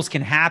 And doubles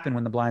can happen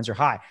when the blinds are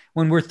high.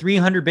 When we're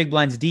 300 big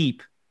blinds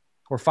deep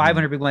or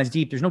 500 big blinds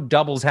deep, there's no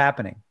doubles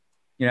happening.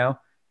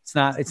 It's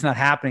not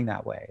happening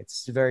that way.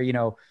 It's a very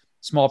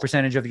small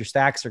percentage of your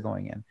stacks are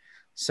going in.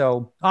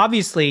 So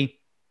obviously,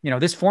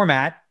 this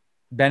format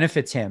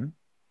benefits him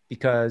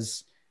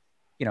because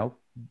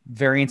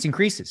variance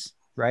increases,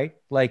 right?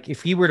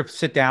 If he were to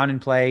sit down and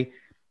play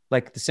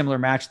the similar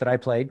match that I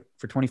played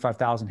for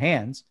 25,000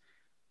 hands,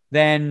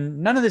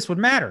 then none of this would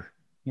matter,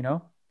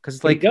 because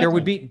there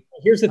would be.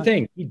 Here's the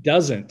thing. He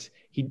doesn't.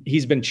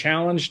 He's been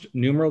challenged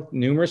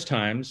numerous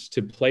times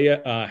to play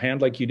a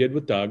hand like you did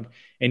with Doug,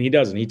 and he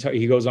doesn't.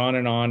 He goes on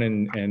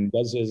and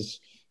does his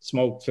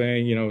smoke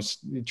thing,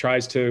 he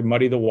tries to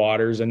muddy the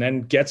waters and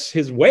then gets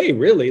his way.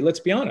 Really,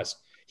 let's be honest.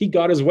 He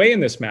got his way in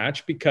this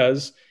match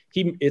because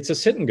it's a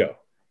sit and go,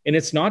 and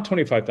it's not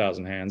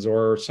 25,000 hands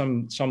or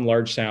some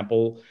large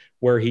sample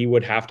where he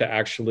would have to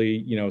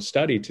actually,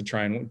 study to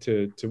try and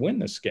to win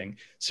this game.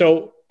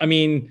 So, I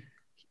mean,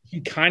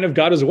 he kind of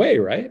got his way,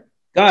 right?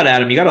 God,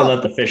 Adam, you got to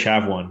let the fish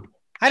have one.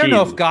 I don't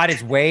know if got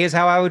his way is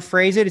how I would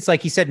phrase it. It's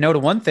like he said no to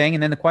one thing,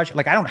 and then the question,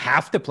 like, I don't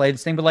have to play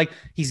this thing, but like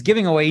he's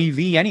giving away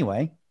EV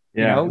anyway.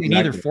 Exactly. In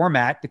either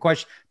format.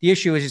 The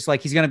issue is just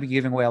like he's going to be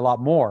giving away a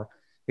lot more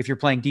if you're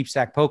playing deep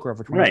stack poker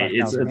over 25,000.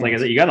 Right. It's like I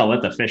said, you got to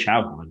let the fish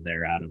have one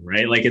there, Adam.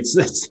 Right. Like this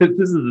is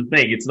the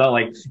thing. It's not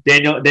like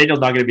Daniel's not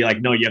going to be like,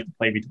 no, you have to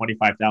play me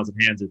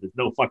 25,000 hands. There's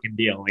no fucking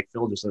deal. Like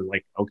Phil just says,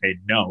 like, okay,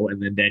 no, and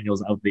then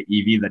Daniel's out the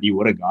EV that he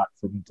would have got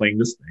from playing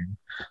this thing.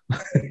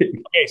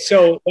 Okay,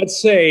 so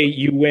let's say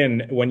you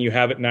win when you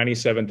have it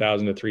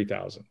 97,000 to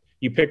 3,000.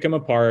 You pick him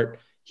apart.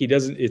 He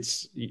doesn't.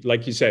 It's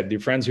like you said. The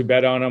friends who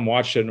bet on him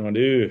watched it and went,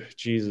 "Ooh,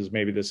 Jesus,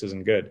 maybe this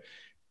isn't good."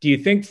 Do you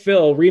think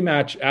Phil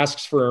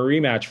asks for a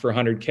rematch for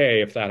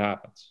 100K if that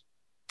happens?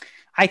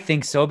 I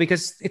think so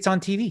because it's on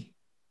TV.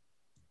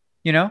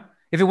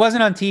 If it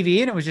wasn't on TV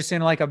and it was just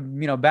in like a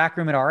back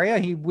room at Aria,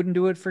 he wouldn't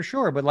do it for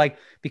sure. But like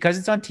because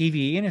it's on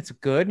TV and it's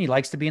good and he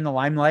likes to be in the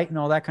limelight and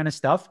all that kind of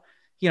stuff,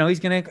 he's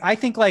gonna. I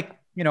think like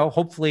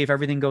hopefully if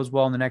everything goes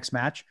well in the next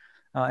match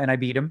and I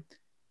beat him,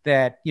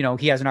 that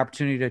he has an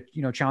opportunity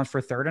to challenge for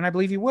a third, and I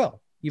believe he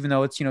will, even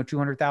though it's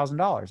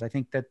 $200,000. I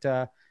think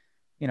that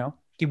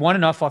he won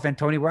enough off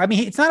Antonio. I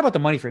mean, it's not about the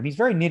money for him. He's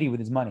very nitty with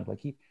his money.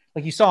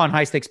 Like you saw on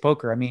high stakes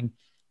poker. I mean,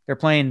 they're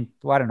playing,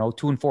 I don't know,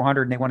 2 and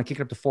 400, and they want to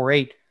kick it up to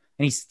 4-8,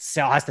 and he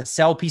has to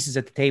sell pieces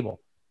at the table,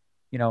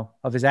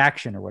 of his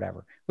action or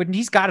whatever. But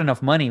he's got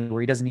enough money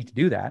where he doesn't need to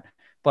do that.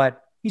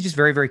 But he's just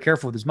very, very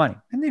careful with his money.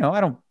 And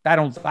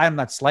I'm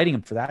not slighting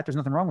him for that. There's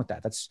nothing wrong with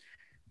that. That's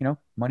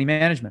money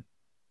management.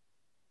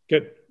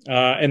 Good.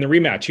 And the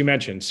rematch you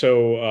mentioned.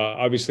 So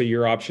obviously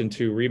your option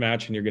to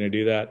rematch, and you're going to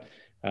do that.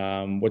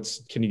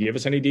 Can you give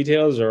us any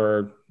details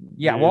or?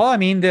 Yeah. Well, I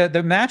mean,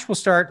 the match will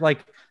start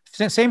like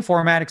same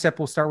format, except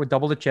we'll start with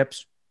double the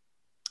chips,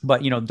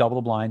 but double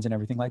the blinds and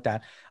everything like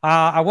that.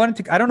 I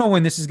don't know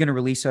when this is going to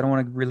release, so I don't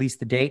want to release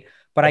the date,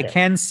 but okay. I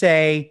can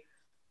say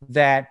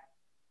that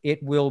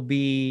it'll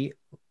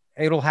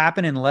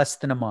happen in less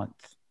than a month.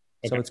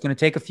 Okay. So it's going to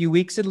take a few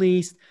weeks at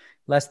least.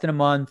 Less than a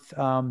month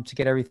to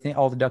get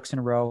all the ducks in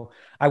a row.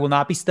 I will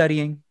not be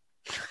studying.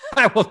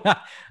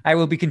 I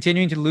will be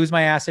continuing to lose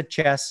my ass at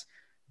chess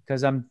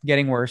because I'm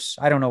getting worse.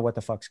 I don't know what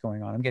the fuck's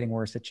going on. I'm getting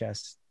worse at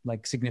chess,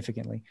 like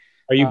significantly.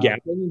 Are you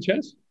gambling in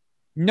chess?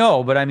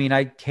 No, but I mean,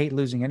 I hate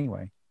losing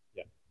anyway.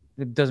 Yeah.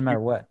 It doesn't matter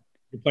what.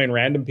 You're playing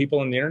random people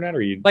on the internet,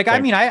 or you like? I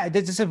mean,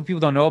 this is what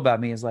people don't know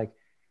about me is like,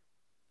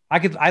 I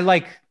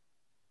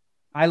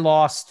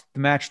lost the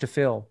match to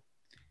Phil,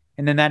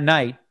 and then that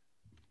night,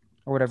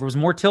 or whatever, was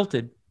more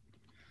tilted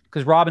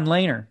because Robin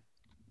Lehner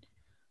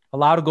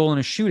allowed a goal in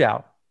a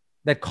shootout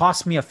that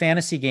cost me a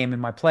fantasy game in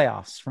my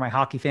playoffs for my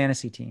hockey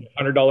fantasy team.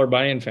 $100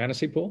 buy-in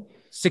fantasy pool?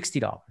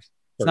 $60.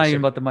 It's not even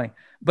about the money.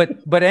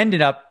 But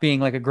ended up being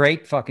like a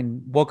great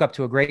woke up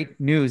to a great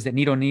news that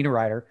Nito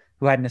Niederreiter,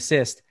 who had an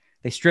assist,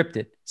 they stripped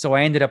it. So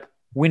I ended up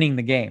winning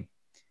the game.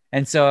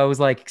 And so I was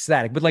like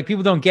ecstatic. But like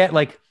people don't get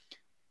like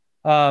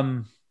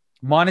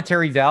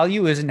monetary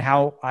value isn't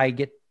how I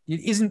get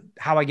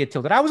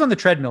tilted. I was on the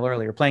treadmill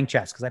earlier playing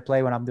chess because I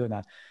play when I'm doing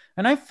that.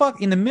 And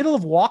in the middle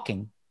of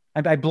walking,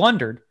 I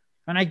blundered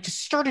and I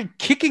just started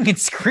kicking and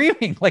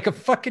screaming like a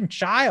fucking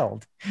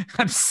child.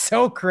 I'm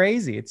so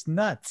crazy. It's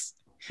nuts.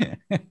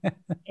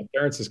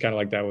 Terrence is kind of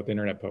like that with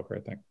internet poker, I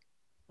think.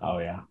 Oh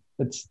yeah.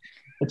 It's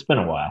been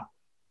a while.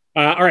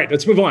 All right,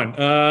 let's move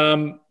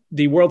on.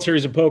 The World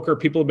Series of Poker,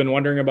 people have been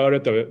wondering about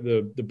it.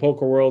 The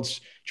poker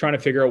world's trying to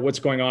figure out what's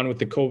going on with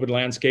the COVID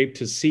landscape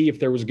to see if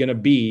there was going to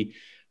be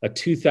a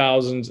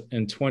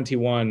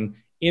 2021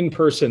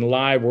 in-person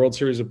live World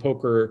Series of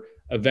Poker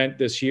event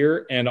this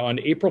year. And on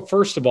April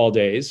 1st of all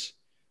days,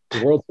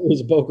 the World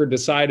Series of Poker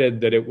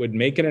decided that it would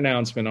make an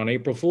announcement on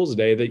April Fool's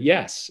Day that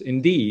yes,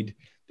 indeed,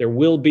 there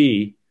will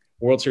be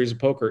World Series of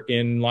Poker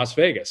in Las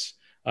Vegas,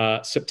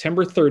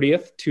 September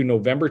 30th to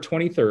November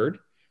 23rd.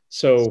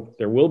 So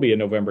there will be a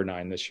November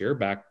 9 this year,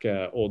 back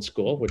old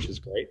school, which is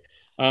great.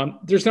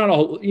 There's not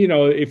a,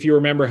 if you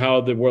remember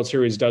how the World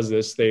Series does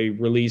this, they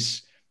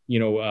release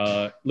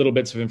little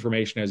bits of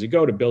information as you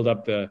go to build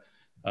up the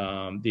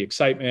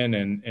excitement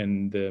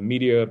and the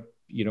media,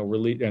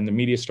 release and the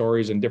media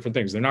stories and different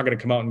things. They're not going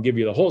to come out and give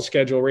you the whole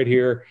schedule right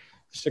here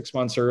 6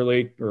 months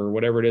early or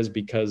whatever it is,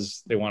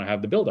 because they want to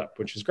have the buildup,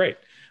 which is great.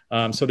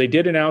 So they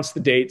did announce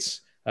the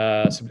dates,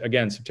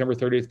 again, September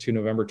 30th to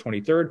November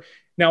 23rd.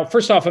 Now,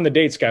 first off on the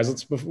dates,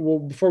 guys,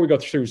 before we go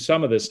through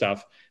some of this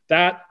stuff,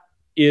 that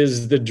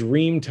is the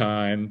dream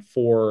time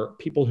for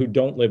people who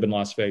don't live in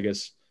Las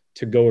Vegas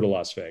to go to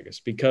Las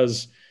Vegas,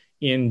 because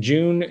in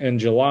June and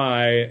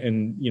July,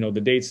 and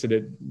the dates that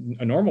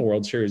a normal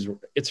World Series,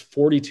 it's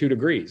 42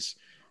 degrees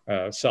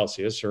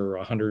Celsius or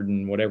 100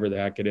 and whatever the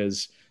heck it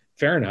is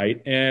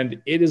Fahrenheit,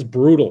 and it is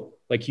brutal.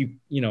 Like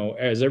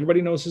as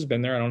everybody knows who's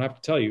been there, I don't have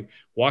to tell you,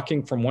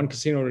 walking from one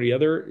casino to the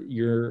other,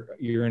 you're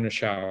in a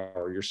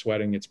shower, you're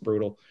sweating, it's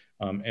brutal,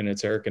 and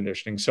it's air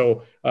conditioning.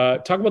 So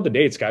talk about the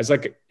dates, guys.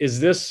 Like, is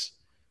this,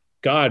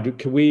 God,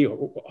 can we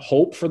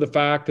hope for the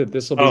fact that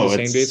this will be the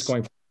same dates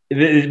going forward?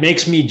 It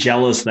makes me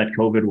jealous that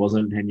COVID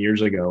wasn't 10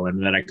 years ago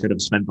and that I could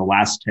have spent the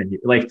last 10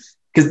 years. Like,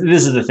 because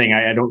this is the thing.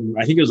 I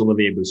think it was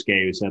Olivier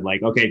Bousquet who said,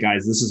 like, okay,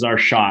 guys, this is our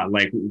shot.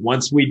 Like,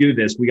 once we do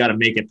this, we got to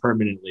make it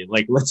permanently.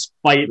 Like, let's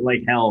fight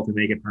like hell to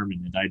make it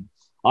permanent.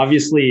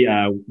 Obviously,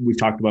 we've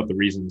talked about the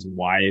reasons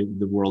why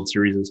the World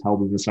Series is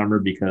held in the summer,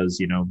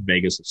 because,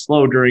 Vegas is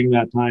slow during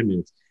that time.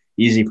 It's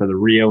easy for the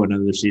Rio and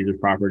other Caesars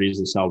properties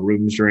to sell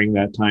rooms during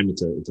that time.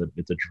 It's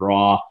a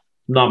draw.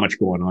 Not much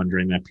going on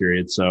during that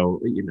period.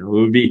 So,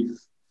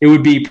 it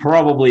would be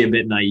probably a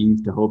bit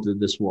naive to hope that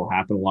this will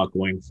happen a lot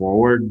going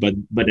forward. But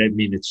I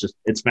mean,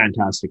 it's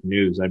fantastic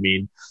news. I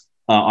mean,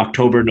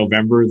 October,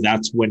 November,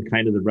 that's when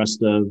kind of the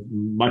rest of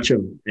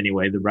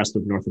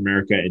North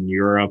America and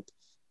Europe,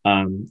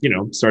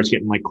 starts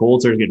getting like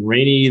cold, starts getting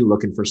rainy,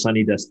 looking for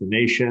sunny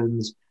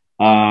destinations.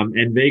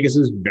 And Vegas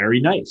is very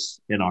nice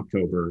in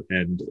October,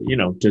 and,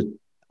 just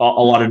a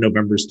lot of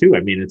Novembers too. I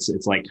mean, it's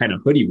like kind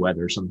of hoodie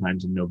weather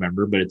sometimes in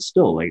November, but it's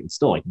still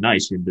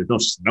nice. There's no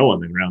snow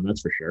on the ground,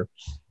 that's for sure.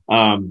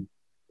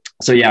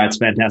 So yeah, it's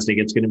fantastic.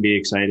 It's going to be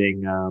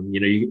exciting.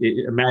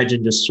 You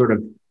imagine just sort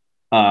of,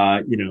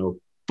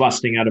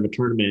 busting out of a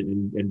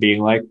tournament and being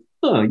like,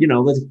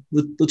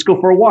 let's go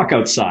for a walk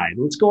outside.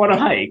 Let's go on a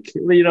hike.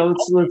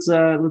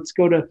 Let's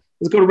go to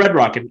Red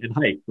Rock and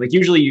hike. Like,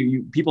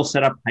 usually people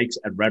set up hikes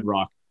at Red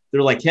Rock.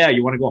 They're like, yeah,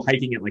 you want to go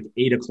hiking at like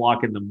 8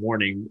 o'clock in the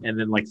morning and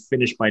then like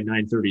finish by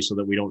 9:30 so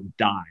that we don't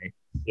die.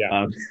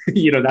 Yeah.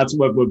 That's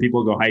when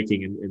people go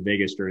hiking in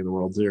Vegas during the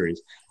World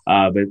Series.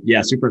 But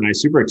yeah, super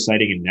nice, super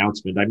exciting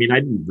announcement. I mean,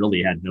 I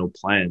really had no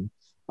plan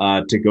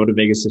to go to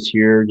Vegas this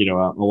year.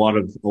 A lot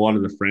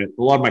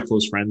of my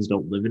close friends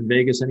don't live in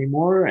Vegas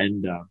anymore.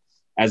 And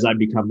as I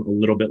become a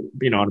little bit,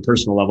 on a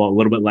personal level, a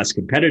little bit less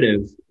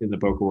competitive in the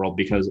poker world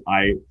because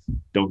I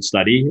don't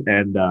study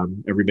and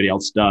everybody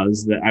else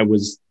does, that I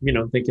was,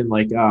 thinking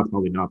like,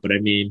 probably not. But I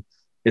mean,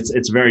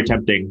 it's very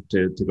tempting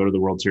to go to the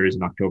World Series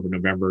in October,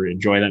 November,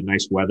 enjoy that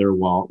nice weather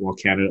while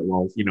Canada,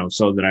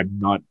 so that I'm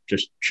not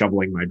just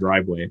shoveling my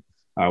driveway,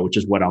 which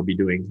is what I'll be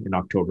doing in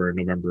October and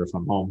November if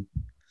I'm home.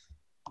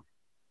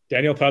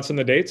 Daniel, thoughts on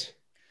the dates?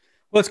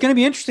 Well, it's going to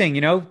be interesting.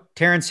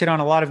 Terrence hit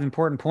on a lot of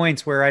important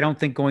points where I don't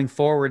think going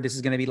forward, this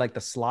is going to be like the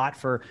slot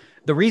for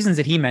the reasons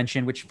that he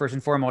mentioned, which first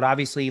and foremost,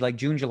 obviously like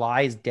June,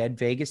 July is dead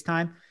Vegas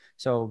time.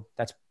 So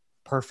that's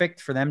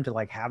perfect for them to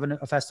like have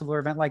a festival or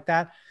event like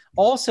that.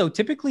 Also,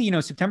 typically,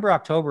 September,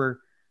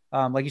 October,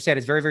 like you said,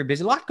 it's very, very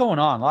busy. A lot going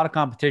on, a lot of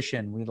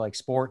competition. We like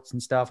sports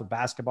and stuff with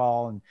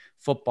basketball and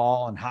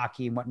football and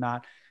hockey and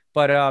whatnot.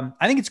 But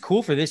I think it's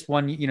cool for this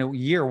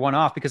year one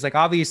off, because like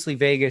obviously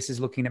Vegas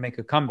is looking to make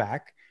a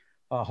comeback.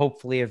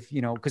 Hopefully,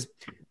 because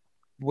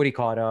what do you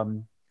call it?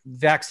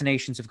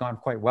 Vaccinations have gone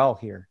quite well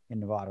here in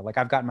Nevada. Like,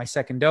 I've gotten my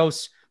second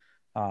dose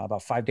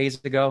about 5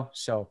 days ago.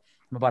 So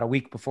I'm about a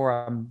week before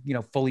I'm,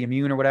 fully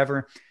immune or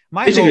whatever.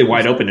 Basically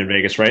wide open in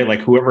Vegas, right?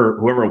 Like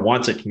whoever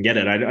wants it can get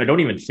it. I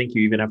don't even think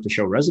you even have to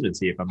show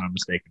residency, if I'm not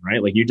mistaken,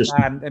 right? Like you just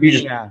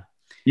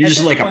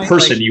like a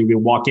person, like, you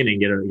can walk in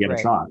and get a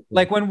shot.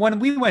 Like when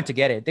we went to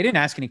get it, they didn't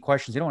ask any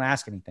questions. They don't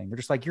ask anything. They're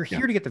just like, you're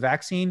here to get the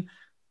vaccine.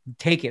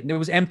 Take it. And it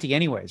was empty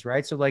anyways,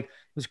 right? So like it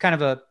was kind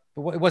of it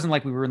wasn't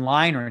like we were in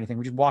line or anything.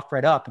 We just walked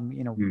right up and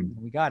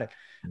we got it.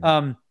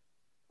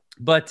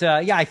 But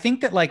I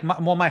think that like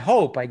my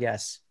hope, I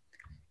guess,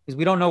 is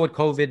we don't know what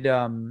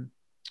COVID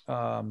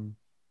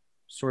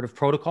sort of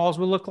protocols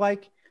will look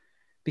like,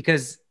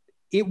 because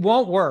it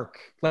won't work.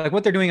 Like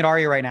what they're doing at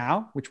Aria right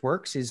now, which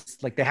works, is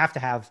like they have to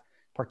have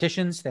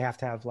partitions, they have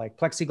to have like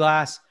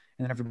plexiglass,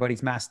 and then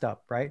everybody's masked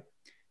up, right?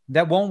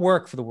 That won't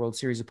work for the World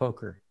Series of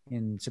Poker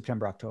in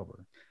September,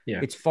 October. Yeah.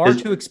 It's far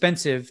too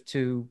expensive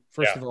to,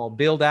 first of all,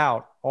 build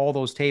out all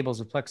those tables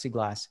of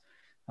plexiglass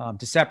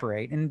to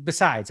separate. And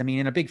besides, I mean,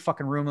 in a big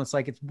fucking room, it's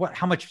like,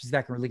 how much is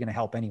that really going to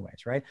help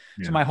anyways, right?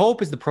 Yeah. So my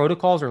hope is the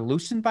protocols are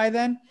loosened by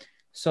then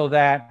so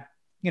that,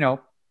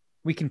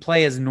 we can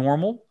play as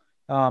normal.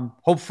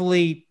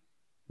 Hopefully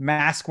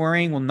mask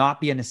wearing will not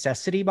be a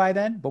necessity by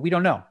then, but we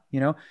don't know.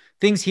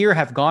 Things here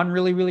have gone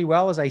really, really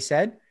well, as I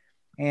said.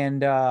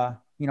 And,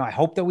 I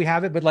hope that we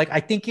have it, but like, I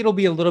think it'll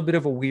be a little bit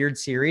of a weird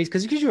series.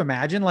 Cause could you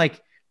imagine,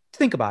 like,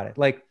 think about it.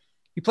 Like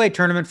you play a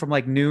tournament from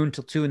like noon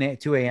till 2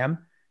 a.m.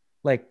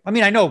 Like, I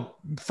mean, I know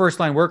first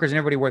line workers and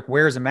everybody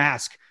wears a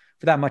mask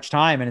for that much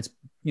time, and it's,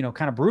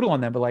 kind of brutal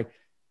on them, but like,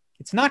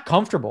 it's not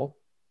comfortable,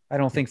 I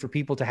don't think, for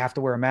people to have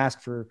to wear a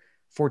mask for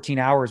 14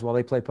 hours while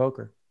they play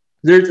poker.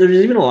 There's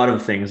even a lot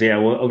of things. Yeah.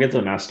 We'll get to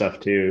the mask stuff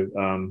too.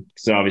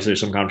 So obviously there's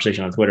some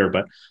conversation on Twitter,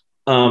 but,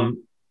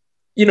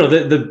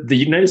 the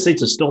United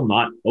States is still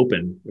not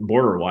open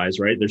border wise,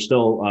 right? There's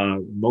still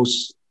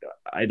most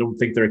I don't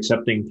think they're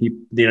accepting people.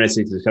 The United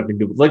States is accepting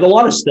people. Like a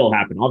lot is still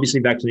happening. Obviously,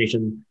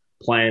 vaccination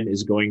plan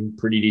is going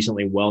pretty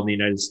decently well in the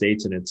United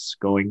States, and it's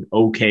going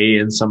okay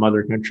in some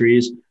other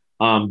countries.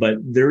 But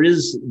there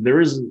is,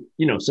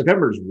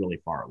 September is really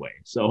far away.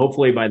 So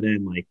hopefully by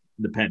then, like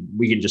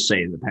we can just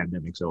say the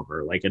pandemic's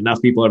over. Like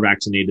enough people are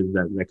vaccinated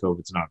that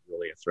COVID's not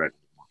really a threat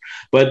anymore.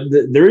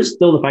 But there is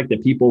still the fact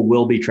that people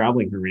will be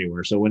traveling from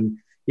anywhere. So when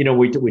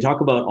we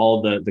talk about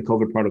all the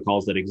COVID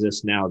protocols that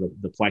exist now,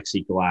 the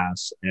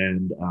plexiglass,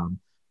 and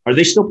are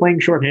they still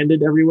playing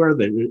shorthanded everywhere?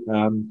 Do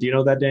you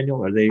know that,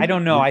 Daniel? Are they? I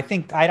don't know. I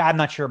think I'm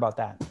not sure about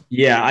that.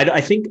 Yeah, I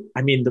think.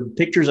 I mean, the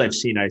pictures I've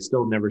seen, I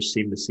still never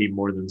seem to see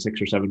more than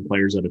 6 or 7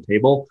 players at a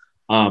table.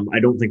 I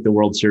don't think the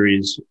World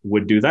Series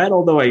would do that.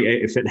 Although,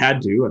 if it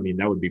had to, I mean,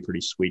 that would be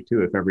pretty sweet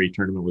too. If every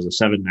tournament was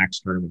a 7-max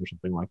tournament or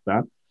something like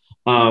that.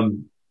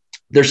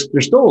 There's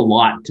still a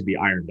lot to be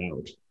ironed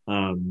out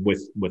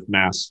with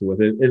masks with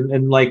it,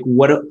 and like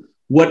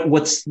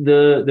what's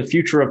the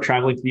future of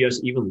traveling to the U.S.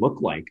 even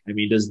look like? I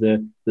mean, does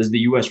the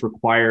U.S.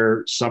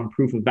 require some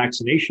proof of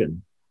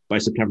vaccination by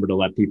September to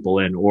let people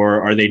in,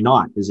 or are they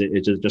not? Is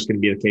it just going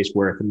to be the case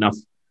where if enough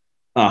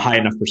high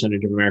enough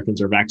percentage of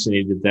Americans are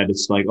vaccinated that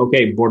it's like,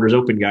 okay, borders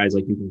open, guys,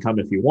 like you can come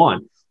if you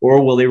want,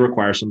 or will they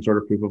require some sort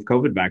of proof of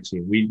COVID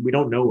vaccine? We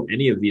don't know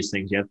any of these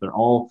things yet. They're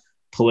all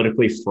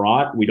politically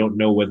fraught. We don't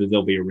know whether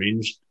they'll be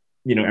arranged.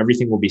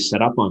 Everything will be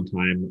set up on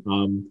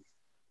time.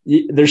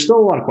 There's still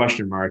a lot of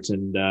question marks,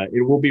 and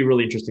it will be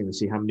really interesting to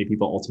see how many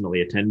people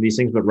ultimately attend these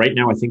things. But right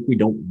now, I think we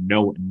don't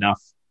know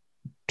enough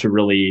to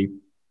really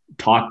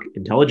talk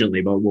intelligently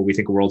about what we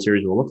think a World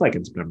Series will look like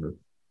in September.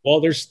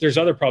 Well, there's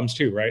other problems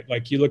too, right?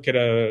 Like you look at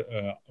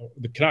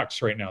the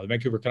Canucks right now. The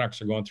Vancouver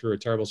Canucks are going through a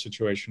terrible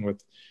situation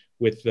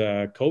with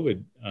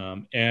COVID,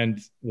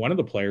 and one of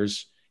the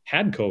players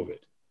had COVID,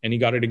 and he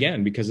got it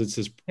again because it's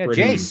this.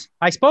 Jace,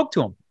 I spoke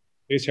to him.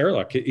 Jace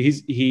Hairlock.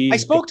 I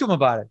spoke to him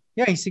about it.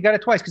 Yeah, he got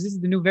it twice because this is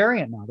the new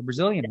variant now, the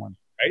Brazilian one.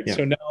 Right. Yeah.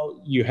 So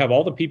now you have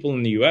all the people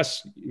in the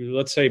U.S.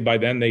 Let's say by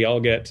then they all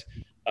get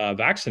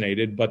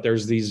vaccinated, but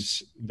there's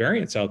these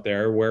variants out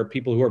there where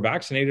people who are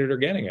vaccinated are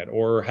getting it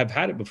or have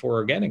had it before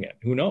are getting it.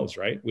 Who knows,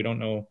 right? We don't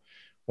know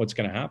what's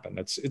going to happen.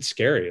 It's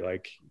scary.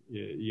 Like,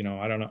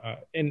 I don't know.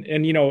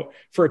 And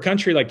for a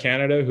country like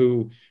Canada,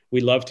 who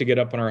we love to get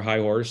up on our high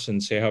horse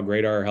and say how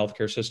great our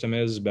healthcare system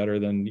is, better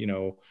than,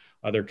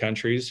 other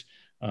countries.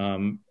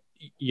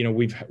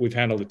 We've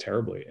handled it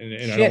terribly.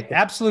 And shit,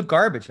 absolute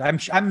garbage.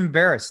 I'm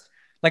embarrassed.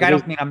 Like, I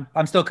don't mean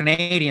I'm still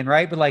Canadian,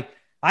 right? But like,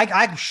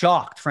 I'm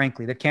shocked,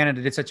 frankly, that Canada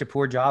did such a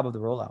poor job of the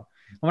rollout.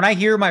 When I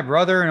hear my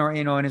brother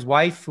and his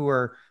wife who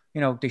are,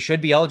 they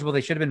should be eligible, they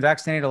should have been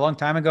vaccinated a long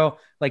time ago,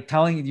 like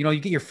telling you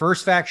get your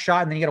first vax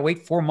shot and then you got to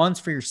wait 4 months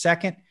for your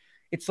second.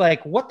 It's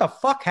like, what the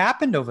fuck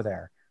happened over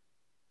there?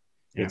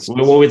 Yeah.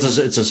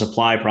 It's a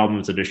supply problem.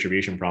 It's a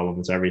distribution problem.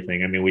 It's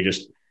everything. I mean, we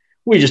just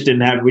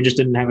didn't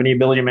have any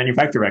ability to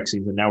manufacture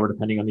vaccines, and now we're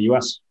depending on the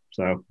U.S.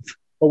 So,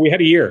 well, we had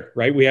a year,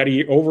 right? We had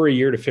over a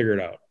year to figure it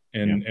out,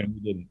 and we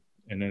didn't.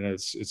 And then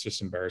it's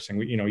just embarrassing.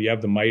 You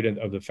have the might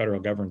of the federal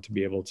government to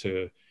be able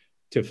to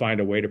find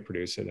a way to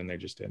produce it, and they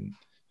just didn't.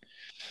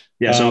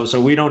 Yeah.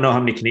 So we don't know how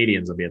many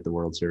Canadians will be at the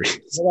World Series.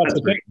 Well, that's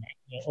the thing.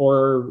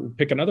 Or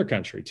pick another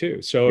country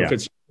too. So if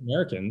it's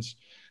Americans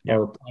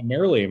or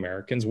primarily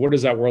Americans, what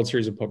does that World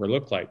Series of Poker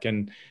look like?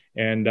 And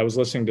I was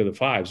listening to the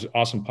Fives,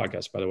 awesome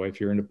podcast, by the way. If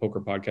you're into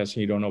poker podcasts and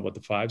you don't know about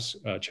the Fives,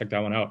 check that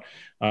one out.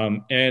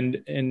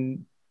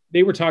 And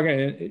they were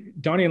talking.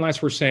 Donnie and Lance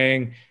were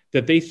saying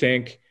that they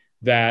think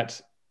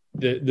that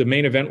the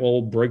main event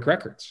will break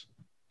records.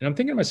 And I'm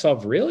thinking to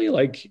myself, really?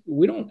 Like,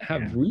 we don't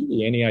have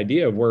really any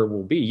idea of where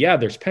we'll be. Yeah,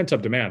 there's pent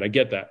up demand. I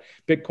get that.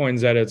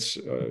 Bitcoin's at its,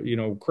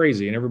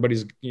 crazy. And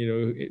everybody's,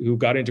 who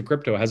got into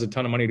crypto has a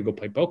ton of money to go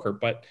play poker.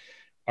 But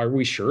are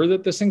we sure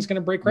that this thing's going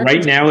to break records?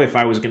 Right now, if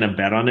I was going to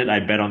bet on it,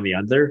 I'd bet on the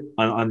under,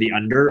 on the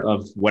under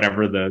of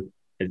whatever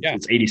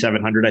it's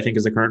 8,700, I think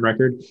is the current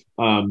record.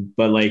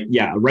 But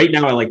right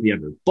now I like the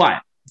under.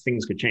 But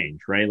things could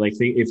change, right? Like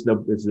if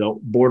the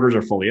borders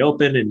are fully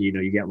open and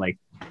you get like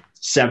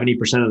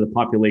 70% of the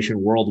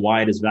population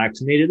worldwide is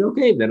vaccinated,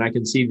 okay, then I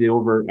can see the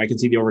over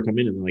come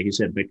in, and like you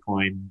said,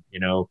 Bitcoin,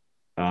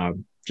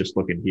 just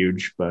looking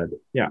huge. But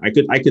yeah,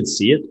 I could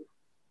see it.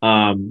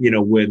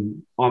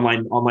 When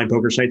online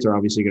poker sites are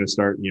obviously going to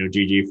start,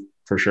 GG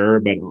for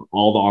sure, but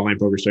all the online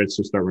poker sites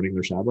to start running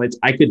their satellites,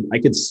 I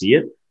could see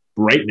it.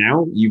 But right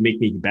now, you make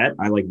me bet,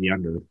 I like the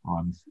under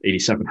on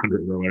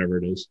 8,700 or whatever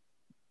it is.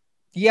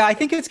 Yeah, I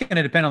think it's going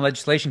to depend on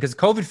legislation because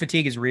COVID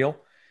fatigue is real,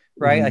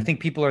 right? Mm-hmm. I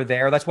think people are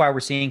there. That's why we're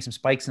seeing some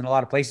spikes in a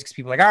lot of places because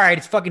people are like, all right,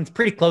 it's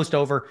pretty close to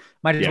over.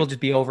 Might as well just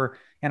be over.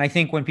 And I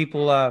think when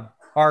people are,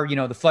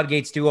 the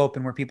floodgates do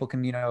open where people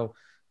can,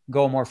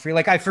 go more free.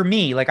 Like for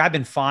me, I've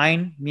been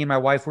fine. Me and my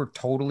wife were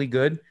totally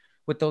good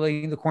with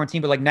the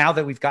quarantine. But like now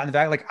that we've gotten the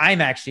vaccine, like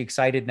I'm actually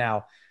excited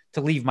now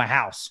to leave my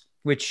house,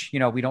 which,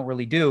 we don't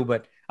really do.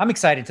 But I'm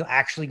excited to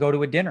actually go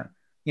to a dinner.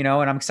 And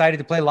I'm excited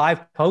to play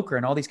live poker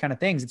and all these kind of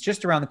things. It's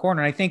just around the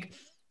corner. And I think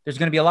there's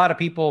going to be a lot of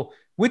people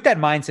with that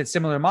mindset,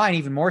 similar to mine,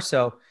 even more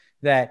so,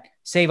 that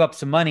save up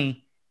some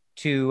money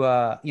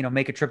to,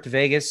 make a trip to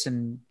Vegas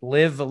and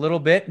live a little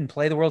bit and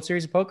play the World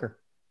Series of Poker.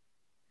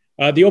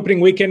 The opening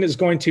weekend is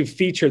going to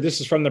feature,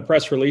 this is from the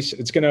press release,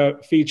 it's going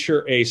to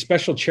feature a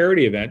special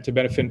charity event to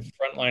benefit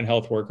frontline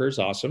health workers.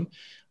 Awesome.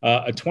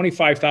 A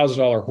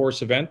 $25,000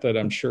 horse event that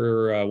I'm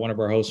sure one of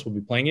our hosts will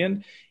be playing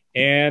in,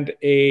 and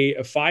a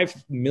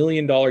 $5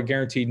 million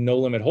guaranteed no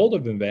limit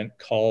hold'em event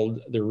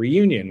called the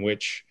Reunion,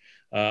 which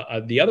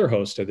the other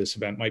host of this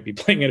event might be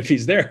playing it if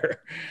he's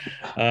there.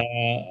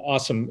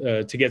 Awesome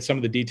to get some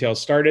of the details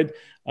started.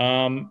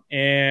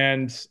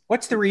 And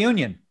what's the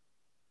Reunion?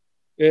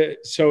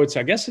 So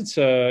I guess it's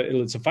a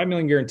 $5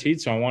 million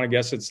guaranteed. So I want to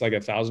guess it's like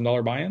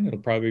 $1,000 buy-in. It'll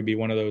probably be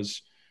one of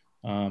those,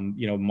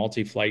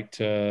 multi-flight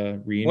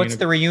reunion. What's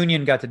the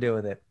Reunion got to do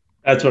with it?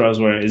 That's what I was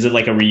wondering. Is it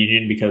like a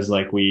reunion because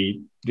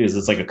is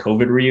this like a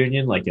COVID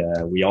reunion? Like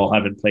we all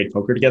haven't played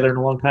poker together in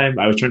a long time.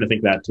 I was trying to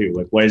think that too.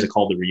 Like, why is it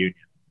called the Reunion?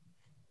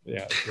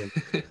 Yeah.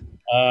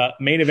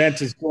 Main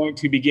event is going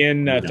to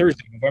begin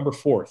Thursday, November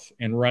 4th,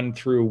 and run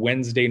through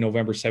Wednesday,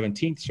 November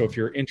 17th. So if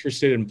you're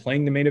interested in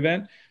playing the main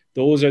event,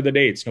 those are the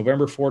dates,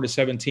 November 4 to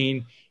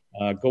 17.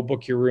 Go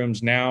book your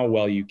rooms now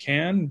while you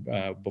can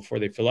before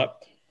they fill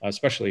up,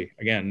 especially,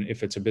 again,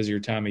 if it's a busier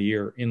time of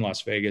year in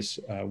Las Vegas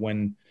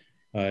in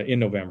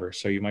November.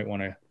 So you might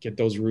want to get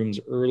those rooms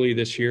early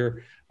this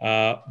year.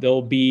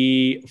 There'll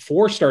be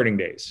 4 starting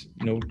days,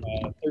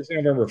 Thursday,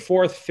 November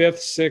 4th, 5th,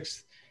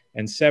 6th,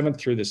 and 7th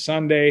through the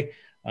Sunday.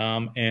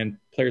 And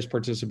players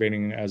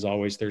participating, as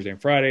always, Thursday and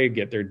Friday,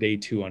 get their day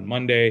 2 on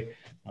Monday,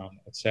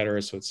 et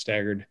cetera. So it's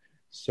staggered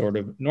sort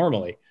of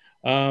normally.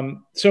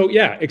 So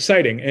yeah,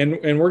 exciting.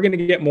 And we're going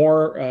to get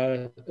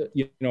more,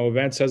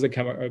 events as they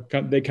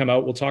come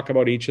out. We'll talk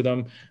about each of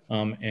them,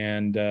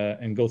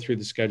 and go through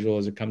the schedule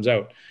as it comes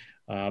out.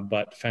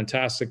 But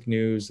fantastic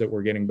news that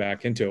we're getting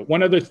back into it.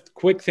 One other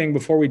quick thing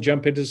before we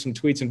jump into some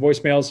tweets and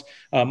voicemails,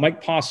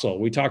 Mike Postle.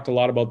 We talked a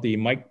lot about the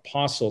Mike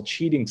Postle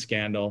cheating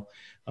scandal.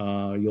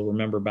 You'll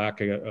remember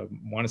back, I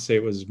want to say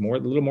it was a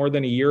little more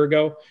than a year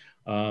ago.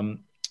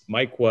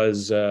 Mike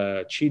was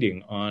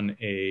cheating on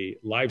a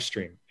live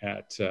stream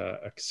at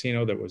a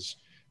casino that was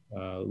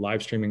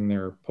live streaming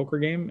their poker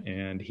game,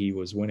 and he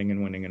was winning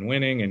and winning and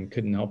winning and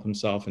couldn't help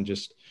himself, and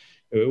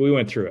we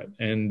went through it.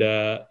 And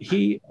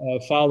he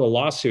filed a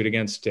lawsuit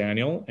against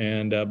Daniel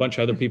and a bunch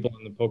of other people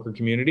in the poker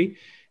community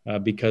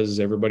because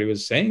everybody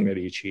was saying that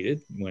he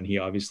cheated when he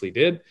obviously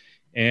did.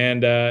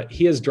 And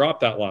he has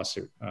dropped that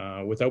lawsuit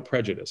without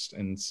prejudice,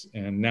 and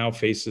now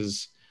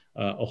faces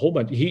a whole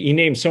bunch. He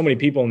named so many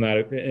people in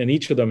that, and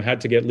each of them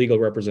had to get legal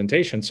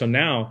representation. So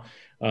now,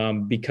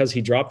 because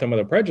he dropped them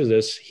without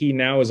prejudice, he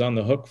now is on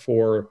the hook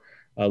for.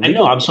 I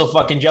know. I'm so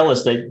fucking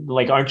jealous.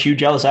 That aren't you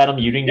jealous, Adam?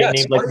 You didn't get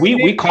named. Like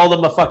we call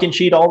them a fucking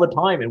cheat all the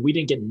time, and we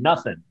didn't get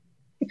nothing.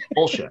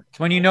 Bullshit. It's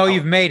when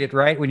you've made it,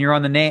 right? When you're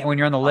on the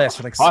list,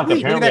 you're like,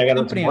 apparently I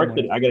got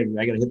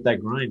to hit that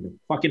grind.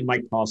 Fucking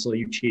Mike Postle,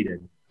 you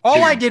cheated.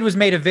 All I did was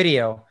made a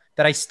video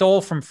that I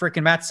stole from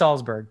freaking Matt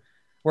Salzberg,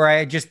 where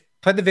I just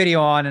put the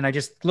video on and I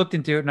just looked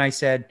into it and I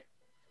said,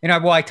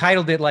 I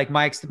titled it like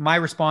my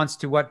response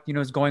to what,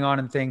 is going on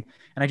and thing.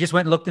 And I just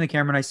went and looked in the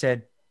camera and I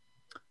said,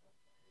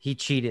 he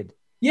cheated.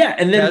 Yeah.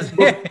 And then,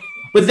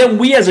 but then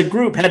we as a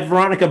group had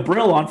Veronica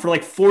Brill on for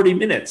like 40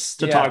 minutes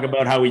to talk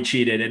about how he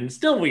cheated. And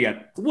still we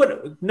got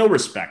no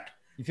respect.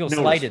 You feel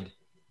slighted.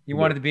 You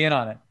wanted to be in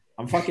on it.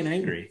 I'm fucking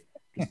angry.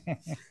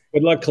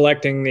 Good luck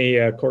collecting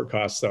the court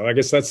costs, though. I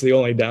guess that's the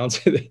only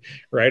downside,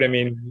 right? I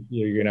mean,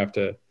 you're going to have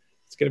to,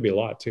 it's going to be a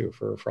lot, too,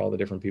 for all the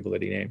different people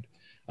that he named.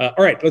 All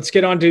right, let's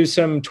get on to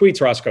some tweets,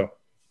 Roscoe.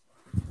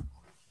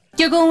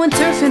 You're going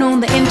surfing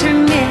on the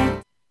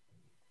internet.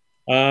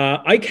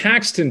 Ike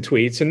Haxton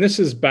tweets, and this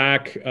is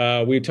back,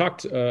 we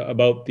talked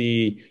about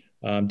the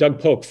Doug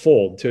Polk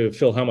fold to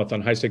Phil Hellmuth on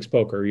High Stakes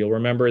Poker. You'll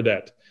remember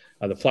that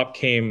the flop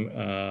came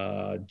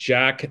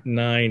Jack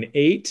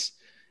 9-8.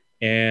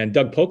 And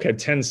Doug Polk had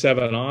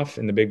 10-7 off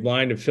in the big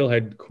blind, and Phil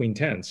had Queen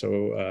 10.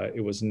 So it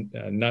was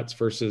nuts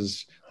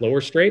versus lower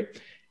straight.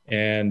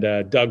 And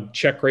Doug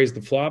check raised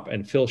the flop,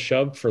 and Phil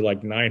shoved for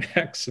like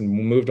 9x and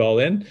moved all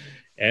in.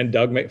 And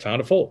Doug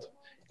found a fold.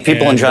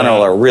 People in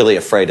general are really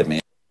afraid of me.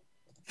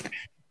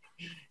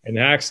 And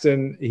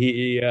Haxton,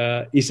 he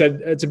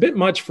said, it's a bit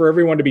much for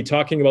everyone to be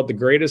talking about the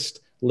greatest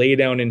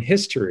laydown in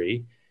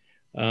history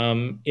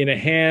in a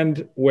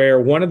hand where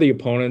one of the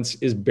opponents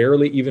is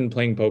barely even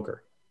playing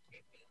poker.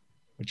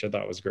 Which I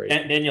thought was great.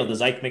 Daniel,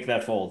 does Ike make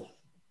that fold?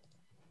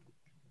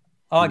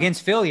 Oh,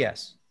 against Phil,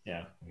 yes.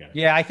 Yeah. Okay.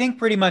 Yeah, I think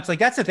pretty much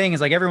that's the thing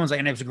is everyone's like,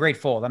 and it was a great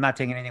fold. I'm not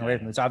taking anything away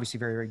from it. It's obviously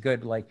very, very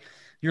good. But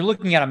you're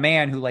looking at a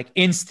man who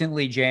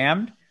instantly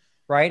jammed,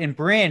 right? And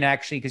Bryn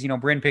actually, because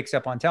Bryn picks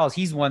up on tells.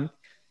 He's one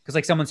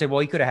because someone said, well,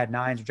 he could have had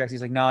 9s or jacks.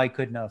 He's like, no, he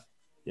couldn't have.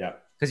 Yeah.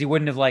 Because he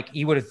wouldn't have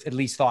he would have at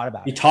least thought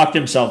about it. He talked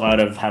himself out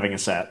of having a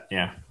set.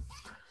 Yeah.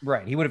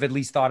 Right. He would have at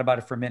least thought about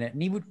it for a minute,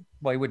 and he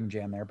wouldn't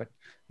jam there, but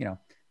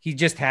he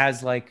just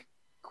has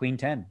Queen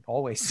 10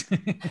 always.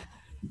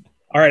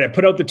 All right, I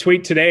put out the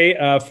tweet today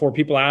for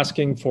people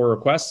asking for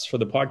requests for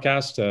the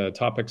podcast,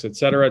 topics,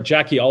 etc.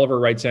 Jackie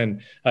Oliver writes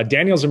in,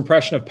 Daniel's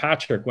impression of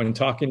Patrick when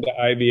talking to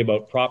Ivy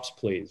about props,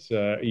 please.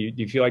 Do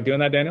you feel like doing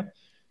that, Daniel?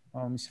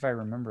 Oh, let me see if I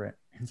remember it.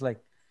 It's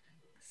like,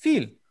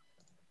 Phil,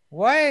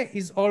 why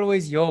is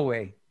always your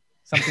way?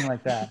 Something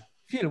like that.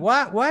 Phil,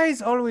 why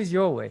is always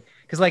your way?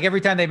 Because like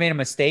every time they made a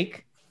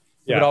mistake,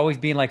 it would always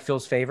be in like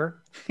Phil's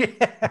favor.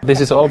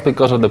 This is all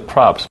because of the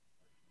props.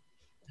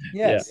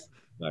 Yes. Yeah.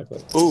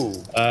 Exactly. Ooh,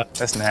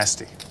 that's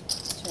nasty.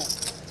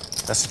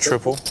 That's a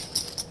triple.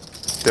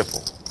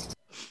 Dipple.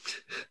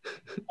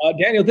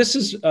 Daniel, this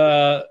is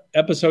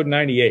episode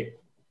 98,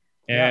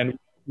 and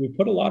we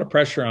put a lot of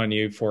pressure on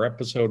you for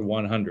episode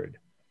 100.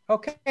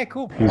 Okay,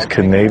 cool. He's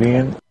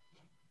Canadian.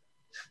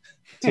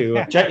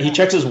 To He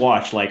checks his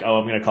watch like, oh,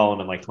 I'm going to call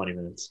him in like 20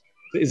 minutes.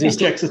 Is He he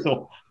still, checks his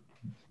watch.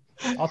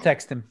 I'll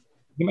text him.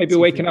 he might be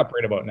waking up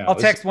right about now. I'll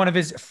text one of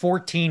his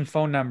 14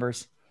 phone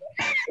numbers.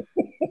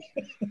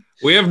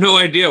 We have no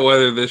idea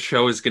whether this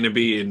show is going to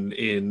be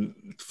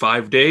in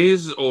 5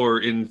 days or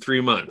in 3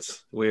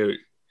 months. This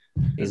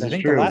I is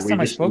think true. the last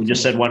time I spoke we to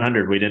just him- said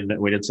 100. We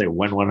didn't say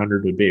when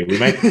 100 would be. We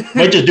might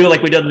just do it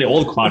like we did in the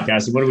old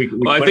podcast. What do we?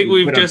 Well, I think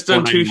we've just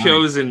done 2 499.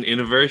 shows in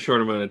a very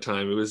short amount of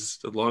time. It was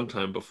a long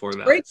time before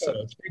that. Great, so.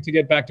 it's great to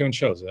get back doing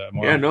shows.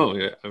 More Yeah, often. no,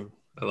 yeah, I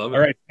love it. All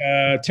right,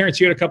 Terrence,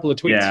 you had a couple of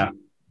tweets. Yeah.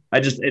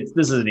 This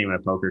isn't even a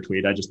poker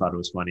tweet. I just thought it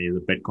was funny. The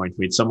Bitcoin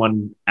tweet.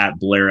 Someone at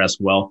Blair S.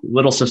 Wealth,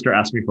 little sister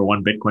asked me for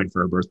 1 Bitcoin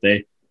for her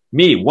birthday.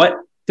 Me, what?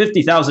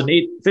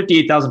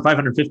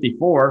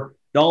 $58,554.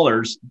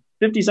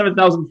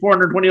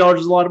 $57,420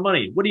 is a lot of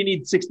money. What do you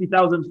need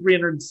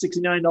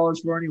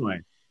 $60,369 for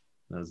anyway?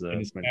 That's In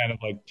the span of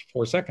like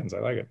 4 seconds. I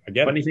like it. I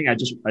get funny it. thing. I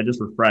just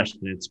refreshed,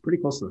 and it's pretty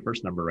close to the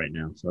first number right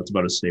now. So that's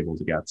about as stable as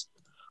it gets.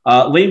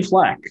 Lane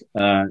Flack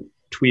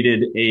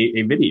tweeted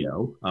a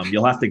video.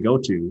 You'll have to go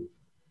to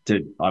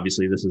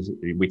obviously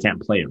we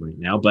can't play it right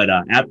now, but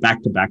at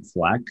Back to Back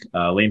Flack,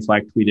 Lane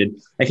Flack tweeted,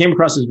 I came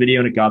across this video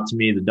and it got to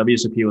me. The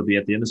WSOP will be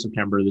at the end of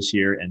September this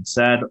year, and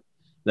said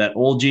that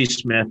old G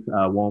Smith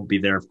won't be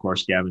there. Of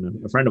course,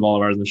 Gavin, a friend of all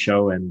of ours on the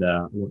show, and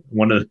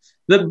one of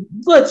no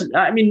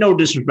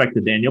disrespect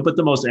to Daniel, but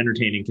the most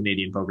entertaining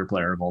Canadian poker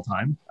player of all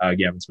time,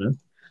 Gavin Smith.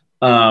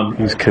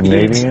 He's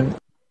Canadian.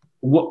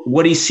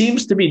 What he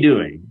seems to be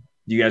doing,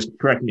 you guys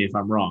correct me if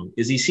I'm wrong,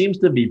 is he seems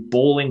to be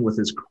bowling with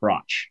his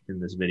crotch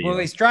in this video. Well,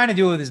 he's trying to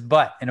do it with his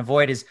butt and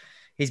avoid he's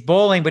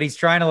bowling, but he's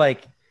trying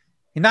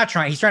not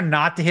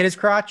to hit his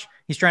crotch.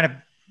 He's trying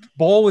to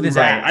bowl with his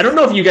ass. I don't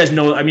know if you guys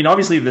know. I mean,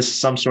 obviously this is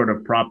some sort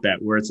of prop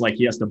bet where it's like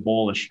he has to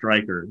bowl a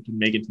striker to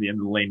make it to the end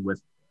of the lane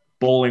with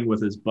bowling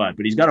with his butt,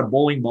 but he's got a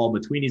bowling ball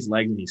between his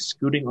legs and he's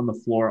scooting on the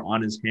floor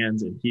on his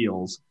hands and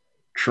heels,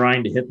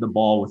 trying to hit the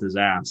ball with his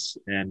ass.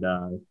 And,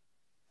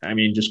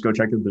 just go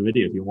check out the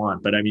video if you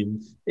want. But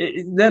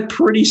that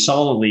pretty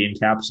solidly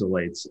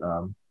encapsulates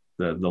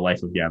the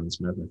life of Gavin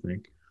Smith, I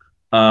think.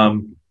 I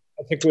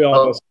think we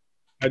all.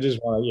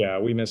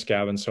 We miss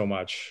Gavin so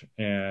much,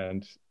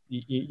 and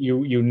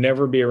you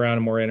never be around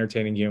a more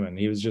entertaining human.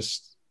 He was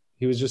just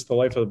the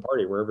life of the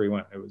party wherever he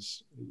went. It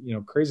was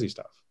crazy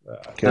stuff.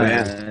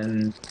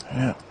 And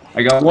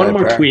I got one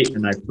more tweet,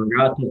 and I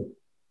forgot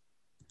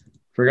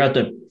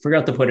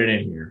to put it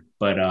in here,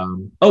 but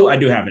I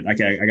do have it.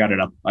 Okay, I got it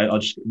up. I'll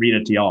just read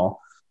it to y'all.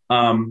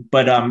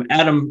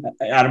 Adam,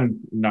 I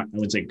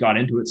would say got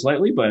into it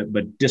slightly,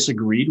 but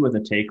disagreed with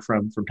a take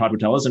from Todd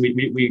Witellis, and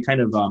we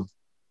kind of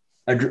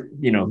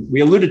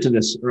we alluded to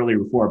this earlier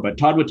before, but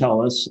Todd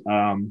Witellis,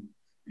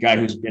 guy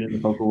who's been in the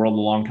poker world a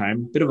long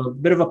time, bit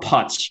of a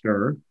pot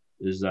stir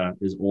is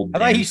old. I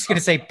thought you were just gonna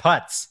say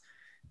putts.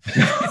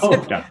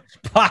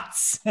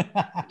 Putts.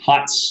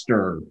 Hot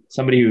stir.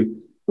 Somebody who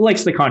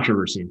likes the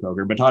controversy in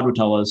poker, but Todd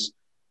Witellis,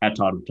 at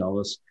Todd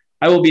Witellis,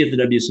 I will be at the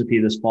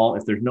WSOP this fall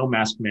if there's no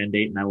mask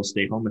mandate, and I will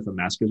stay home if a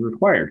mask is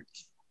required.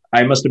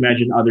 I must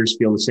imagine others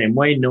feel the same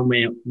way. No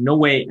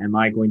way am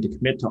I going to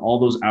commit to all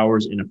those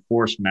hours in a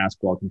forced mask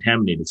while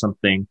contaminated.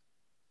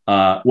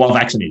 While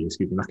vaccinated,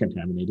 excuse me, not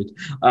contaminated.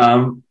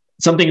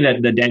 Something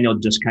that Daniel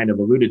just kind of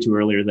alluded to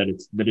earlier, that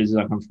it is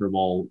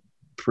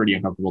pretty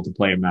uncomfortable to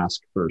play a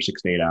mask for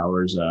 6 to 8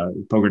 hours.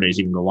 Poker days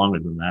even go longer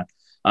than that.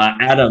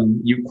 Adam,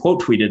 you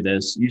quote tweeted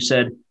this. You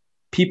said,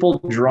 "People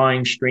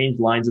drawing strange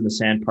lines in the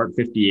sand, part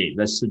 58.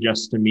 That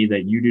suggests to me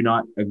that you do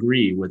not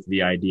agree with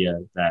the idea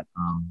that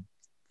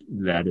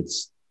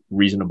it's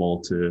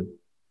reasonable to."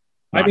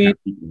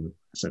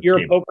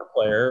 You're a poker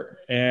player,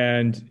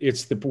 and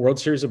it's the World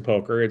Series of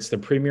Poker. It's the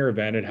premier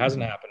event. It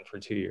hasn't happened for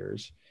 2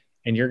 years,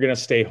 and you're going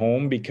to stay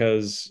home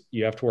because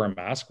you have to wear a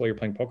mask while you're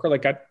playing poker.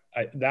 Like I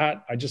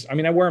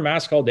wear a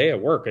mask all day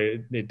at work.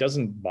 It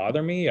doesn't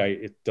bother me.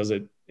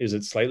 Is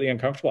it slightly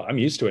uncomfortable? I'm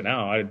used to it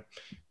now. It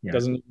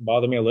doesn't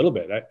bother me a little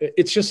bit.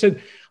 It's just that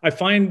I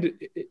find,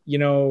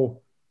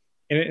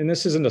 and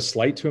this isn't a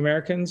slight to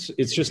Americans.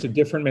 It's just a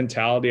different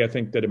mentality, I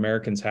think, that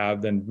Americans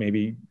have than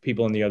maybe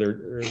people in the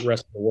other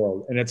rest of the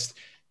world. And it's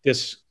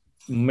this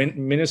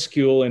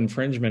minuscule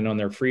infringement on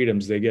their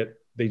freedoms. They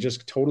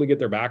just totally get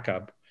their back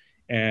up.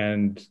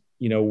 And,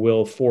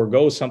 will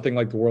forego something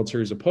like the World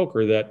Series of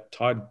Poker that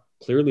Todd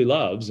clearly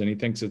loves, and he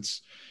thinks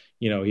it's,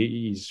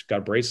 he's got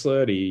a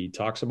bracelet. He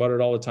talks about it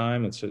all the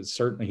time. It's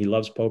certainly he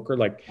loves poker.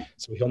 Like,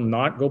 so he'll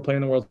not go play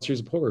in the World Series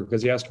of Poker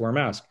because he has to wear a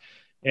mask.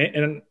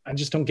 And I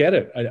just don't get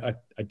it.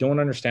 I don't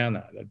understand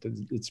that.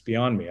 It's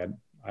beyond me.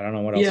 I don't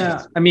know what else.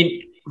 Yeah, I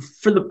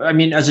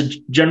mean, as a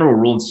general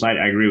rule in society,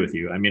 I agree with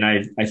you. I mean,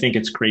 I think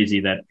it's crazy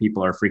that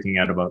people are freaking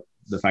out about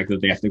the fact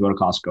that they have to go to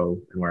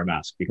Costco and wear a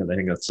mask, because I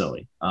think that's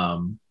silly.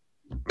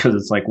 Because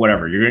it's like,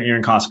 whatever, you're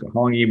in Costco.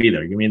 How long are you gonna be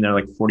there? You're gonna be in there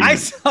like 40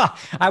 minutes.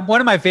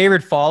 One of my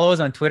favorite follows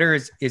on Twitter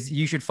is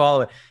you should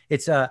follow it.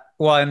 It's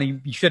you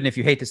shouldn't if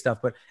you hate this stuff,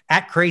 but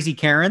at Crazy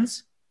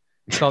Karens.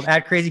 It's called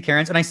at Crazy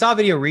Karens. And I saw a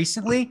video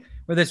recently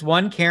where this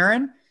one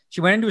Karen,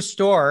 she went into a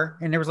store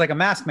and there was like a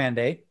mask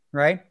mandate,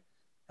 right?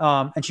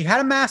 And she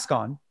had a mask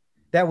on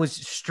that was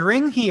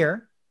string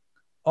here,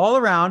 all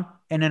around,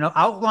 and an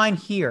outline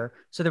here.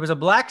 So there was a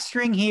black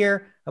string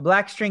here, a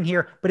black string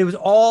here, but it was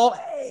all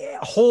a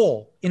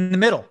hole in the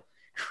middle,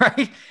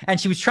 right? And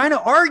she was trying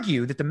to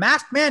argue that the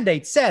mask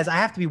mandate says I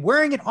have to be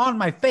wearing it on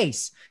my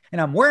face,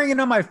 and I'm wearing it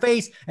on my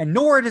face, and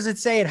nowhere does it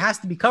say it has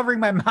to be covering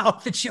my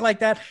mouth and shit like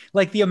that.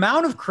 Like, the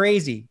amount of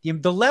crazy,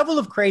 the level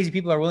of crazy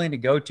people are willing to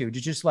go to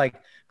just like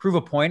prove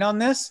a point on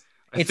this.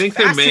 I think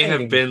there may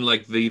have been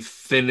like the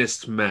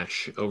thinnest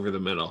mesh over the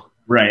middle.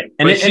 Right.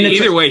 And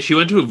either way, she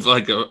went to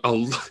like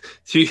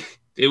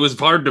it was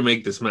hard to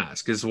make this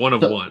mask. It's one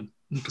of one.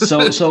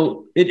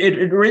 so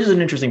it raises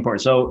an interesting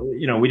point. So,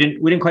 we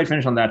didn't quite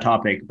finish on that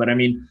topic, but I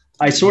mean,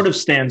 I sort of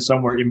stand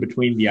somewhere in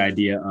between the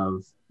idea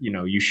of,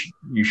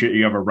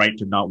 you have a right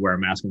to not wear a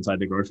mask inside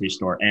the grocery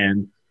store,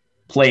 and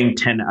playing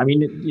 10. I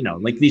mean,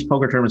 like, these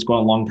poker tournaments go a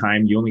long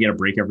time. You only get a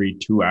break every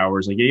 2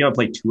 hours. Like, you got to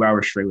play 2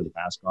 hours straight with a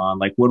mask on.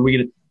 Like, what are we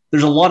going to,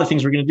 there's a lot of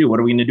things we're going to do. What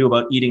are we going to do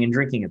about eating and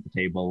drinking at the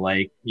table?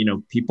 Like,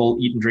 people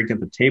eat and drink at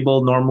the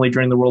table normally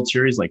during the World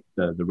Series, like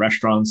the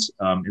restaurants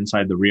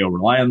inside the Rio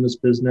rely on this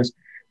business.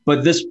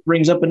 But this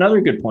brings up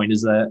another good point,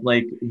 is that,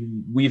 like,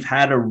 we've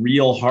had a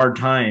real hard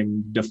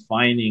time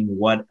defining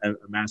what a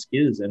mask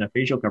is and a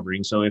facial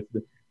covering. So if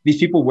these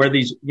people wear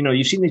these,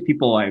 you've seen these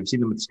people, I've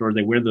seen them at the stores,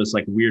 they wear those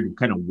like weird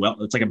kind of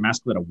it's like a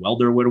mask that a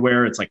welder would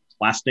wear. It's like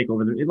plastic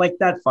over there. Like,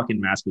 that fucking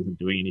mask isn't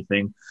doing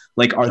anything.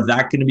 Like, are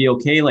that going to be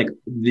okay? Like,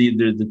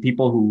 the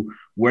people who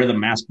wear the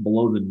mask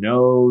below the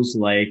nose,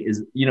 like,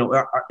 is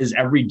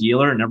every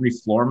dealer and every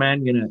floor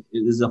man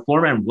is the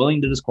floor man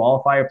willing to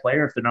disqualify a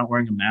player if they're not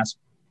wearing a mask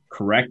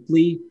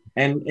correctly?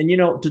 And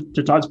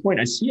to Todd's point,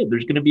 I see it.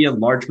 There's going to be a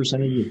large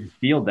percentage of the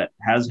field that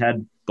has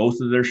had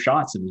both of their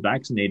shots and is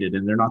vaccinated,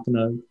 and they're not going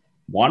to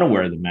want to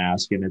wear the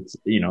mask. And it's,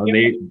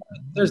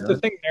 the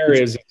thing there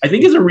is, I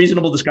think it's a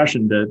reasonable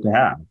discussion to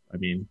have. I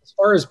mean, as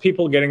far as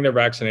people getting their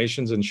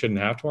vaccinations and shouldn't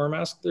have to wear a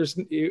mask,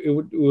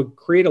 it would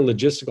create a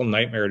logistical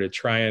nightmare to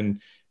try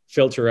and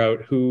filter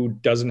out who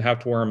doesn't have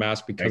to wear a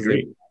mask because they're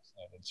vaccinated.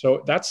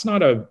 So that's not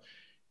to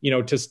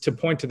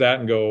point to that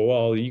and go,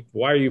 well,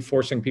 why are you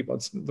forcing people?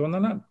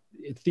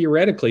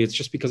 Theoretically, it's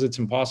just because it's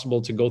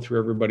impossible to go through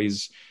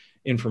everybody's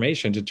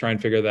information to try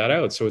and figure that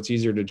out. So it's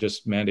easier to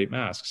just mandate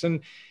masks, and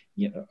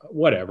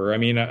whatever. I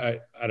mean, I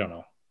don't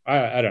know.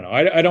 I don't know.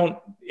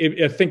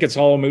 I think it's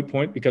all a moot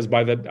point, because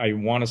by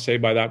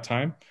that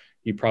time,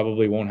 you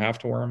probably won't have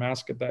to wear a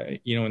mask at that,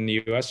 in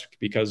the US,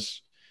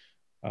 because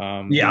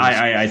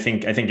I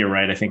think you're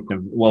right. I think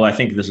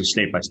this is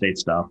state by state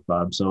stuff.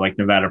 So like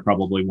Nevada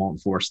probably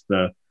won't force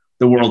the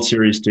World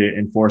Series to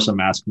enforce a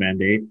mask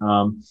mandate.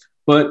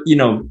 But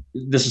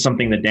this is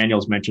something that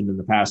Daniel's mentioned in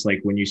the past.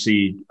 Like, when you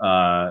see,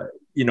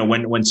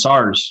 when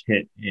SARS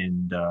hit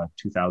in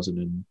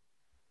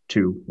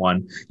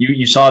 2001,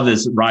 you saw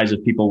this rise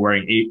of people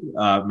wearing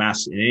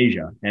masks in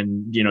Asia.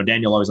 And,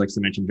 Daniel always likes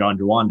to mention John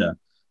Jawanda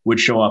would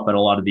show up at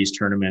a lot of these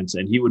tournaments,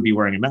 and he would be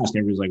wearing a mask.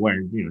 And everybody's like,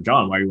 wearing,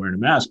 John, why are you wearing a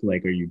mask?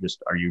 Like, are you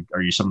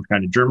some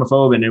kind of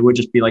germaphobe? And it would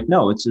just be like,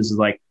 no, this is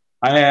like,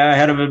 I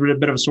had a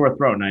bit of a sore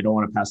throat, and I don't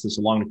want to pass this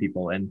along to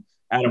people. And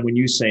Adam, when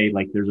you say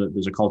like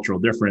there's a cultural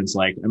difference,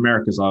 like,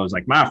 America's always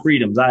like, my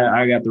freedoms,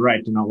 I got the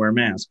right to not wear a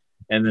mask.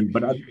 And then,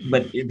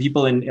 but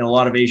people in a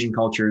lot of Asian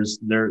cultures,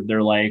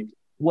 they're like,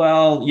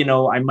 well,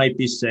 I might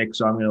be sick,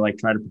 so I'm going to like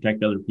try to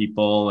protect other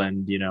people,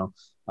 and,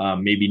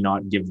 maybe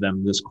not give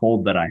them this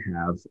cold that I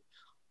have.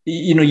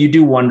 You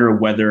do wonder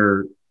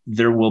whether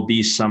there will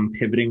be some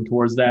pivoting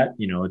towards that.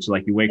 It's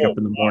like you wake up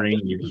in the morning.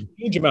 There's a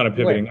huge amount of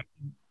pivoting.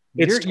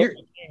 It's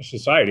totally changed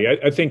society.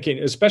 I think,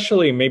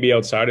 especially maybe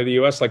outside of the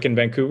US, like in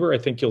Vancouver, I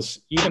think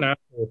even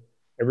after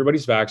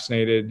everybody's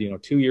vaccinated,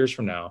 2 years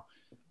from now,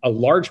 a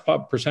large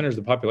percentage of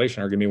the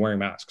population are going to be wearing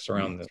masks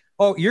around this.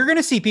 Oh, you're going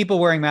to see people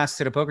wearing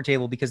masks at a poker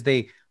table because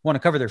they want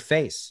to cover their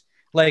face.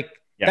 Like,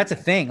 that's a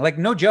thing. Like,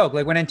 no joke.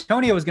 Like, when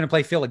Antonio was going to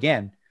play Phil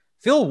again,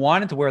 Phil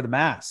wanted to wear the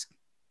mask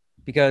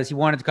because he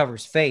wanted to cover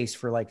his face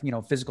for, like,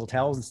 physical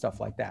tells and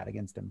stuff like that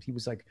against him. He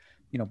was like,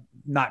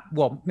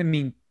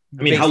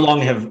 how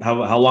long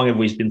have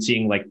we been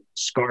seeing like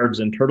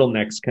scarves and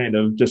turtlenecks kind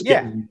of just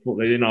getting,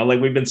 like,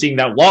 we've been seeing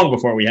that long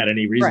before we had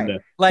any reason to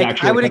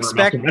like, I would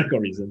expect medical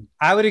reason.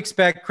 I would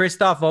expect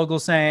Christoph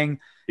Vogelsang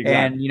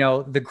and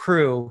the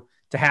crew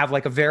to have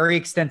like a very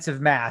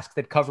extensive mask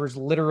that covers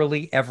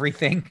literally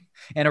everything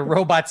and a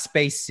robot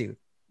spacesuit.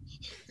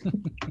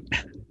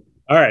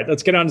 All right,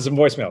 let's get on to some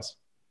voicemails.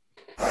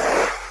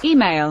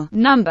 Email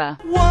number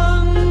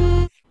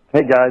 1.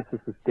 Hey guys,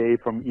 this is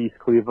Dave from East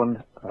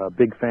Cleveland.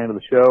 Big fan of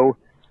the show.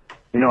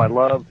 You know, I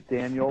love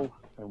Daniel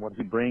and what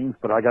he brings,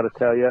 but I got to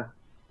tell you,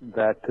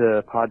 that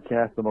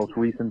podcast, the most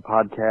recent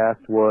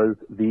podcast, was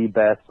the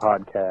best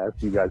podcast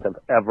you guys have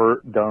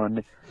ever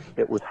done.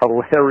 It was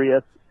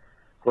hilarious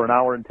for an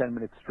hour and 10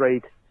 minutes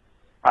straight.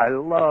 I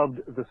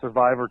loved the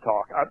Survivor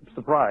talk. I'm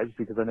surprised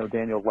because I know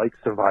Daniel likes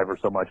Survivor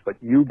so much, but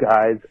you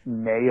guys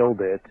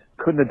nailed it.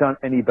 Couldn't have done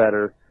any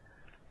better.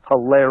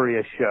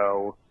 Hilarious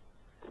show.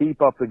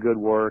 Keep up the good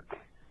work.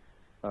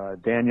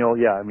 Daniel,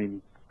 yeah, I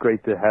mean,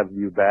 great to have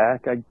you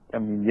back. I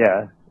mean,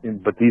 yeah,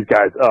 but these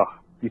guys,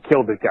 you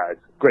killed it, guys.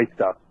 Great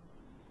stuff.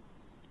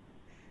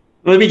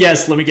 Let me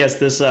guess.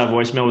 This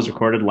voicemail was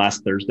recorded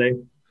last Thursday.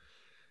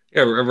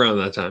 Yeah, around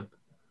that time.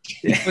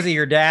 Was it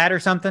your dad or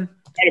something?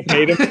 I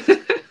paid him.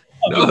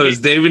 No, it was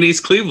Dave in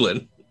East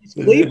Cleveland.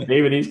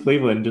 Dave in East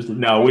Cleveland. Just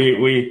no,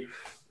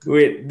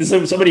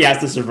 somebody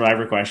asked the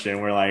Survivor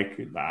question. We're like,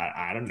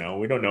 I don't know.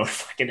 We don't know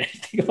fucking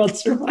anything about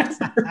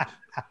Survivor.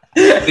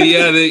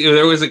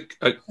 There was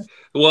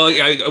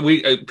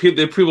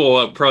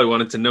people probably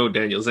wanted to know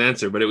Daniel's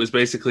answer, but it was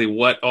basically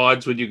what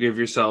odds would you give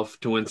yourself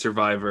to win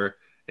Survivor,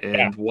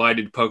 and why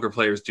did poker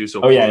players do so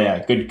well?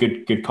 Yeah. Good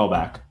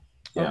callback.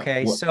 Yeah.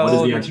 Okay,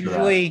 so there's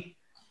usually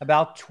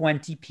about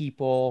 20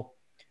 people,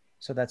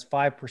 so that's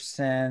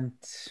 5%.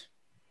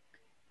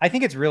 I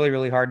think it's really,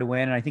 really hard to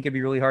win, and I think it'd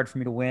be really hard for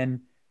me to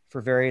win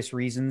for various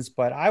reasons,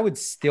 but I would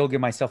still give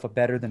myself a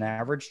better than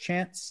average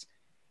chance.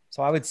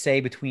 So I would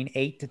say between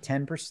 8 to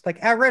 10%,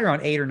 like right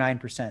around 8 or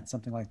 9%,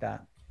 something like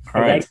that.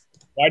 All right.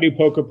 Why do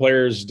poker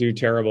players do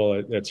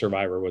terrible at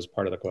Survivor was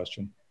part of the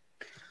question.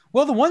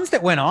 Well, the ones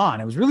that went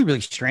on, it was really,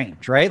 really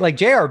strange, right? Like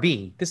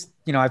JRB,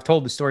 I've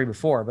told the story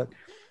before, but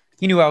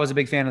he knew I was a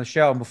big fan of the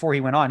show. And before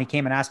he went on, he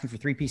came and asked me for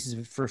 3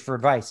 pieces for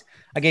advice.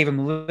 I gave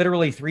him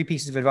literally 3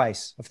 pieces of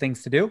advice of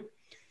things to do.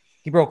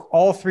 He broke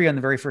all 3 on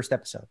the very first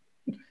episode.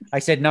 I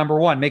said, number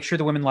 1, make sure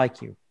the women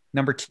like you.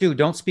 Number 2,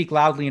 don't speak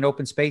loudly in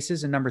open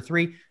spaces. And number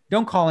 3,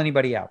 don't call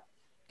anybody out.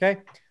 Okay.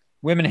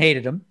 Women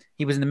hated him.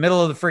 He was in the middle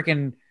of the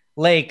freaking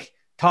lake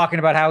talking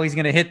about how he's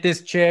going to hit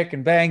this chick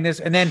and bang this.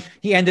 And then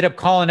he ended up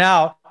calling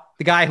out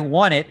the guy who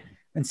won it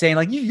and saying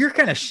like, you're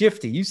kind of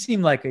shifty. You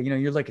seem like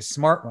you're like a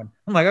smart one.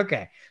 I'm like,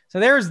 okay. So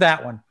there's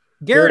that one.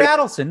 Garrett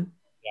Adelson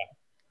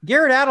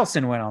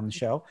went on the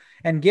show,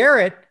 and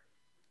Garrett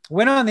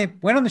went on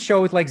the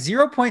show with like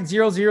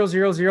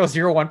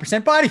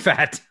 0.0000001% body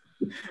fat,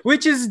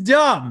 which is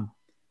dumb.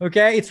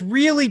 Okay. It's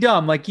really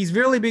dumb. Like he's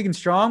really big and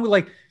strong, but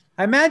like,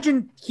 I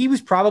imagine he was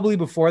probably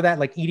before that,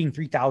 like eating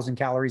 3,000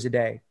 calories a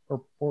day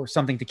or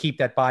something to keep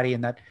that body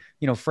in that,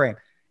 frame.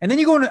 And then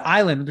you go on an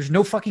island and there's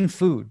no fucking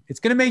food. It's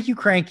going to make you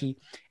cranky.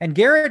 And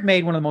Garrett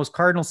made one of the most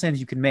cardinal sins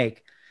you can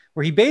make,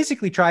 where he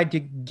basically tried to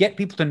get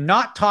people to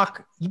not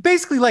talk. He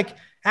basically like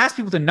asked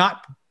people to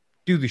not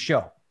do the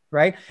show.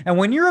 Right. And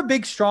when you're a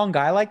big, strong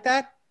guy like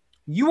that,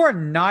 you are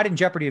not in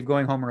jeopardy of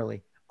going home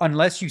early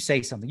unless you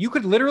say something. You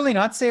could literally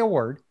not say a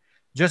word,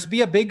 just be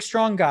a big,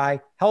 strong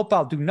guy, help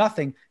out, do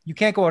nothing. You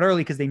can't go out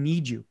early because they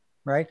need you.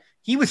 Right.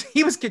 He was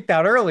kicked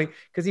out early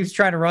because he was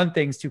trying to run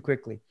things too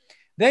quickly.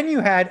 Then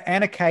you had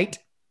Anna Kite,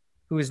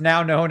 who is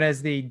now known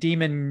as the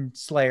Demon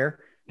Slayer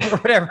or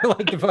whatever,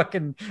 like the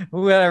fucking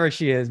whatever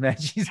she is, man.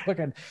 She's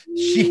fucking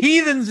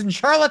heathens and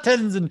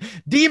charlatans and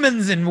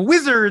demons and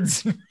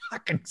wizards and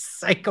fucking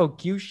psycho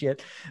Q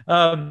shit.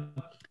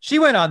 She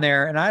went on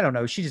there, and I don't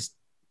know. She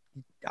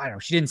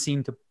didn't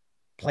seem to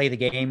play the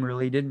game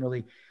really. Didn't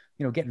really,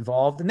 get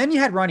involved. And then you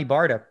had Ronnie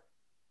Barta,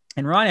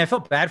 and Ronnie, I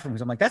felt bad for him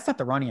because I'm like, that's not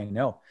the Ronnie I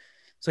know.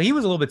 So he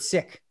was a little bit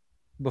sick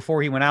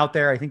before he went out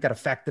there. I think that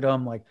affected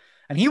him.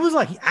 And he was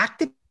like, he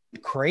acted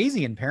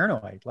crazy and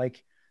paranoid.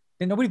 Like,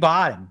 and nobody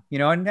bought him,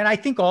 and I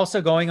think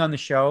also going on the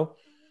show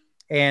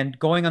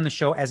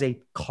as a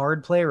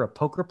card player, a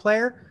poker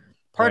player,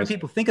 part of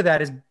people think of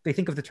that as they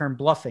think of the term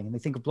bluffing, and they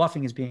think of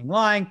bluffing as being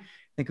lying,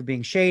 think of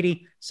being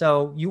shady.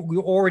 So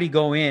you already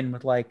go in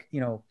with a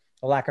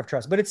lack of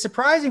trust. But it's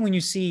surprising when you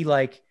see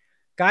like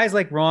guys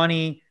like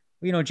Ronnie,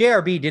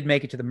 JRB did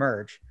make it to the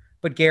merge,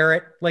 but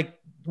Garrett,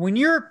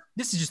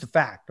 this is just a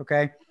fact.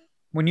 Okay.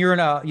 When you're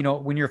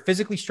when you're a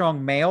physically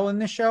strong male in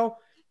this show,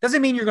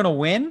 doesn't mean you're going to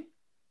win,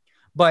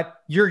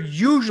 but you're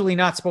usually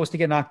not supposed to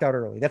get knocked out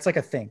early. That's like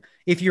a thing.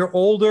 If you're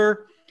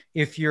older,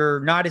 if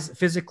you're not as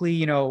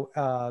physically,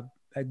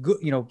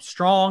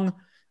 strong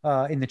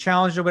in the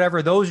challenge or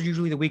whatever, those are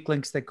usually the weak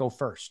links that go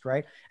first,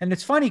 right? And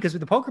it's funny because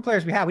with the poker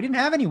players we didn't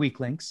have any weak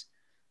links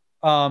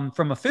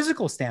from a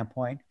physical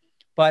standpoint,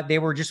 but they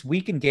were just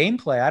weak in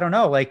gameplay. I don't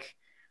know, like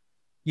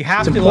you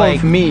have it's to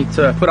important for me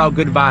to put out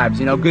good vibes,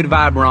 good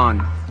vibe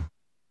Ron.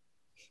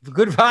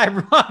 Good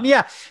vibe Ron,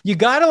 yeah. You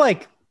gotta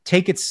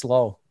take it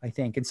slow, I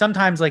think. And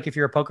sometimes if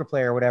you're a poker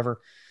player or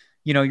whatever,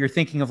 you're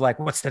thinking of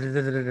what's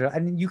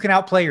and you can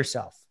outplay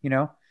yourself,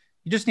 you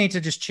just need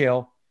to just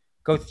chill.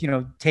 go,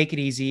 take it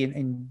easy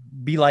and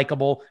be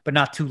likable, but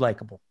not too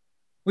likable,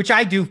 which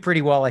I do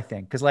pretty well, I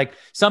think. Cause like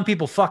some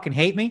people fucking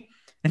hate me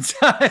and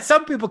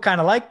some people kind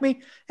of like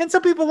me and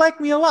some people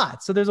like me a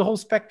lot. So there's a whole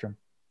spectrum.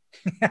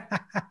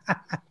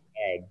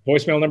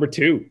 Voicemail number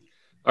 2.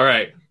 All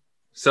right.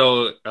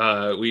 So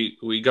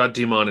we got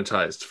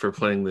demonetized for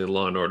playing the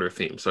Law and Order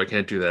theme, so I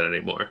can't do that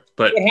anymore.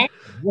 But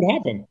what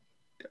happened?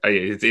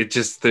 It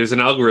just, there's an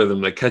algorithm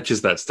that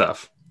catches that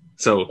stuff.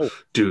 So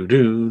do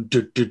do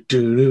do do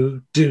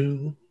do do.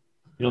 You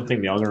don't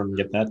think the algorithm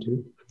get that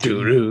too?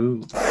 Do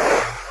do.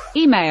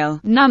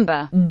 Email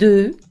number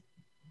 2.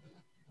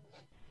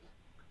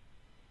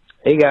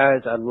 Hey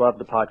guys, I love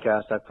the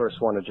podcast. I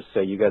first want to just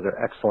say you guys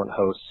are excellent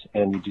hosts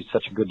and you do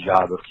such a good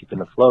job of keeping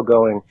the flow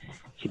going,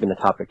 keeping the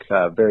topics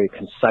very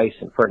concise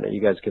and pertinent.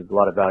 You guys give a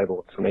lot of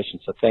valuable information,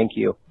 so thank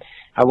you.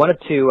 I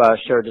wanted to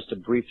share just a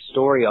brief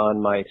story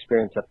on my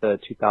experience at the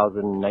 18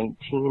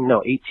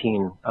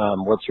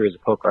 World Series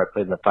of Poker. I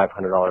played in the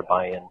 $500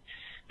 buy-in,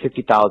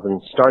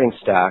 50,000 starting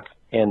stack,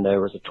 and there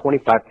was a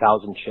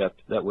 25,000 chip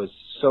that was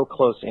so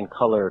close in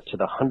color to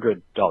the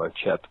 $100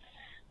 chip.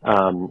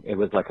 It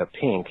was like a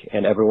pink,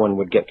 and everyone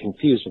would get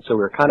confused. And so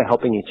we were kind of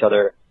helping each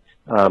other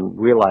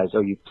realize,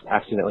 oh, you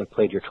accidentally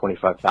played your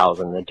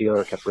 25,000. The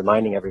dealer kept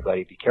reminding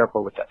everybody, be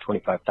careful with that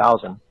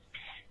 25,000.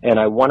 And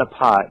I won a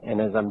pot,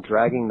 and as I'm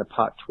dragging the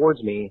pot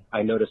towards me,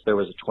 I noticed there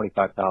was a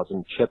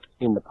 25,000 chip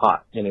in the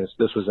pot, and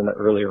this was in the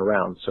earlier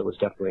round, so it was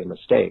definitely a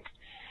mistake.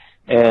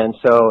 And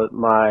so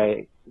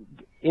my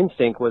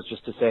instinct was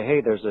just to say,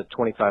 hey, there's a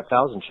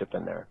 25,000 chip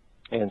in there.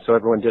 And so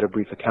everyone did a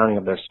brief accounting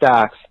of their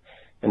stacks,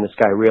 and this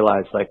guy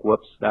realized, like,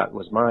 whoops, that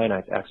was mine.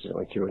 I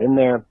accidentally threw it in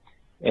there.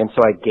 And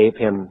so I gave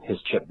him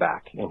his chip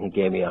back, and he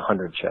gave me a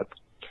 100 chip.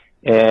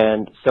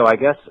 And so I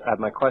guess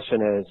my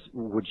question is,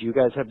 would you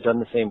guys have done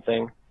the same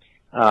thing?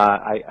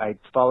 I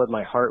followed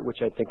my heart,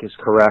 which I think is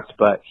correct,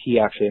 but he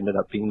actually ended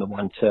up being the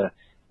one to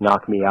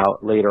knock me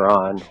out later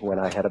on when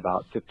I had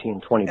about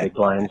 15, 20 big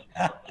blinds.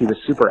 He was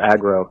super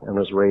aggro and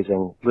was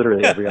raising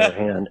literally every other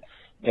hand.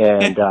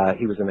 And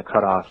he was in the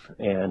cutoff,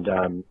 and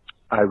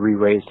I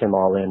re-raised him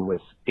all in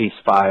with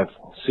ace-5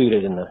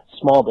 suited in the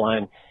small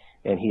blind,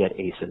 and he had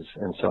aces,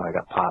 and so I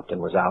got popped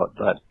and was out.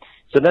 But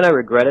so then I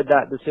regretted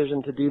that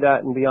decision to do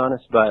that, and be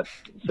honest. But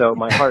so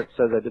my heart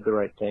says I did the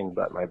right thing,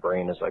 but my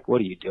brain is like, "What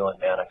are you doing,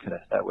 man?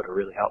 That would have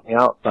really helped me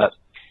out." But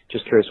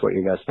just curious what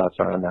your guys' thoughts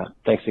are on that.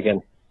 Thanks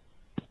again.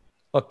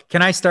 Look,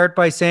 can I start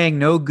by saying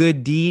no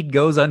good deed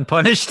goes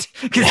unpunished?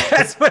 Because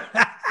that's what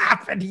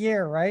happened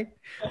here, right?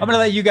 I'm going to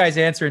let you guys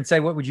answer and say,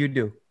 what would you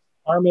do?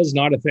 Karma is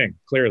not a thing,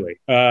 clearly.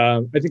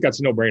 I think that's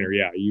a no-brainer.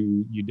 Yeah,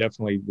 you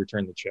definitely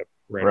return the chip.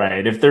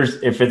 Right. If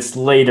it's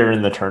later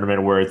in the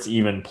tournament where it's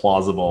even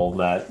plausible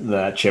that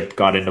that chip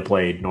got into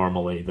play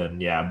normally,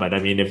 then yeah. But I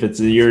mean, if it's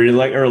your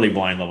like early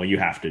blind level, you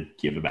have to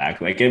give it back.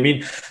 Like, I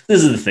mean,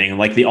 this is the thing.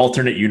 Like the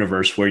alternate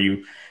universe where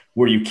you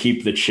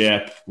keep the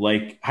chip.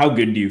 Like, how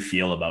good do you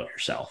feel about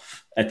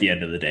yourself at the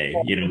end of the day?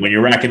 You know, when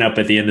you're racking up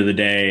at the end of the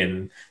day,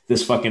 and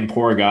this fucking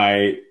poor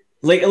guy.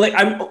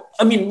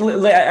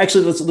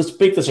 Actually, let's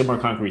make this a more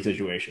concrete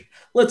situation.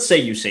 Let's say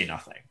you say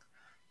nothing.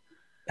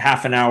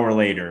 Half an hour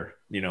later,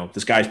 you know,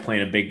 this guy's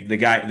playing the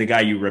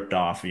guy you ripped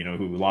off, you know,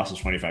 who lost his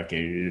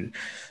 25K,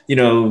 you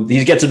know,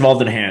 he gets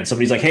involved in a hand.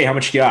 Somebody's like, hey, how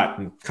much you got?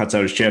 And cuts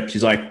out his chips.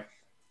 He's like,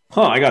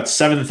 I got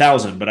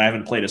 7,000, but I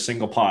haven't played a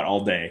single pot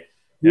all day.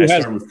 I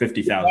started with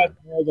 50,000.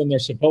 More than they're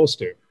supposed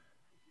to.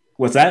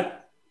 What's that?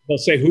 They'll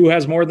say, who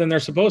has more than they're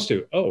supposed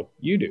to? Oh,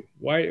 you do.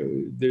 Why?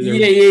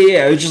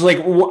 Yeah. It's just like,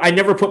 I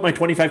never put my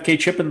 25K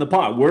chip in the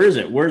pot. Where is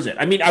it?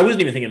 I mean, I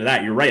wasn't even thinking of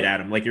that. You're right,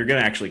 Adam. Like, you're going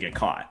to actually get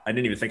caught. I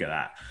didn't even think of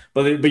that.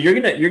 But you're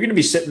going to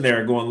be sitting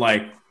there going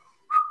like,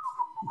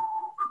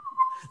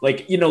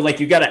 you know,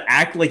 like you got to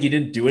act like you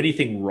didn't do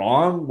anything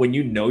wrong when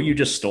you know you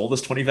just stole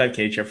this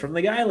 25K chip from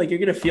the guy. Like, you're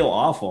going to feel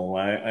awful.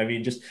 I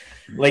mean, just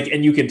like,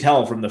 and you can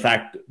tell from the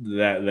fact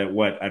that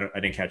what I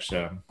didn't catch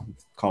the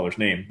caller's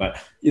name,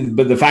 but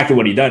the fact of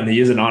what he done,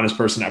 he is an honest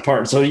person at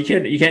part. So you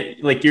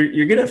can't like,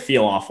 you're going to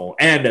feel awful.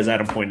 And as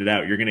Adam pointed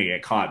out, you're going to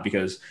get caught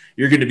because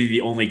you're going to be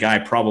the only guy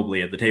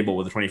probably at the table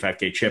with a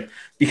 25K chip,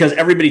 because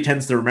everybody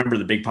tends to remember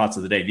the big pots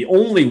of the day. The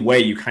only way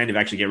you kind of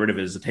actually get rid of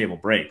it is the table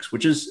breaks,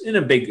 which is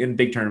in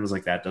big tournaments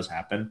like that does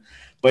happen,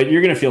 but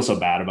you're going to feel so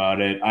bad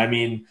about it. I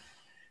mean,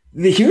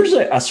 here's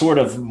a sort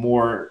of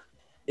more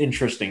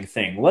interesting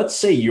thing. Let's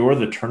say you're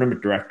the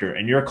tournament director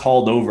and you're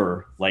called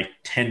over like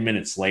 10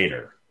 minutes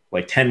later,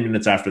 like 10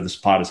 minutes after this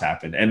pot has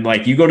happened. And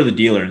like you go to the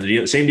dealer and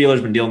the same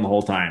dealer's been dealing the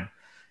whole time.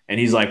 And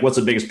he's like, what's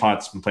the biggest pot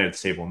that's been played at the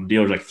table? And the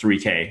dealer's like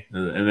 3K.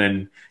 And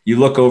then you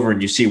look over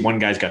and you see one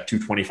guy's got 2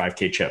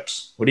 25K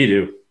chips. What do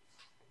you do?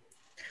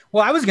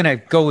 Well, I was going to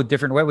go a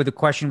different way with the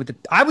question.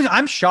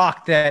 I'm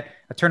shocked that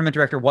a tournament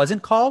director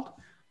wasn't called,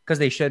 because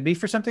they should be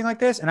for something like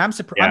this. And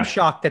I'm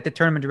shocked that the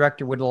tournament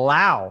director would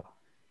allow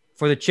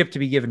for the chip to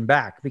be given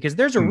back, because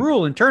there's a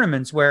rule in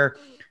tournaments where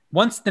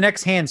once the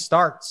next hand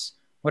starts,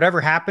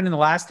 whatever happened in the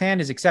last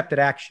hand is accepted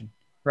action,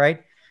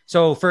 right?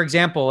 So for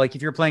example, like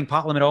if you're playing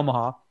pot limit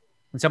Omaha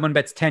and someone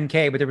bets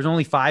 10K, but there was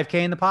only 5K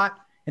in the pot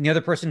and the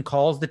other person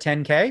calls the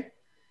 10K,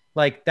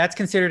 like that's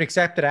considered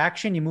accepted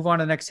action. You move on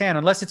to the next hand,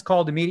 unless it's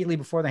called immediately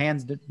before the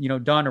hand's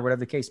done or whatever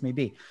the case may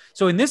be.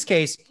 So in this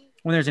case,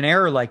 when there's an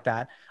error like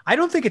that, I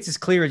don't think it's as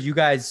clear as you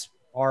guys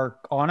are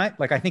on it.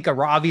 Like I think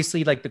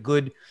obviously like the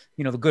good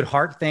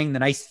heart thing,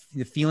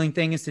 the feeling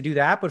thing is to do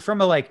that. But from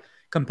a like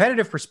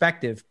competitive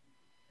perspective,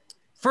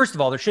 first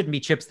of all, there shouldn't be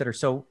chips that are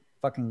so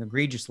fucking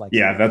egregious like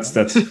that.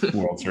 That's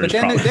World Series.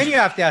 But then you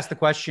have to ask the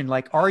question,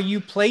 like, are you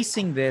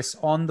placing this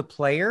on the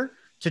player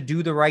to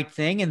do the right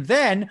thing? And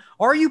then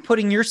are you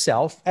putting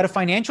yourself at a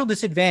financial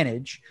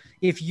disadvantage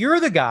if you're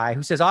the guy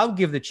who says, I'll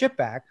give the chip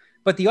back,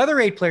 but the other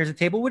 8 players at the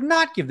table would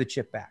not give the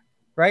chip back,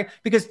 right?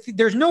 Because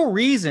there's no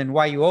reason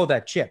why you owe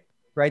that chip,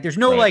 right? There's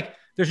no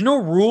there's no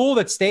rule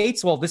that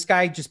states, well, this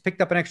guy just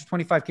picked up an extra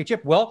 25K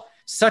chip. Well,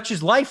 such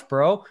is life,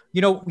 bro.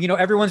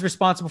 Everyone's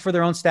responsible for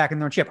their own stack and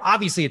their own chip.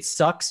 Obviously it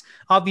sucks.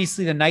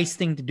 Obviously the nice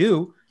thing to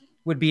do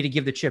would be to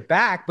give the chip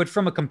back. But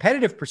from a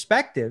competitive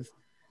perspective,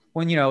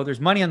 when, there's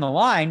money on the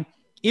line,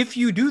 if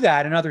you do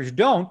that and others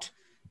don't,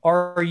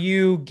 are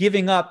you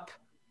giving up,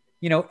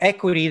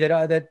 equity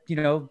that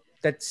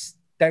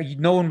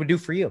no one would do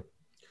for you?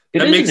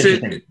 That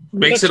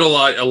makes it a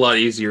lot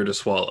easier to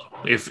swallow.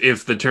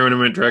 If the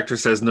tournament director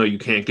says no, you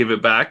can't give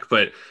it back,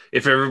 but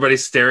if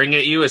everybody's staring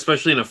at you,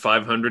 especially in a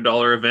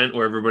 $500 event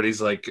where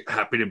everybody's like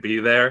happy to be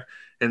there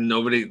and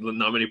not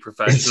many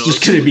professionals, it's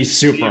just going to be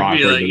super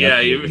awkward.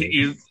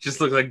 You just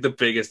look like the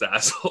biggest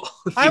asshole.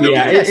 I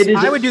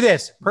would do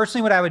this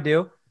personally. What I would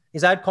do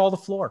is I'd call the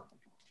floor,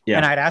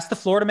 and I'd ask the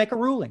floor to make a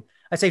ruling.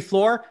 I say,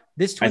 floor,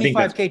 this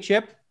 25K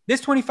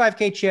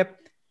chip.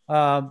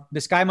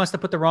 This guy must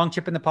have put the wrong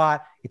chip in the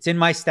pot. It's in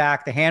my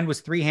stack. The hand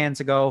was 3 hands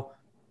ago.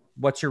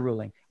 What's your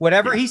ruling?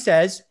 Whatever he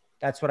says,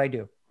 that's what I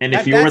do. And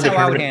if you're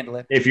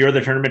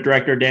the tournament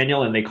director,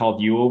 Daniel, and they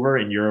called you over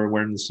and you're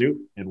wearing the suit,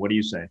 and what do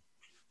you say?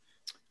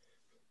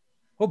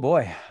 Oh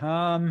boy.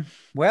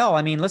 Well,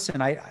 I mean,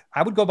 listen, I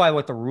would go by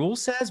what the rule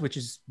says, which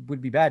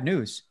would be bad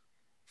news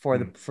for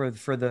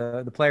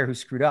the player who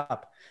screwed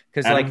up.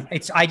 Because I think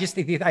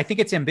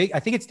it's I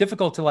think it's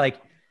difficult to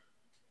like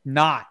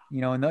not,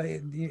 when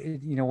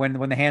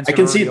the hands. I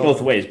can see it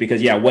both ways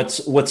because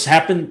what's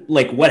happened,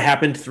 like what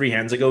happened 3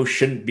 hands ago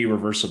shouldn't be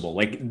reversible.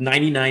 Like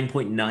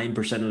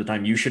 99.9% of the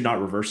time, you should not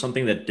reverse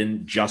something that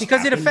didn't just because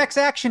happen. it affects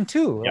action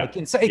too. Yeah. Like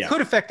it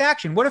could affect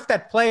action. What if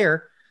that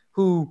player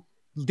who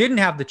didn't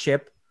have the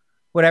chip,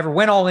 whatever,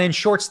 went all in,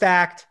 short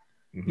stacked,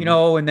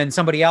 and then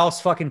somebody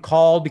else fucking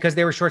called because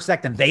they were short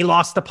stacked and they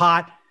lost the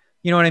pot.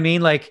 You know what I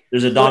mean? Like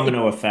there's a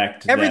domino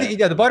effect. Everything,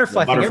 the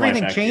butterfly thing,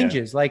 everything effect,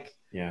 changes.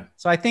 Yeah.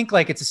 So I think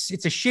like it's a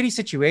shitty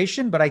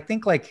situation, but I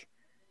think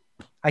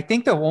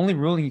the only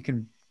ruling you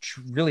can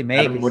really make.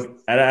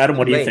 Adam,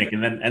 what do you think?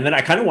 And then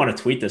I kind of want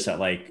to tweet this at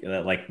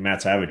like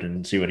Matt Savage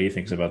and see what he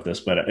thinks about this.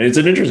 But it's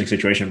an interesting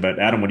situation. But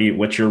Adam,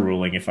 what's your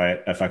ruling if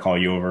I call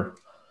you over?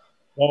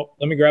 Well,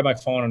 let me grab my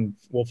phone and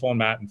we'll phone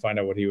Matt and find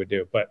out what he would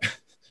do. But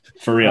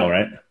for real,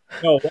 right?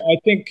 No, I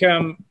think.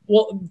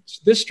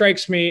 This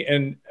strikes me,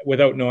 and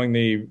without knowing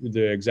the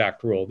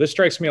exact rule, this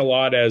strikes me a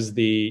lot as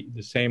the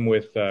same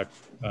with. Do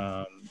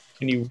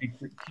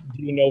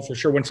you know for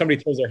sure when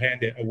somebody throws their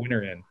hand a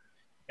winner in,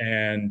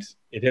 and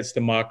it hits the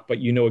muck, but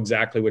you know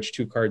exactly which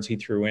 2 cards he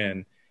threw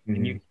in,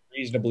 and you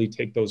reasonably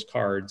take those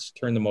cards,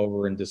 turn them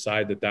over, and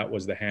decide that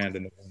was the hand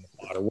in the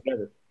pot or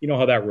whatever. You know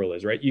how that rule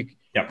is, right? You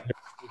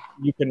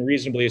can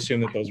reasonably assume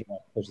that those are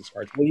not person's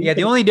cards.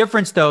 The only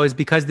difference though is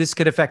because this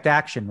could affect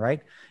action,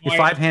 right? If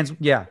 5 hands,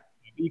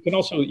 You can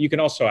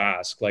also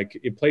ask, like,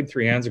 it played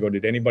 3 hands ago.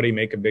 Did anybody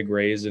make a big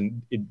raise,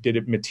 and did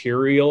it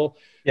material?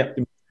 Yeah.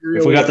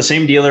 If we got the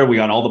same dealer, we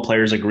got all the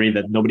players agree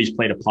that nobody's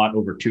played a pot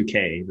over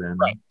 2K. Then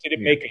did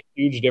it make a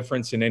huge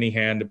difference in any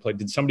hand to play?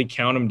 Did somebody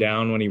count him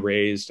down when he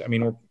raised? I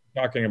mean, we're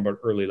talking about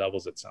early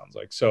levels, it sounds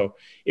like. So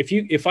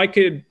if I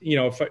could,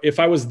 if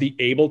I was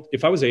able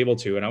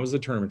to, and I was the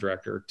tournament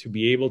director, to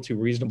be able to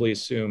reasonably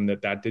assume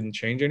that didn't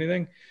change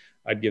anything,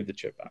 I'd give the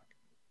chip back.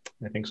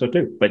 I think so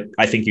too. But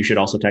I think you should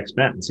also text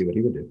Matt and see what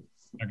he would do.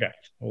 Okay.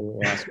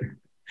 We'll ask him.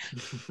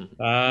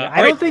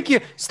 I don't think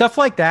stuff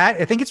like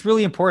that. I think it's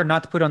really important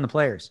not to put on the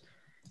players.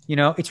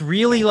 It's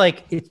really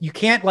like you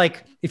can't,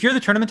 like, if you're the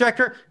tournament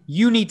director,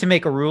 you need to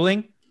make a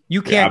ruling.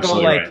 You can't go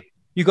like, right.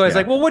 You guys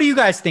like, well, what do you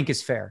guys think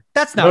is fair?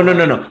 That's not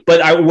no.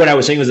 But what I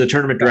was saying was the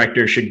tournament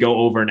director should go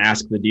over and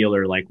ask the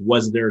dealer, like,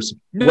 was there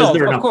enough?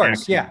 Of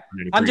course, yeah.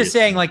 I'm just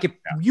saying, like, if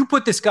you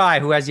put this guy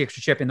who has the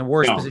extra chip in the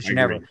worst position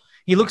ever,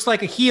 he looks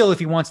like a heel if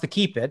he wants to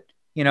keep it,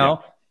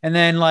 and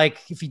then, like,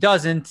 if he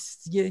doesn't,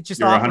 it's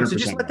just awkward. So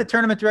just let the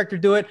tournament director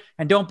do it,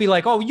 and don't be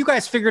like, oh, you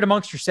guys figured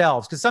amongst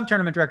yourselves, because some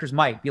tournament directors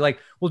might be like,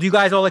 well, do you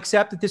guys all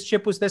accept that this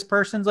chip was this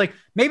person's? Like,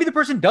 maybe the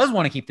person does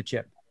want to keep the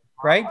chip,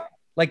 right?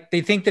 Like,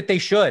 they think that they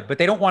should, but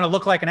they don't want to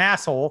look like an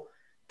asshole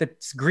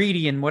that's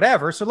greedy and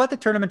whatever. So let the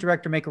tournament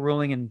director make a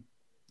ruling and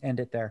end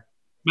it there.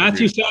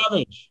 Matthew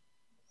Savage.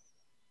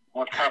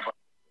 What's up?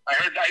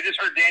 I just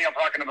heard Daniel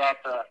talking about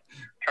the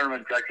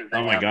tournament directors.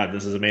 Oh my God,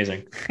 this is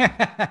amazing.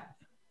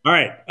 All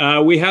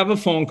right. We have a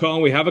phone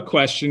call. We have a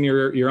question.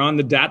 You're on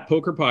the DAT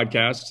Poker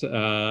podcast,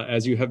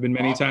 as you have been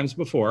many times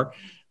before.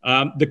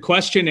 The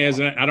question is,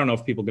 and I don't know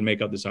if people can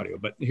make out this audio,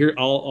 but here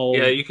I'll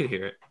Yeah, you can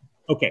hear it.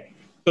 Okay.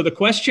 So the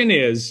question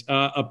is,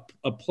 a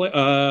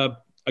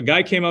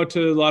guy came out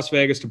to Las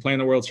Vegas to play in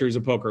the World Series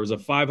of Poker. It was a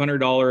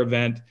 $500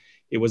 event.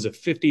 It was a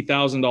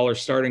 $50,000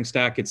 starting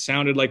stack. It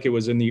sounded like it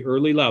was in the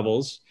early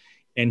levels,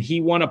 and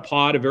he won a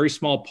pot, a very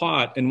small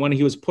pot. And when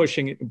he was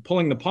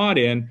pulling the pot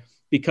in,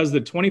 because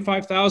the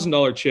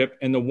 $25,000 chip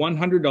and the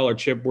 $100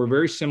 chip were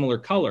very similar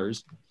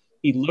colors,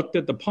 he looked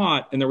at the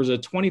pot and there was a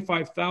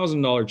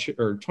 $25,000 chip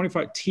or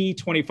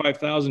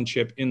T25,000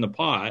 chip in the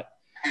pot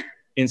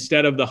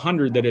instead of the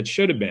 100 that it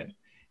should have been.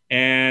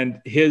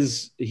 And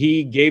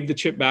he gave the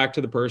chip back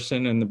to the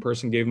person, and the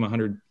person gave him a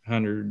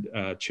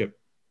 100 chip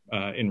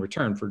in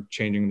return for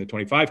changing the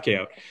 25K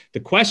out. The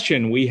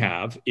question we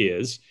have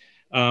is,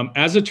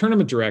 as a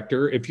tournament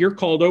director, if you're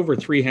called over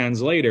 3 hands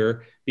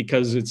later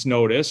because it's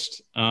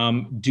noticed,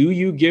 do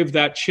you give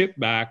that chip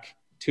back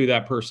to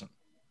that person?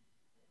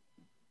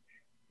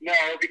 No,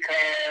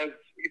 because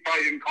he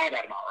probably didn't call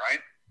that amount, right?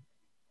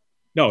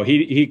 No,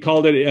 he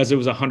called it as it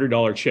was a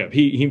 $100 chip.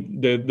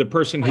 The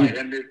person who Right,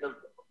 and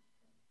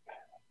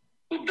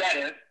who bet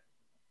it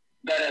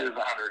is a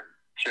 100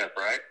 chip,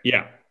 right?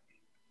 Yeah.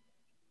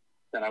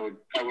 Then I would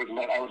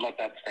let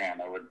that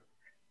stand. I would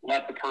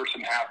let the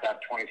person have that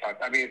 25.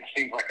 I mean, it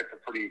seems like it's a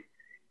pretty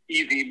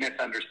easy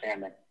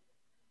misunderstanding.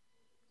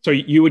 So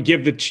you would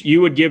give the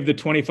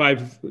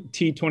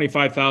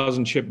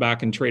T25,000 chip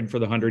back and trade for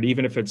the 100,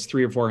 even if it's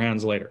 3 or 4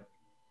 hands later.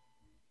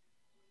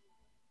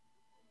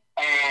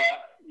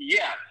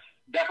 Yes,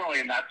 definitely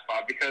in that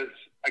spot, because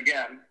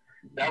again,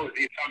 that was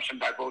the assumption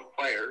by both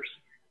players,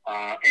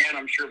 and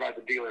I'm sure by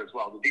the dealer as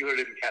well. The dealer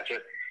didn't catch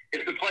it.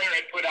 If the player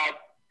had put out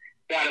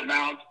that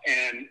amount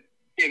and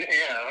in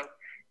error,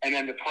 and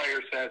then the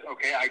player says,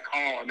 "Okay, I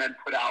call," and then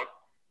put out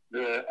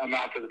the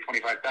amount for the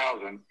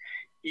 25,000.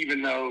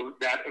 Even though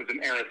that was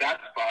an error at that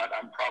spot,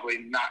 I'm probably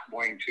not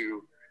going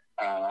to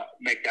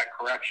make that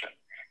correction.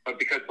 But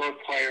because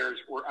both players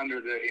were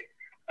under the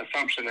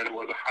assumption that it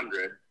was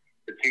 100,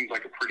 it seems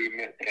like a pretty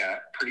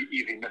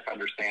easy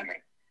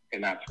misunderstanding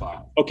in that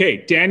spot. Okay,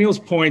 Daniel's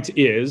point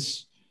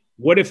is,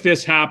 what if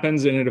this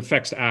happens and it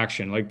affects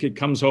action? Like it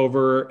comes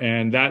over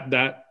and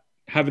that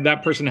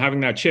person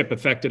having that chip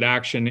affected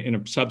action in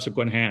a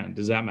subsequent hand.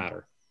 Does that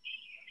matter?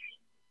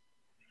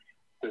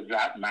 Does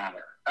that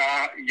matter?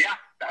 Yeah,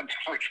 that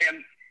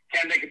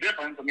can make a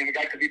difference. I mean, the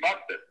guy could be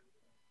busted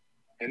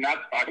in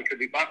that spot. He could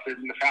be busted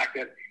in the fact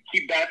that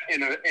he bet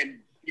and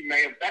he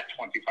may have bet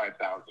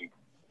 25,000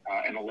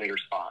 in a later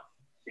spot.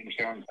 You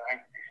understand what I'm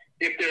saying?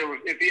 If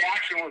the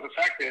action was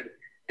affected,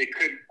 it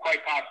could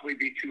quite possibly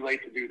be too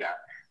late to do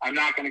that. I'm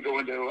not going to go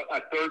into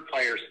a third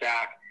player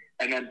stack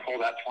and then pull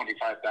that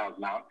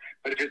 25,000 out.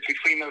 But if it's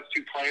between those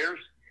two players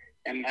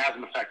and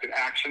hasn't affected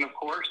action, of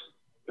course,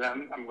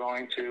 then I'm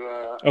going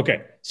to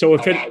okay. So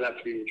if allow that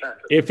to be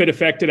returned. If it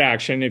affected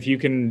action, if you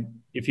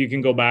can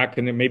go back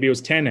and then maybe it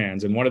was 10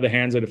 hands and one of the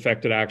hands that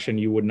affected action,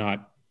 you would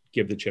not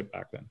give the chip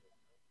back then.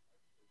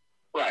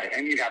 Right,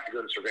 and you'd have to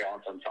go to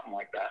surveillance on something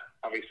like that.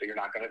 Obviously, you're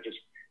not going to just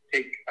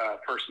take a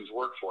person's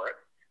word for it.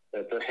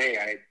 That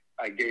hey,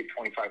 I gave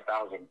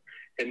 25,000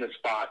 in this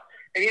spot,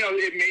 and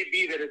it may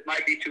be that it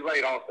might be too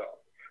late. Also,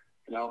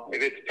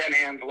 if it's 10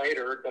 hands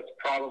later, that's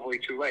probably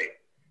too late.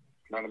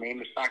 You know what I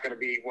mean? It's not going to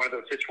be one of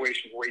those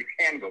situations where you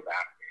can go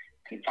back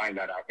and find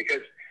that out,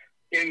 because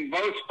in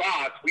most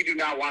spots we do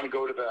not want to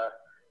go to the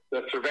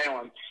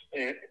surveillance,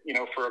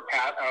 for a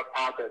pot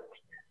that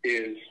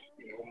is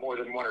more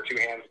than 1 or 2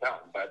 hands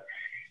down. But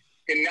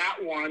in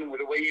that one, with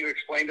the way you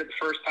explained it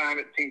the first time,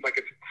 it seems like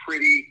it's a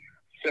pretty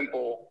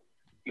simple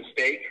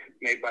mistake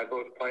made by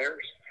both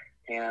players.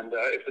 And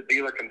if the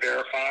dealer can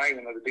verify,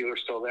 the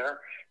dealer's still there,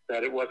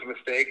 that it was a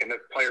mistake and the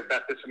player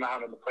bet this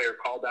amount and the player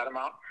called that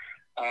amount,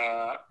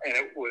 and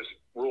it was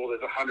ruled as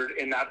 100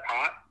 in that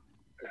pot,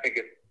 I think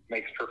it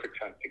makes perfect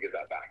sense to give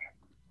that back.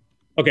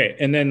 Okay,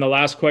 and then the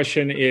last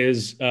question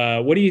is,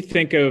 what do you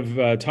think of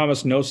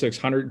Thomas Nosik's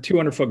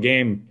 200-foot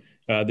game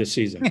this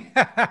season?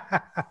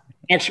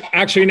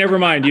 Actually, never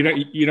mind.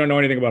 You don't know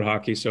anything about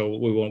hockey, so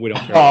we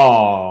don't care.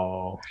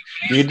 Oh,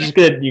 you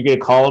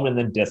could call him and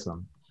then diss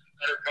him.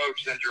 Better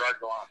coach than Gerard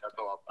Gallant. That's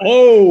all.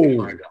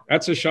 Oh,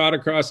 that's a shot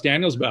across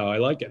Daniel's bow. I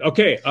like it.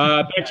 Okay,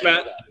 thanks,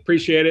 Matt.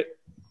 Appreciate it.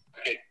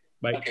 Okay.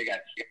 Bye. Okay, guys.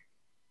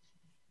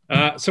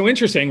 So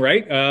interesting,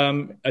 right?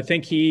 I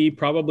think he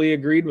probably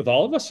agreed with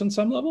all of us on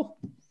some level.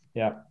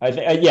 Yeah,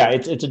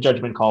 it's a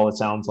judgment call. It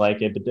sounds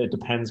like it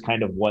depends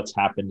kind of what's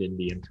happened in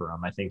the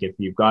interim. I think if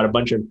you've got a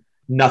bunch of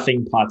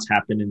nothing pots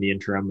happen in the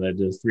interim,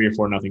 that is 3 or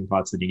 4 nothing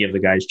pots, that you give the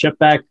guy's chip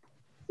back.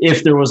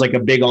 If there was like a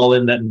big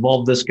all-in that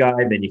involved this guy,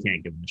 then you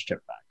can't give him his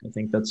chip back. I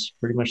think that's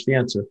pretty much the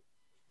answer.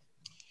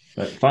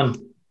 But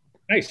fun.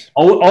 Nice.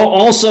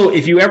 Also,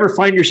 if you ever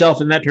find yourself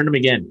in that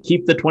tournament again,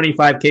 keep the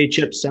 25K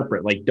chips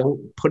separate. Like,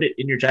 don't put it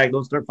in your tag.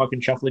 Don't start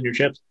fucking shuffling your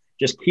chips.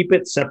 Just keep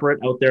it separate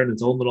out there in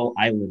its own little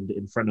island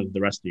in front of the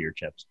rest of your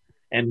chips.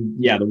 And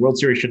yeah, the World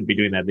Series shouldn't be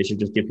doing that. They should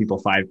just give people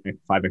five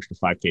extra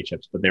 5K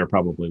chips, but they're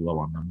probably low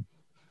on them.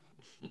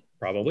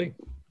 Probably.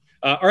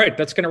 All right,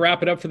 that's going to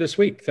wrap it up for this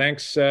week.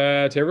 Thanks to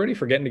everybody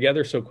for getting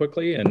together so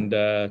quickly and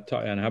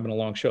having a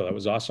long show. That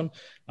was awesome.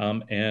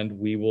 And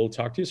we will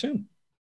talk to you soon.